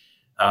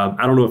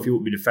 I don't know if you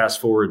want me to fast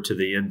forward to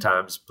the end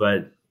times,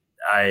 but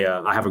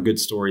I have a good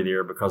story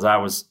there because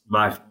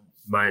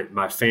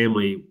my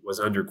family was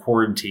under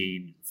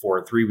quarantine for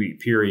a 3-week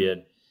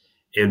period.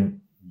 And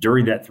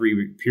during that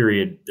 3-week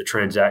period, the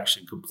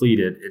transaction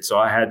completed. And so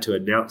I had to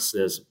announce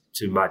this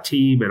to my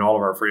team and all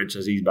of our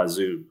franchisees by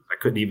Zoom. I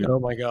couldn't even. Oh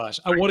my gosh.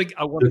 I want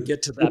to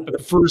get to that.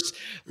 But first,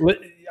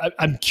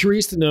 I'm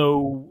curious to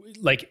know,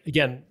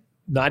 again,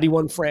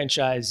 91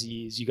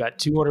 franchisees, you got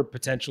 200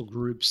 potential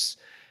groups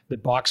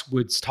that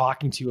Boxwood's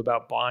talking to you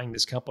about buying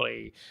this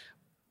company.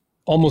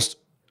 Almost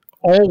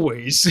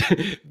always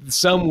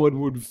someone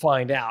would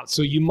find out.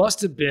 So you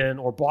must have been,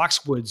 or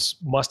Boxwoods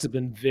must have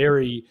been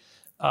very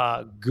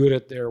good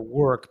at their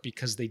work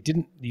because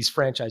these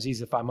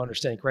franchisees, if I'm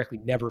understanding correctly,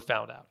 never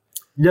found out.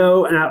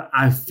 No, and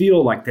I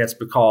feel like that's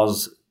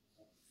because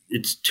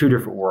it's two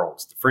different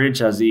worlds. The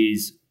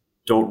franchisees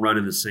don't run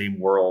in the same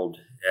world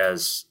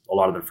as a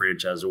lot of the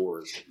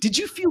franchisors. Did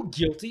you feel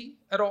guilty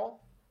at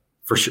all?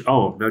 For sure.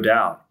 Oh, no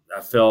doubt.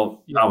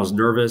 I was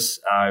nervous.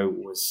 I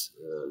was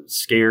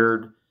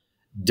scared,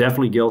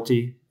 definitely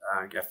guilty.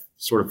 I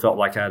sort of felt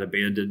like I had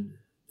abandoned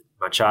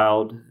my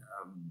child.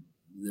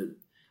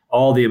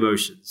 All the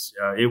emotions.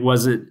 It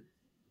wasn't,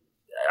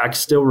 I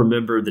still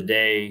remember the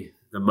day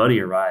the money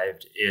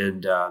arrived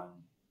and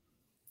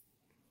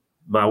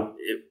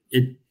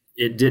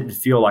it didn't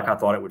feel like I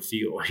thought it would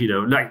feel,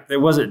 it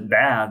wasn't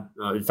bad.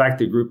 In fact,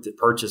 the group that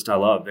purchased, I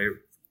love, they're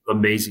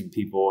amazing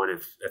people. And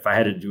if I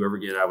had to do it over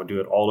again, I would do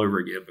it all over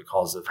again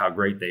because of how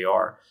great they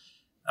are.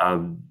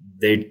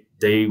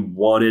 They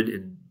wanted,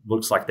 and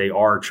looks like they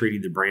are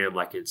treating the brand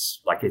like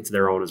it's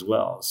their own as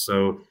well.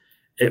 So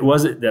it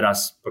wasn't that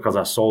because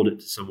I sold it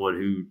to someone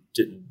who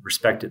didn't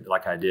respect it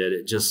like I did.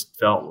 It just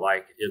felt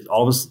like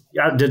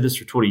I did this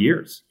for 20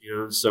 years,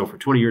 so for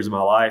 20 years of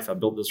my life, I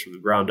built this from the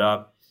ground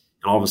up,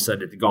 and all of a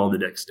sudden it had gone the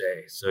next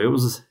day. So it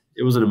was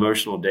an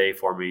emotional day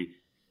for me,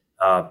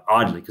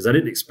 oddly, because I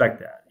didn't expect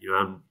that.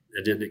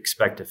 I didn't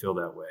expect to feel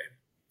that way.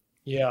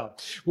 Yeah.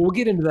 Well, we'll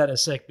get into that in a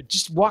sec, but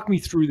just walk me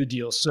through the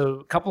deal. So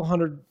a couple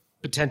hundred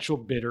potential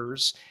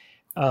bidders.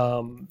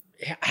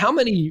 How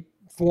many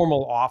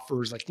formal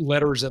offers, like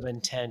letters of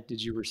intent,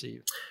 did you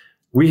receive?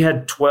 We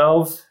had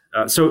 12.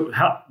 So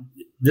how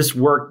this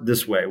worked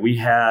this way. We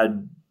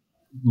had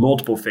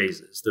multiple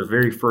phases. The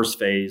very first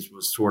phase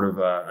was sort of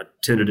a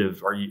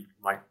tentative,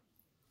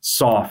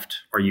 soft,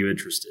 are you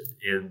interested?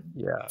 And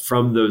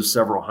from those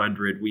several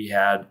hundred, we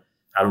had,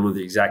 I don't know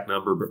the exact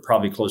number, but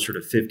probably closer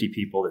to 50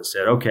 people that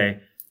said, okay,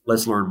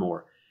 let's learn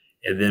more.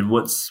 And then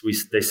once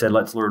they said,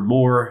 let's learn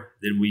more,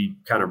 then we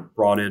kind of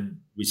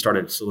we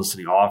started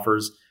soliciting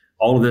offers.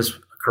 All of this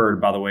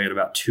occurred, by the way, in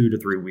about 2 to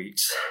 3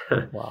 weeks.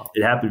 Wow.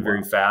 It happened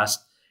very fast.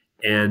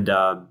 And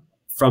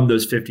from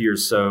those 50 or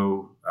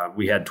so,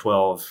 we had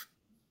 12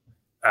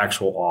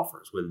 actual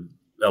offers with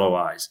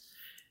LOIs.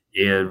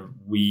 And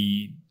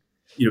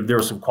there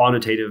were some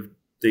quantitative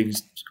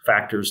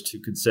factors to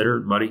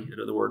consider, money,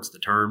 in other words, the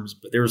terms,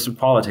 but there were some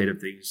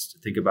qualitative things to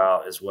think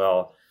about as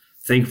well.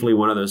 Thankfully,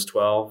 one of those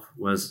 12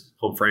 was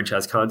Home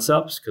Franchise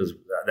Concepts, because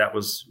that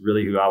was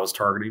really who I was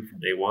targeting from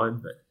day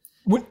one.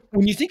 But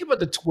when you think about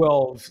the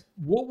 12,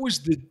 what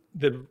was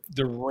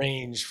the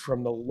range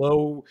from the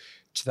low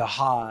to the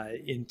high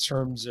in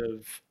terms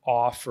of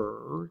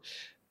offer,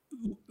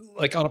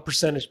 like on a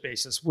percentage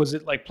basis? Was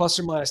it like plus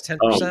or minus 10%?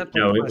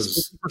 No, it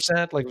was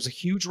 50%. Like it was a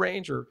huge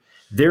range, or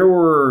there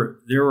were.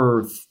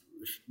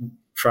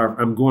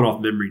 I'm going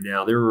off memory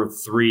now. There were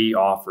 3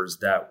 offers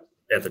that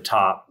at the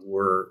top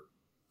were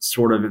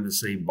sort of in the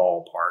same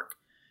ballpark,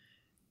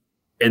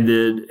 and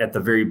then at the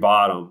very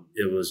bottom,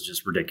 it was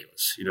just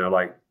ridiculous.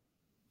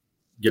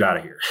 Get out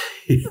of here.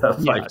 So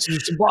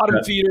there's some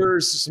bottom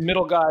feeders, some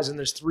middle guys, and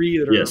there's 3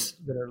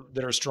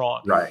 that are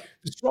strong. Right.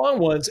 The strong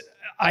ones,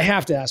 I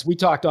have to ask. We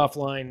talked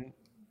offline,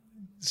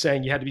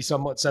 saying you had to be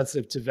somewhat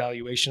sensitive to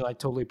valuation. I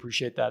totally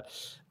appreciate that.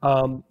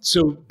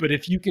 But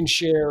if you can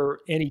share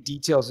any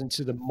details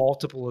into the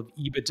multiple of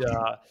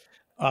EBITDA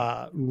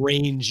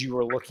range you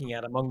were looking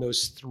at among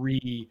those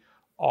 3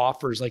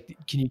 offers,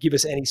 can you give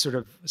us any sort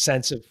of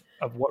sense of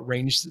what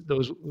range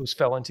those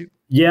fell into?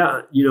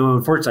 Yeah,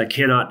 unfortunately, I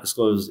cannot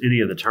disclose any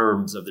of the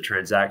terms of the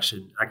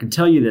transaction. I can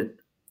tell you that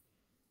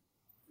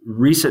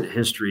recent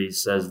history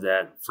says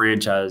that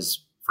franchisors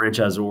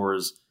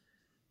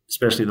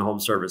especially in the home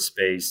service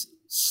space,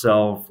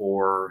 sell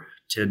for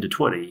 10 to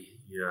 20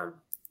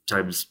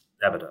 times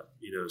EBITDA.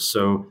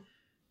 So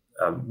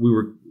we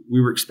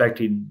were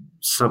expecting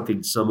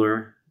something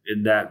similar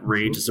in that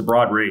range. It's a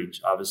broad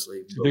range, obviously.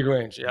 It's a big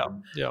range,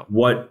 yeah.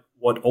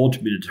 What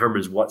ultimately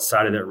determines what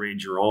side of that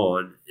range you're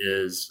on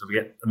is,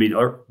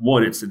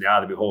 one, it's in the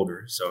eye of the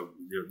beholder. So,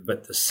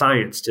 but the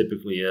science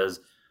typically is,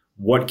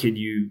 what can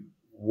you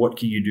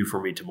do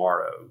for me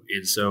tomorrow?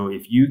 And so,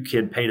 if you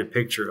can paint a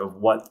picture of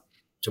what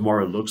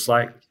tomorrow looks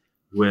like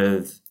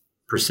with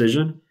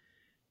precision,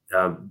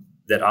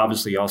 that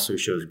obviously also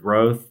shows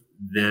growth,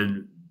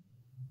 then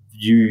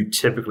you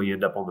typically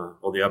end up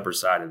on the upper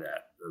side of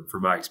that,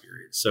 from my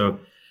experience. So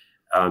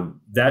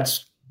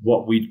that's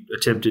what we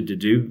attempted to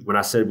do. When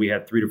I said we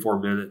had 3 to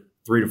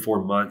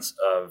 4 months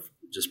of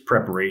just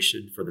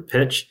preparation for the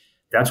pitch,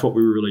 that's what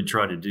we were really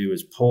trying to do,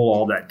 is pull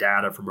all that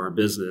data from our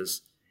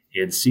business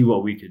and see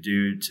what we could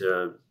do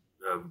to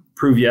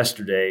prove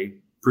yesterday,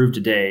 prove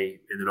today,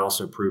 and then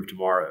also prove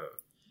tomorrow.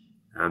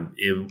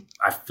 And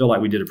I feel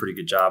like we did a pretty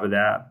good job of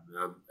that.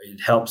 It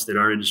helps that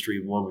our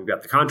industry, one, we've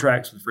got the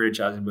contracts with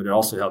franchising, but it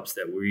also helps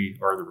that we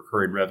are in the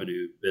recurring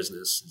revenue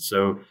business. And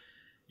so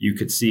you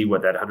could see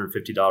what that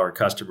 $150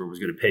 customer was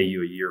going to pay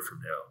you a year from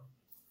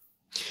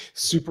now.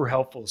 Super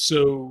helpful.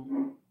 So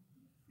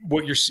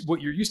what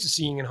you're used to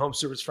seeing in home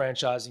service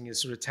franchising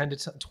is sort of 10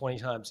 to 20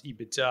 times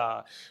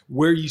EBITDA.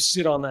 Where you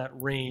sit on that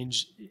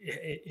range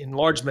in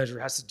large measure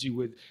has to do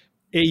with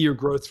A, your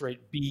growth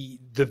rate, B,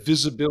 the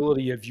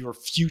visibility of your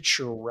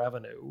future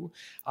revenue,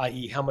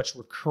 i.e. how much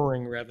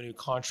recurring revenue,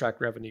 contract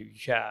revenue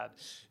you had.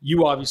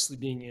 You obviously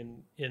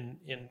being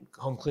in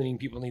home cleaning,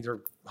 people need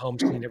their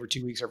homes cleaned every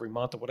 2 weeks, every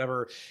month or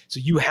whatever.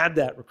 So you had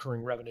that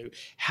recurring revenue.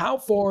 How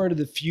far into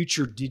the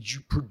future did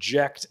you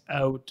project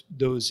out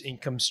those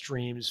income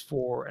streams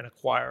for an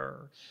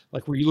acquirer?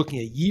 Like, were you looking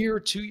a year,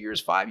 2 years,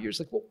 5 years?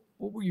 Like, what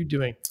were you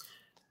doing?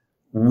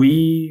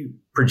 We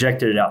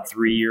projected it out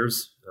 3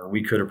 years.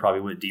 We could have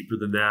probably went deeper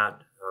than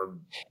that.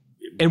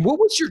 And what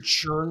was your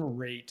churn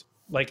rate?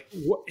 Like,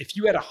 if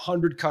you had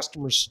 100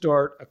 customers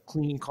start a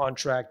cleaning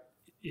contract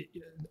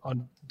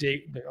on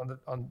day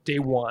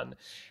one,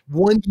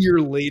 1 year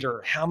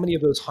later, how many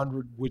of those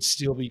 100 would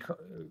still be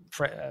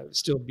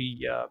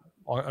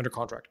under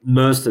contract?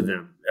 Most of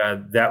them.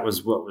 That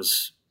was what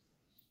was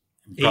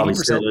probably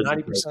 80%,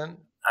 90%.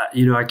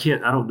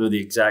 I don't know the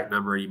exact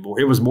number anymore.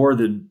 It was more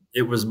than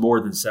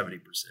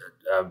 70%.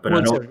 But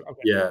I don't.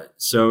 Okay. Yeah.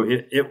 So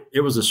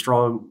it was a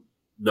strong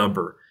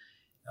number,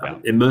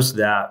 and most of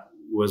that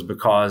was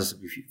because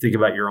if you think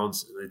about your own,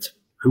 it's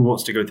who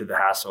wants to go through the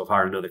hassle of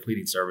hiring another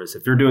cleaning service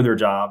if they're doing their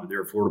job and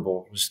they're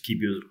affordable. Just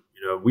keep using.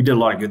 We did a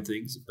lot of good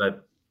things,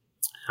 but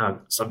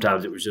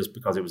sometimes it was just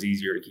because it was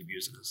easier to keep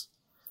using us.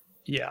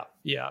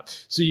 Yeah.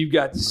 So you've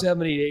got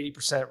 70 to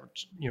 80%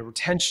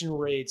 retention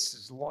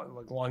rates,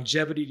 like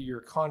longevity to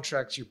your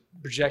contracts. You're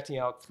projecting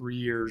out 3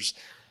 years,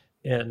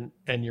 and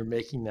you're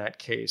making that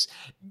case.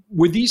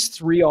 With these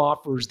 3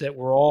 offers that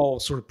were all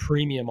sort of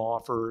premium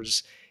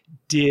offers,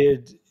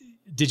 did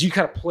you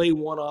kind of play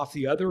one off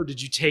the other, or did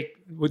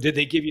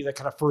they give you that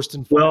kind of first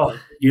and final? Well,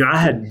 I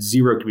had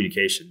zero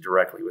communication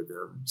directly with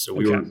them. So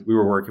we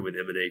were working with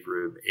M&A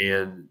Group,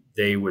 and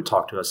they would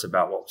talk to us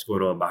about what was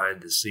going on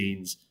behind the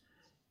scenes.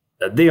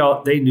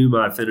 They knew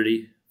my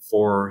affinity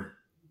for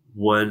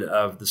one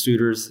of the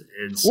suitors,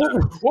 and so,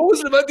 what was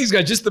it about these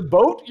guys? Just the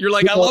boat? You're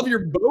like, I love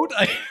your boat.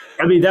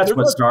 That's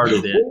what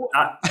started it.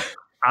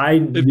 I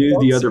knew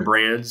the other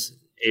brands,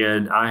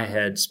 and I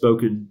had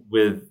spoken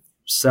with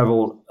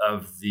several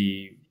of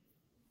the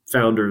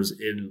founders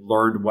and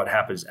learned what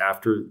happens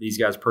after these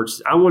guys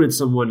purchase. I wanted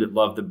someone that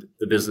loved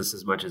the business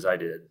as much as I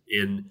did.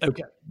 And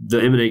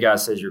the M&A guy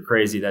says, you're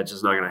crazy. That's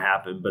just not going to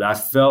happen. But I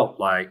felt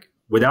like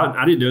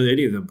I didn't know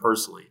any of them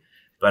personally,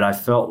 but I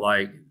felt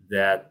like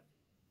that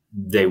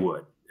they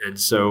would. And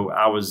so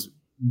I was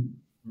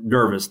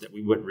nervous that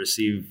we wouldn't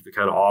receive the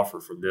kind of offer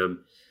from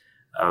them.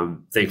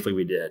 Thankfully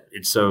we did.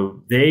 And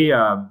so they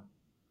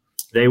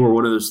were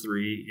one of those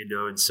 3,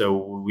 and so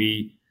when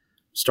we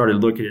started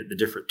looking at the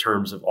different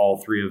terms of all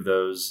 3 of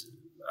those,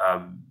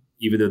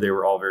 even though they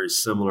were all very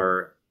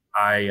similar,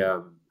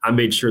 I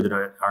made sure that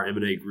our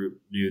M&A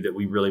group knew that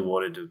we really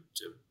wanted to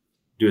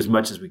do as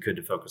much as we could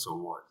to focus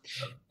on one.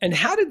 And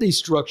how did they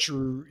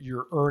structure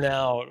your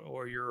earnout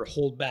or your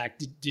holdback?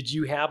 Did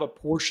you have a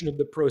portion of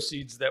the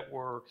proceeds that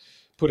were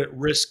put at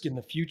risk in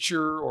the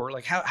future, or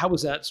like how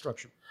was that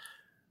structured?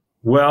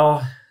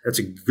 Well, that's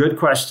a good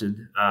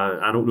question.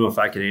 I don't know if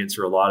I can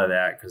answer a lot of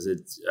that because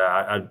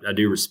I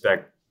do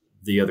respect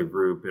the other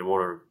group and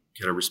want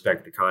to kind of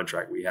respect the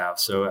contract we have.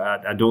 So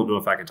I don't know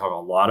if I can talk a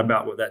lot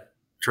about what that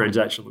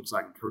transaction looks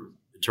like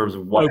in terms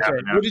of what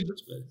happened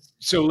afterwards.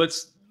 So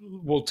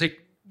we'll take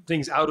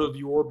things out of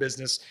your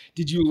business.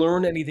 Did you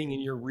learn anything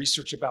in your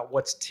research about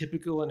what's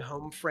typical in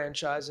home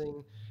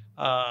franchising,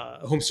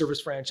 home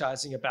service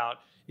franchising? About,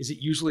 is it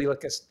usually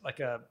like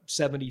a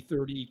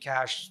 70-30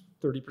 cash,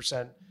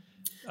 30%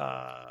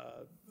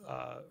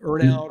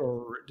 earnout,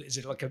 or is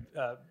it like a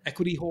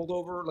equity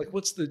holdover? Like,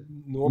 what's the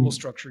normal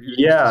structure?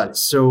 Yeah.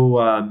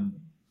 So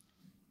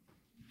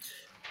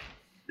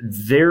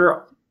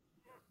there,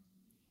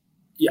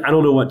 I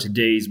don't know what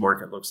today's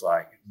market looks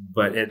like,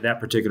 but at that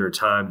particular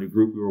time, the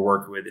group we were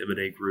working with,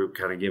 M&A Group,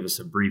 kind of gave us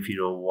a briefing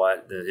on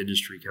what the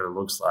industry kind of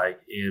looks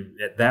like. And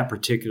at that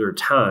particular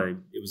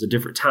time, it was a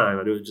different time.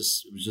 I know it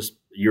was just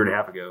a year and a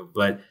half ago,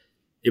 but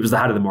it was the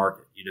height of the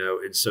market,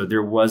 and so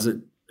there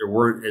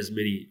weren't as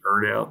many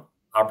earnout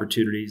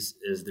opportunities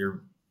as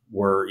there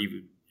were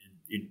even,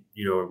 a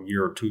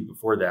year or two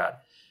before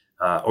that,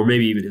 or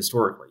maybe even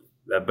historically.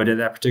 But at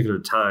that particular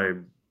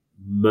time,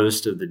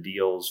 most of the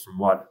deals, from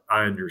what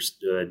I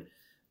understood,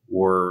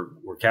 were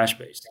cash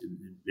based,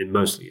 and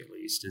mostly at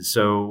least. And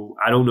so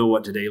I don't know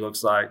what today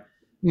looks like.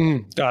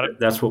 Got it.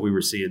 That's what we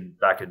were seeing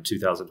back in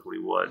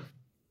 2021.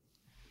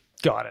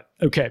 Got it.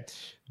 Okay.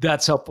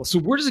 That's helpful. So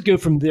where does it go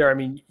from there? I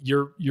mean,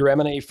 your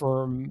M&A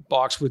firm,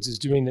 Boxwoods, is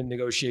doing the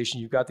negotiation.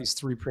 You've got these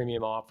 3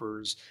 premium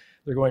offers.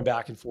 They're going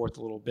back and forth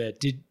a little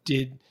bit.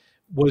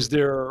 Was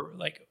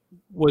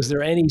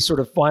there any sort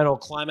of final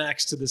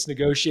climax to this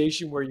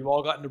negotiation where you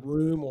all got in a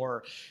room,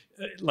 or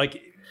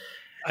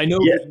I know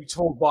that you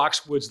told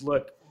Boxwoods,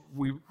 look,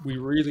 we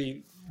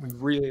really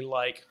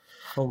like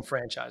home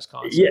franchise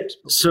concepts. Yeah.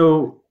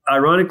 So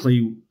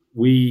ironically,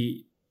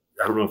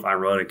 I don't know if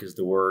ironic is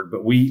the word,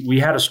 but we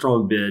had a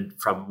strong bid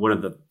from one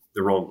of the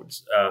wrong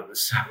ones.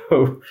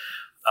 So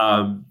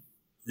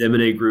the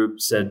M&A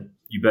Group said,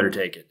 you better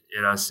take it.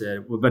 And I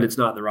said, well, but it's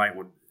not the right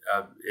one.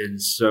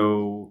 And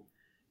so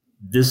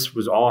this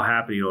was all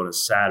happening on a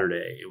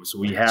Saturday.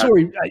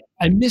 Sorry,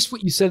 I missed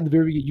what you said in the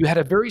very beginning. You had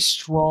a very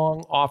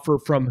strong offer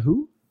from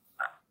who?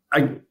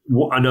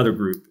 Another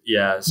group.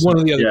 Yeah. So, one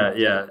of the other.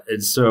 Yeah.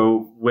 And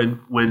so when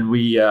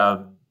we,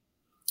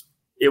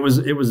 it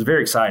was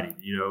very exciting.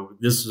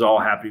 This was all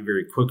happening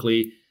very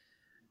quickly.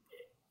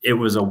 It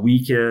was a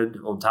weekend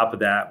on top of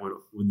that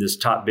when this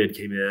top bid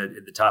came in,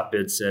 and the top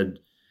bid said,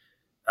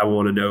 I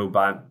want to know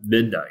by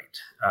midnight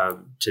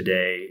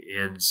today.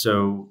 And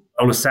so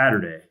on a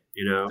Saturday,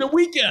 the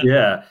weekend.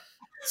 Yeah.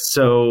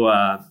 So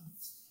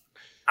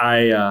I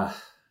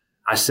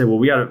said, well,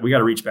 we got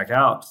to reach back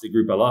out to the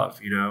group I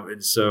love,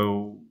 and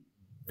so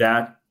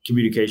that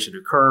communication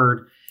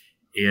occurred,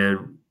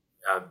 and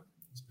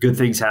good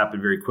things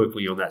happened very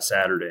quickly on that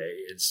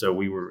Saturday. And so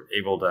we were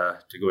able to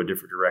go a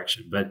different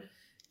direction, but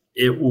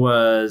it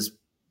was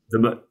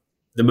the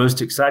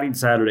most exciting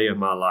Saturday of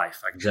my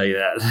life. I can tell you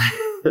that.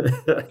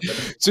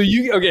 So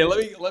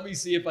let me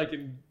see if I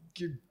can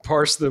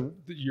parse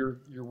your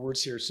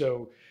words here.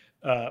 So,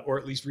 or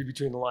at least read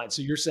between the lines.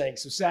 So you're saying,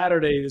 so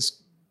Saturday,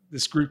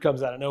 this group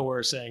comes out of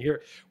nowhere saying,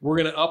 here, we're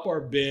going to up our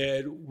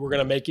bid. We're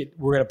going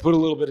to put a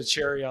little bit of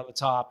cherry on the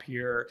top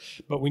here,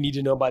 but we need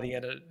to know by the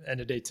end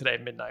of day today,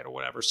 midnight or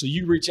whatever. So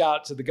you reach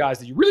out to the guys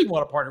that you really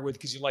want to partner with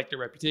because you like their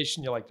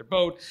reputation, you like their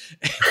boat,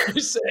 and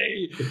you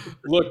say,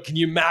 look, can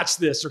you match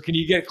this, or can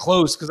you get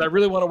close? Because I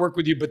really want to work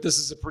with you, but this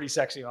is a pretty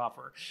sexy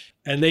offer.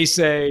 And they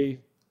say,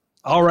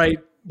 all right,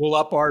 we'll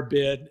up our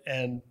bid,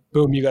 and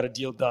boom, you got a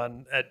deal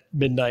done at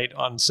midnight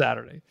on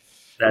Saturday.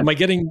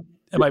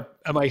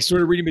 Am I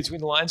sort of reading between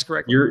the lines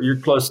correctly? You're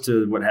close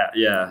to what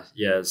happened.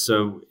 Yeah.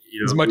 So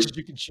as much as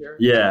you can share.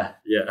 Yeah.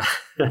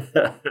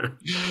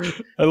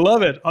 I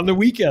love it. On the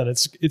weekend,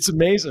 it's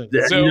amazing.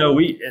 So,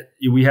 we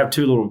have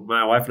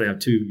my wife and I have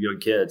 2 young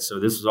kids, so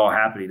this was all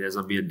happening as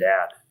I'm being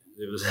dad.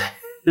 It was.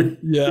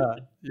 Yeah.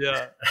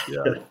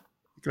 You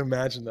can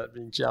imagine that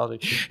being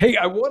challenging. Hey,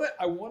 I want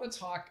to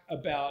talk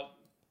about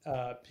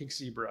Pink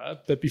Zebra,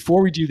 but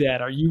before we do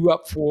that, are you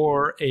up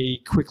for a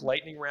quick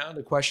lightning round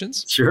of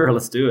questions? Sure,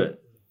 let's do it.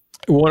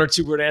 1 or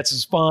 2 word answers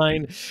is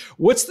fine.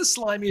 What's the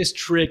slimiest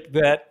trick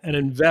that an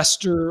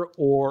investor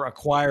or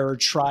acquirer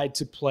tried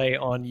to play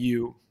on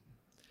you?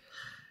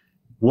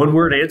 1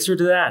 word answer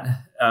to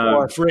that?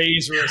 Or a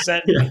phrase or a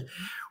sentence?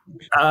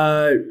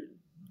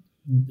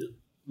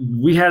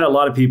 We had a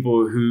lot of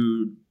people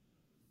who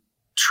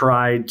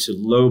tried to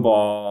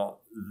lowball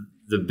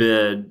the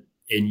bid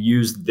and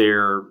use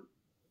their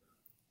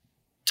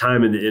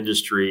time in the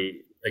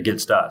industry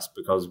against us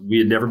because we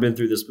had never been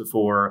through this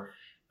before.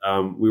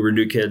 We were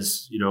new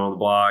kids, on the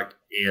block,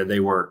 and they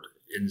weren't.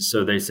 And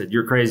so they said,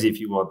 you're crazy if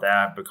you want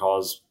that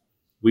because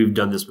we've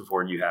done this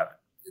before and you haven't.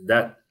 And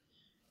that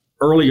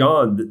early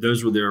on,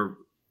 those were the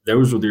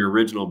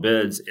original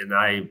bids, and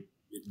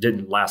it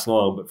didn't last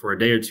long, but for a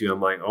day or two,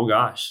 I'm like, oh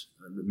gosh,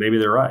 maybe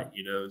they're right.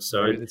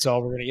 So it's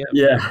all we're going to get.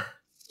 Yeah.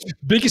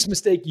 Biggest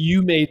mistake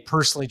you made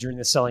personally during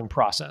the selling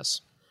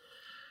process?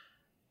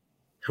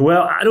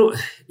 Well, I don't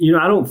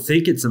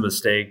think it's a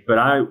mistake, but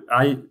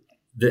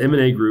the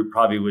M&A Group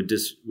probably would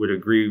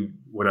agree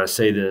when I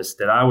say this,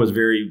 that I was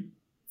very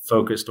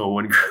focused on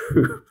one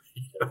group.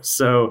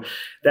 So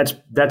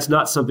that's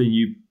not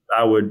something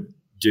I would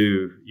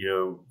do.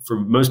 For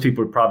most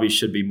people, probably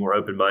should be more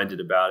open-minded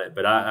about it.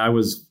 But I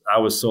was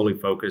solely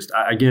focused.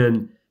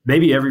 Again,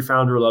 maybe every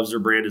founder loves their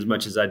brand as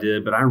much as I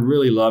did, but I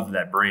really loved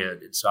that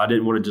brand, and so I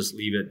didn't want to just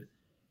leave it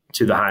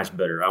to the highest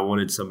bidder. I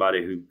wanted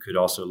somebody who could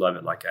also love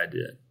it like I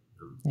did.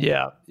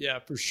 Yeah,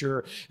 for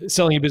sure.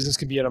 Selling a business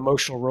can be an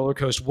emotional roller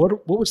coaster.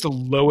 What was the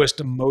lowest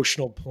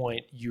emotional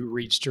point you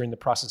reached during the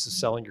process of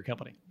selling your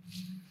company?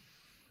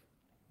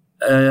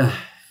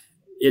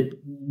 it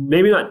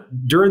maybe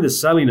not during the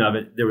selling of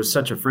it, there was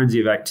such a frenzy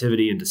of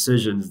activity and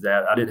decisions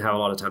that I didn't have a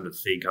lot of time to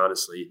think,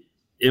 honestly.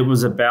 It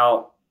was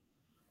about,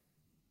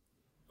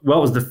 well,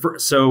 it was the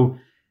first, so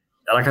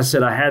like I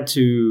said, I had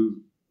to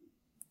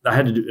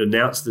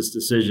announce this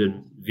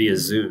decision via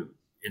Zoom.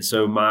 And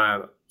so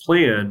my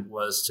plan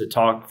was to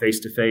talk face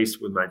to face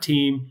with my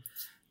team,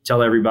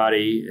 tell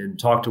everybody and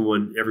talk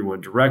to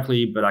everyone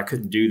directly, but I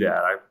couldn't do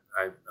that.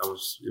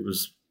 It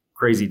was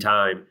crazy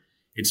time.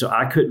 And so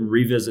I couldn't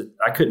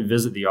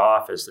visit the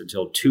office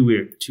until 2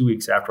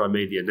 weeks after I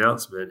made the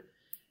announcement.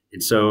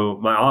 And so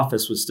my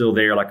office was still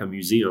there like a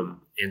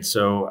museum. And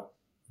so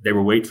they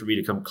were waiting for me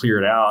to come clear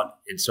it out.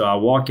 And so I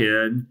walk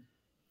in,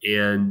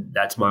 and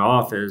that's my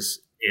office,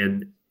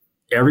 and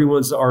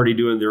everyone's already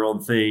doing their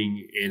own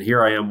thing. And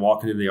here I am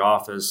walking in the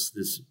office,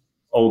 this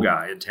old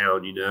guy in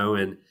town,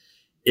 and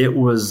it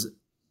was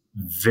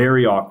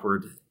very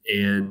awkward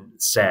and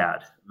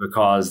sad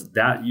because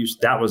that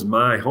was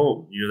my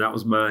home, that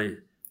was my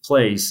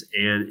place.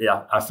 And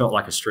I felt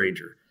like a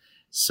stranger.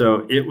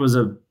 So it was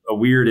a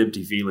weird,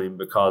 empty feeling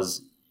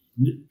because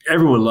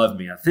everyone loved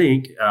me. I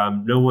think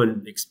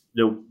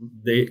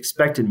they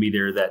expected me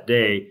there that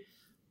day,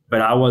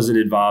 but I wasn't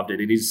involved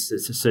in any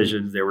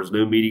decisions. There was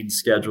no meeting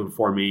scheduled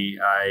for me.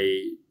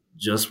 I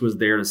just was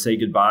there to say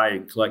goodbye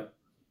and collect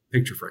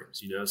picture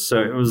frames, So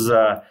it was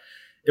a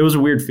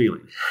weird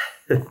feeling.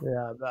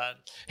 Yeah, that.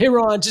 Hey,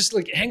 Ron, just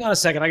hang on a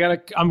second.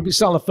 I'm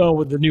just on the phone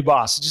with the new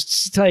boss.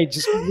 Just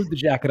move the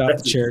jacket off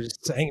the chair.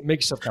 Just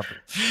make yourself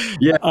comfortable.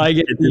 Yeah, I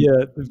get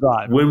the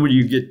vibe. When would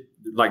you get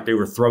they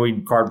were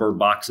throwing cardboard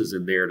boxes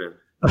in there to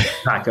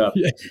pack up?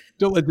 Yeah,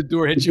 don't let the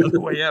door hit you on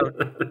the way out.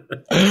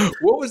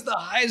 What was the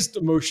highest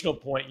emotional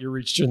point you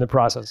reached during the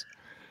process?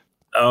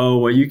 Oh,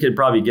 well, you could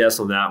probably guess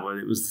on that one.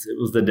 It was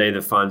the day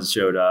the funds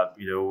showed up.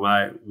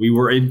 We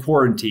were in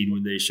quarantine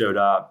when they showed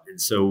up.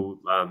 And so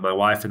my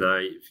wife and I,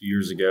 a few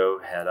years ago,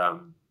 had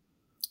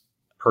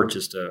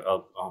purchased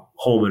a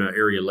home in an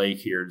area lake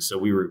here. And so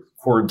we were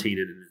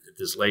quarantining at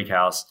this lake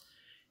house,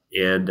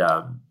 and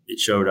it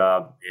showed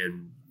up.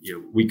 And,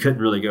 we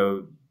couldn't really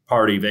go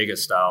party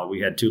Vegas style.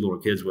 We had 2 little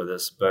kids with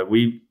us, but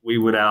we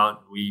went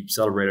out, we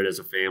celebrated as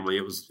a family.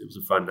 It was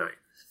a fun night.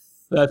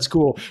 That's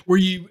cool. Were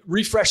you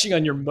refreshing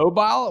on your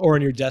mobile or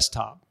on your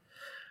desktop?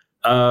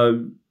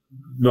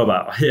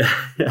 Mobile. Yeah.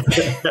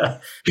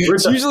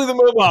 It's usually the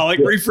mobile,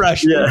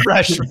 refresh. Yeah.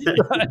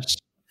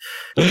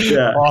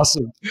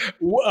 Awesome.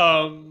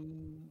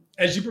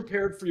 As you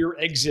prepared for your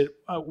exit,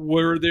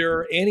 were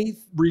there any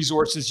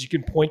resources you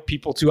can point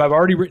people to? I've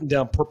already written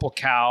down Purple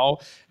Cow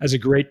as a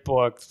great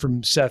book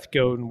from Seth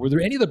Godin. Were there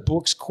any of the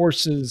books,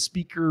 courses,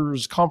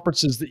 speakers,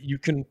 conferences that you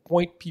can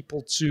point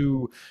people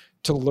to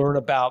learn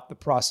about the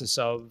process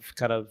of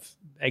kind of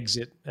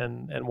exit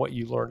and what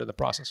you learned in the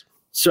process?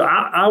 So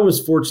I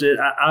was fortunate.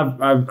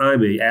 I'm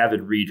an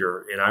avid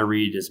reader, and I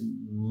read as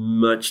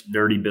much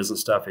nerdy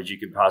business stuff as you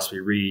could possibly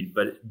read.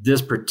 But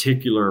this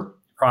particular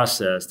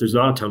process, there's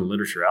not a ton of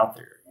literature out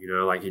there.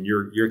 Like in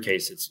your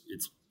case,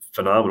 it's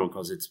phenomenal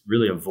because it's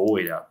really a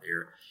void out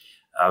there.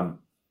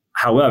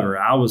 However,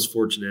 I was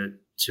fortunate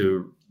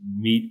to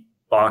meet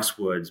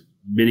Boxwoods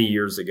many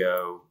years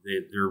ago.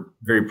 They're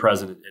very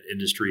present at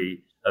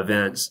industry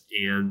events,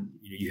 and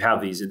you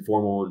have these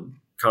informal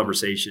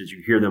conversations.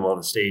 You hear them on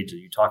the stage,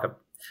 and you talk.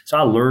 So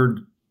I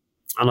learned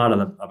a lot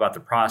about the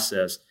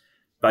process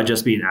by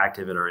just being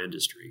active in our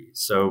industry.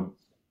 So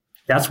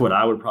that's what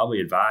I would probably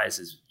advise: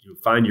 is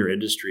find your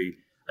industry,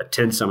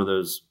 attend some of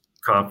those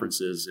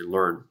conferences, and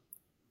learn.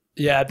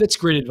 Yeah, that's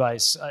great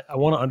advice. I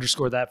want to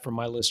underscore that for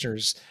my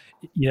listeners.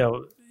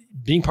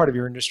 Being part of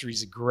your industry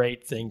is a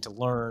great thing to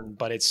learn,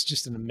 but it's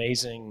just an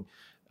amazing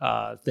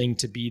thing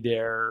to be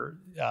there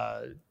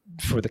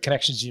for the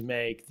connections you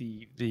make,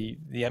 the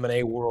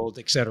M&A world,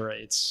 et cetera.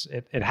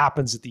 It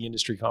happens at the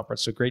industry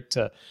conference. So great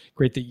that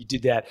you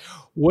did that.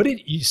 What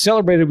did you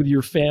celebrated with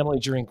your family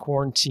during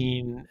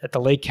quarantine at the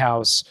lake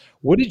house?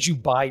 What did you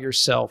buy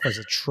yourself as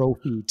a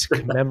trophy to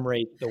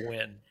commemorate the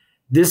win?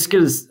 This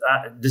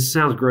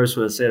sounds gross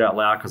when I say it out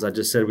loud because I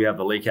just said we have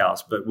the lake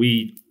house, but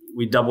we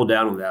doubled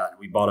down on that.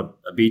 We bought a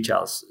beach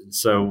house, and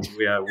so so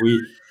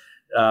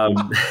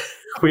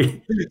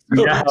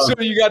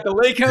you got the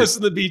lake house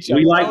and the beach house.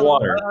 We like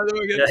water.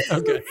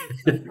 Okay.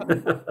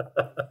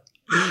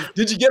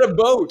 Did you get a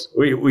boat?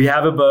 We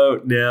have a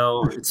boat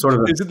now. It's sort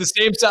of Is it the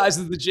same size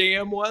as the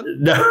JM one?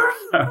 No.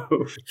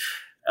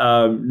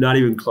 Not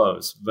even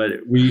close.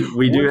 But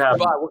we do have.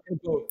 What kind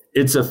of boat?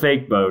 It's a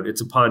fake boat.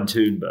 It's a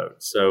pontoon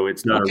boat, so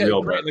it's not a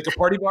real boat. Like a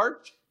party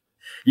barge.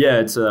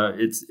 Yeah,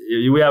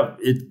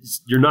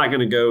 you're not going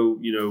to go,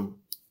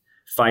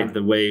 fight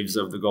the waves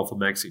of the Gulf of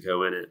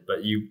Mexico in it,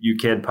 but you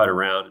can putt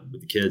around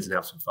with the kids and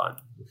have some fun.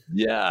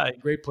 Yeah,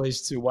 great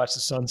place to watch the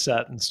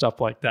sunset and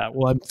stuff like that.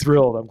 Well, I'm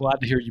thrilled. I'm glad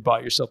to hear you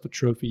bought yourself a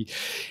trophy.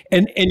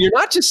 And you're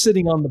not just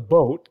sitting on the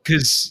boat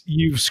because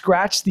you've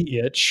scratched the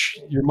itch.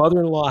 Your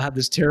mother-in-law had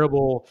this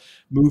terrible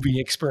moving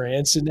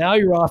experience, and now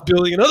you're off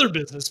building another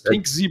business,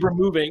 Pink Zebra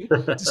Moving.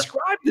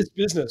 Describe this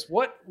business.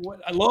 What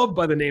I love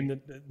by the name,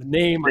 the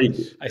name. I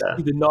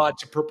see the nod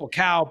to Purple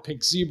Cow,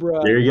 Pink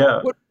Zebra. There you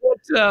go.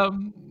 Tell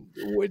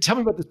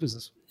me about this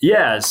business.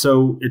 Yeah,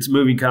 so it's a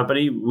moving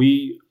company.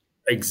 We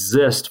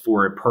exist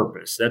for a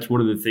purpose. That's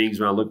one of the things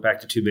when I look back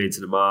to Two Maids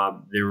and a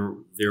Mob,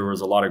 there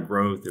was a lot of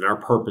growth, and our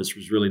purpose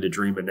was really to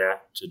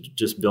to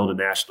just build a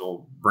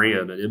national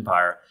brand, an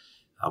empire.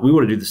 We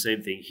want to do the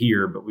same thing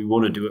here, but we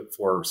want to do it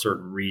for a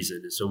certain reason.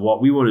 And so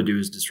what we want to do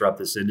is disrupt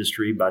this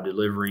industry by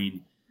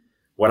delivering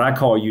what I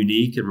call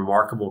unique and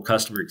remarkable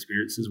customer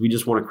experiences. We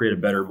just want to create a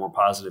better, more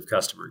positive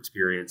customer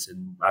experience.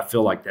 And I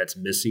feel like that's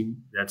missing.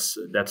 That's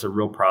a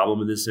real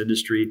problem in this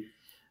industry.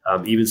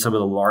 Even some of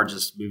the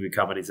largest movie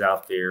companies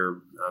out there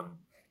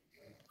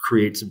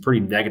create some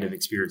pretty negative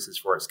experiences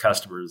for its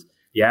customers.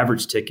 The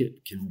average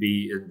ticket can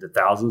be in the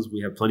thousands.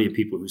 We have plenty of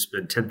people who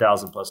spend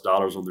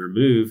 $10,000+ on their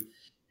move,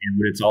 and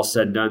when it's all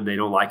said and done, they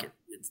don't like it.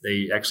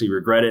 They actually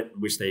regret it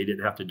and wish they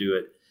didn't have to do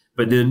it.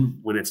 But then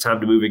when it's time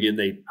to move again,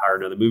 they hire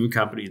another movie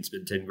company and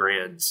spend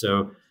 $10,000.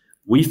 So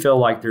we feel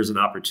like there's an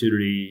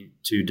opportunity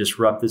to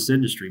disrupt this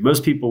industry.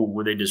 Most people,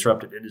 when they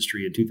disrupt an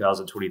industry in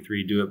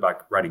 2023, do it by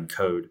writing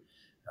code.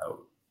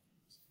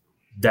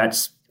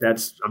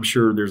 I'm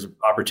sure there's an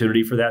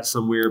opportunity for that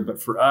somewhere,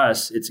 but for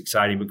us, it's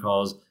exciting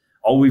because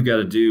all we've got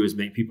to do is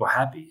make people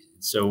happy.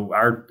 So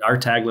our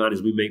tagline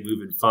is we make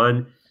moving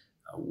fun.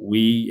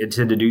 We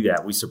intend to do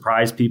that. We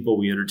surprise people.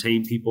 We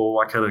entertain people.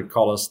 I kind of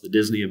call us the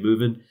Disney of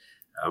moving.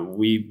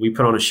 We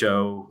put on a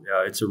show.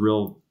 It's a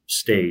real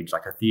stage,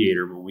 like a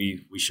theater, when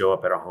we show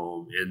up at a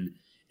home. And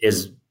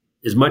as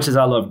much as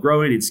I love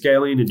growing and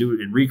scaling and doing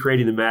and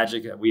recreating the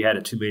magic that we had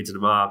at Two Maids and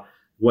a Mob,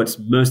 what's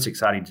most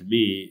exciting to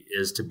me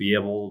is to be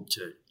able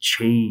to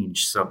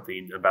change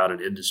something about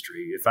an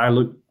industry. If I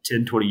look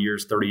 10, 20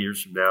 years, 30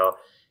 years from now,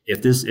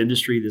 if this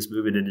industry, this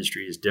moving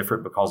industry is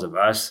different because of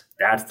us,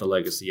 that's the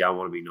legacy I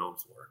want to be known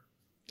for.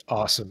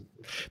 Awesome.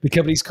 The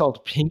company's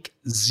called Pink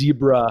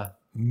Zebra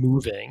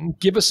Moving.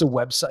 Give us a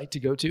website to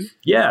go to.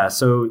 Yeah.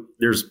 So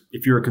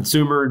if you're a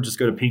consumer, just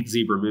go to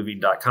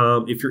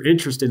pinkzebramoving.com. If you're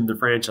interested in the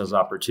franchise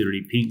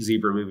opportunity,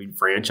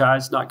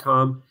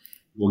 pinkzebramovingfranchise.com.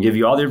 We'll give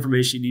you all the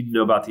information you need to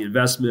know about the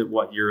investment,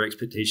 what your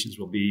expectations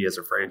will be as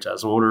a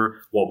franchise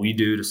owner, what we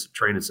do to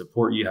train and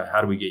support you,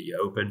 how do we get you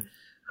open.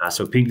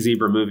 So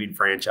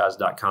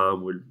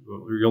pinkzebramovingfranchise.com.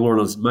 You'll learn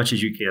as much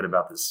as you can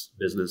about this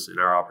business and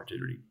our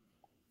opportunity.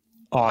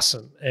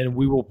 Awesome. And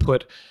we will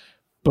put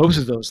both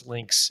of those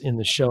links in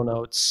the show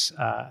notes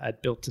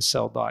at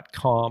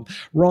builttosell.com.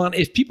 Ron,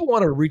 if people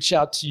want to reach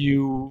out to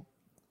you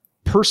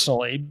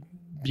personally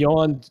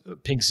beyond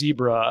Pink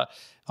Zebra,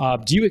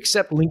 do you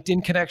accept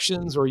LinkedIn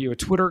connections, or are you a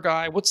Twitter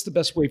guy? What's the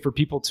best way for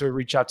people to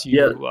reach out to you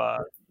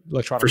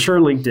electronically? For sure,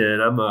 LinkedIn.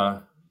 I'm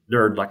a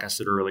nerd, like I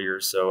said earlier,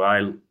 so I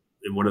am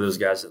one of those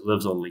guys that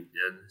lives on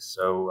LinkedIn.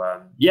 So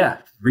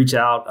reach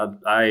out.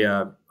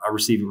 I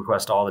receive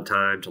requests all the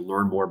time to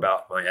learn more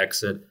about my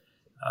exit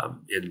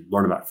and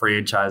learn about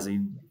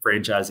franchising.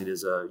 Franchising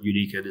is a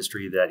unique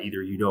industry that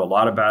either you know a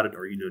lot about it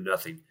or you know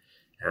nothing.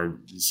 And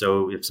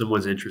so if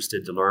someone's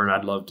interested to learn,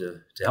 I'd love to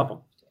help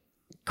them.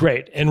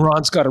 Great. And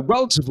Ron's got a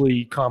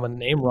relatively common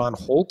name, Ron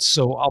Holtz.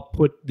 So I'll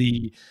put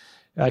the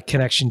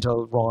connection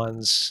to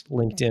Ron's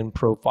LinkedIn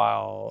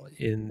profile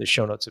in the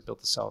show notes at Built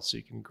to Sell, so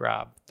you can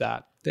grab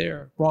that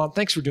there. Ron,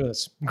 thanks for doing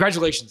this.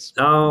 Congratulations.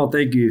 Oh,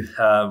 thank you.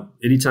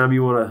 Anytime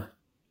you want to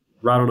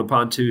ride on a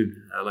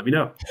pontoon, let me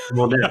know. Come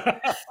on down.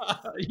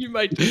 You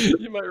might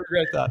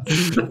regret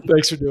that.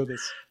 Thanks for doing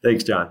this.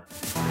 Thanks, John.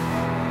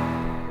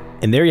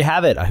 And there you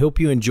have it. I hope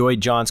you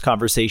enjoyed John's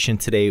conversation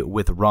today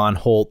with Ron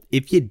Holt.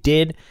 If you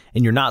did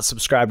and you're not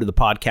subscribed to the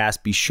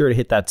podcast, be sure to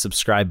hit that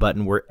subscribe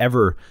button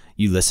wherever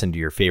you listen to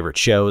your favorite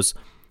shows.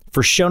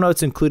 For show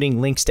notes,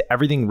 including links to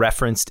everything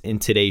referenced in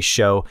today's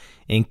show,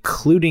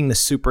 including the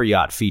super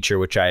yacht feature,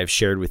 which I have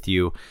shared with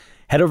you,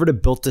 head over to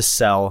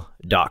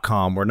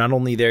builttosell.com, where not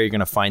only there you're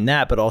going to find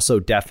that, but also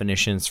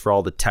definitions for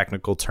all the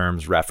technical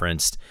terms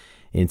referenced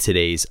in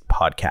today's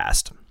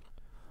podcast.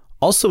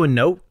 Also a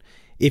note,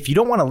 if you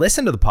don't want to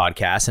listen to the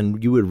podcast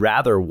and you would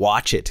rather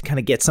watch it to kind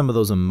of get some of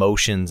those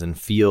emotions and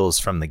feels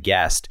from the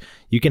guest,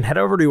 you can head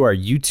over to our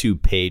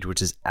YouTube page,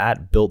 which is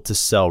at Built to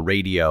Sell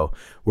Radio,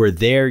 where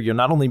there you'll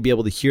not only be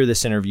able to hear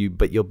this interview,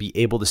 but you'll be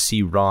able to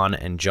see Ron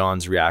and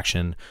John's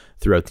reaction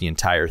throughout the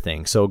entire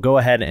thing. So go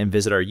ahead and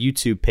visit our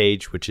YouTube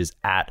page, which is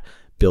at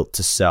Built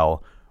to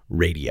Sell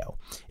Radio.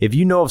 If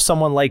you know of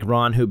someone like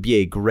Ron who'd be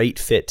a great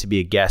fit to be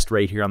a guest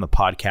right here on the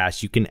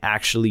podcast, you can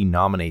actually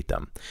nominate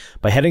them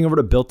by heading over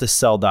to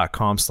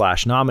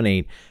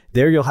builttosell.com/nominate.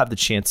 There you'll have the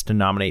chance to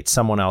nominate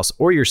someone else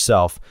or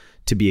yourself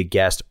to be a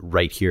guest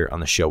right here on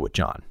the show with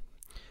John.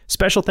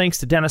 Special thanks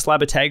to Dennis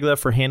Labataglia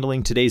for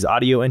handling today's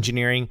audio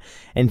engineering,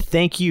 and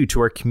thank you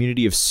to our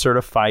community of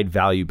certified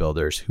value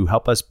builders who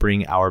help us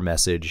bring our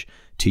message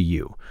to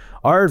you.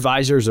 Our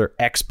advisors are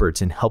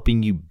experts in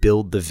helping you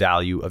build the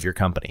value of your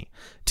company.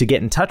 To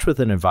get in touch with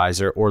an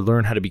advisor or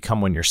learn how to become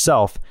one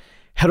yourself,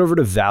 head over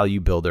to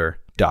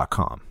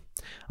valuebuilder.com.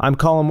 I'm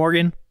Colin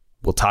Morgan.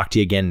 We'll talk to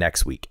you again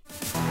next week.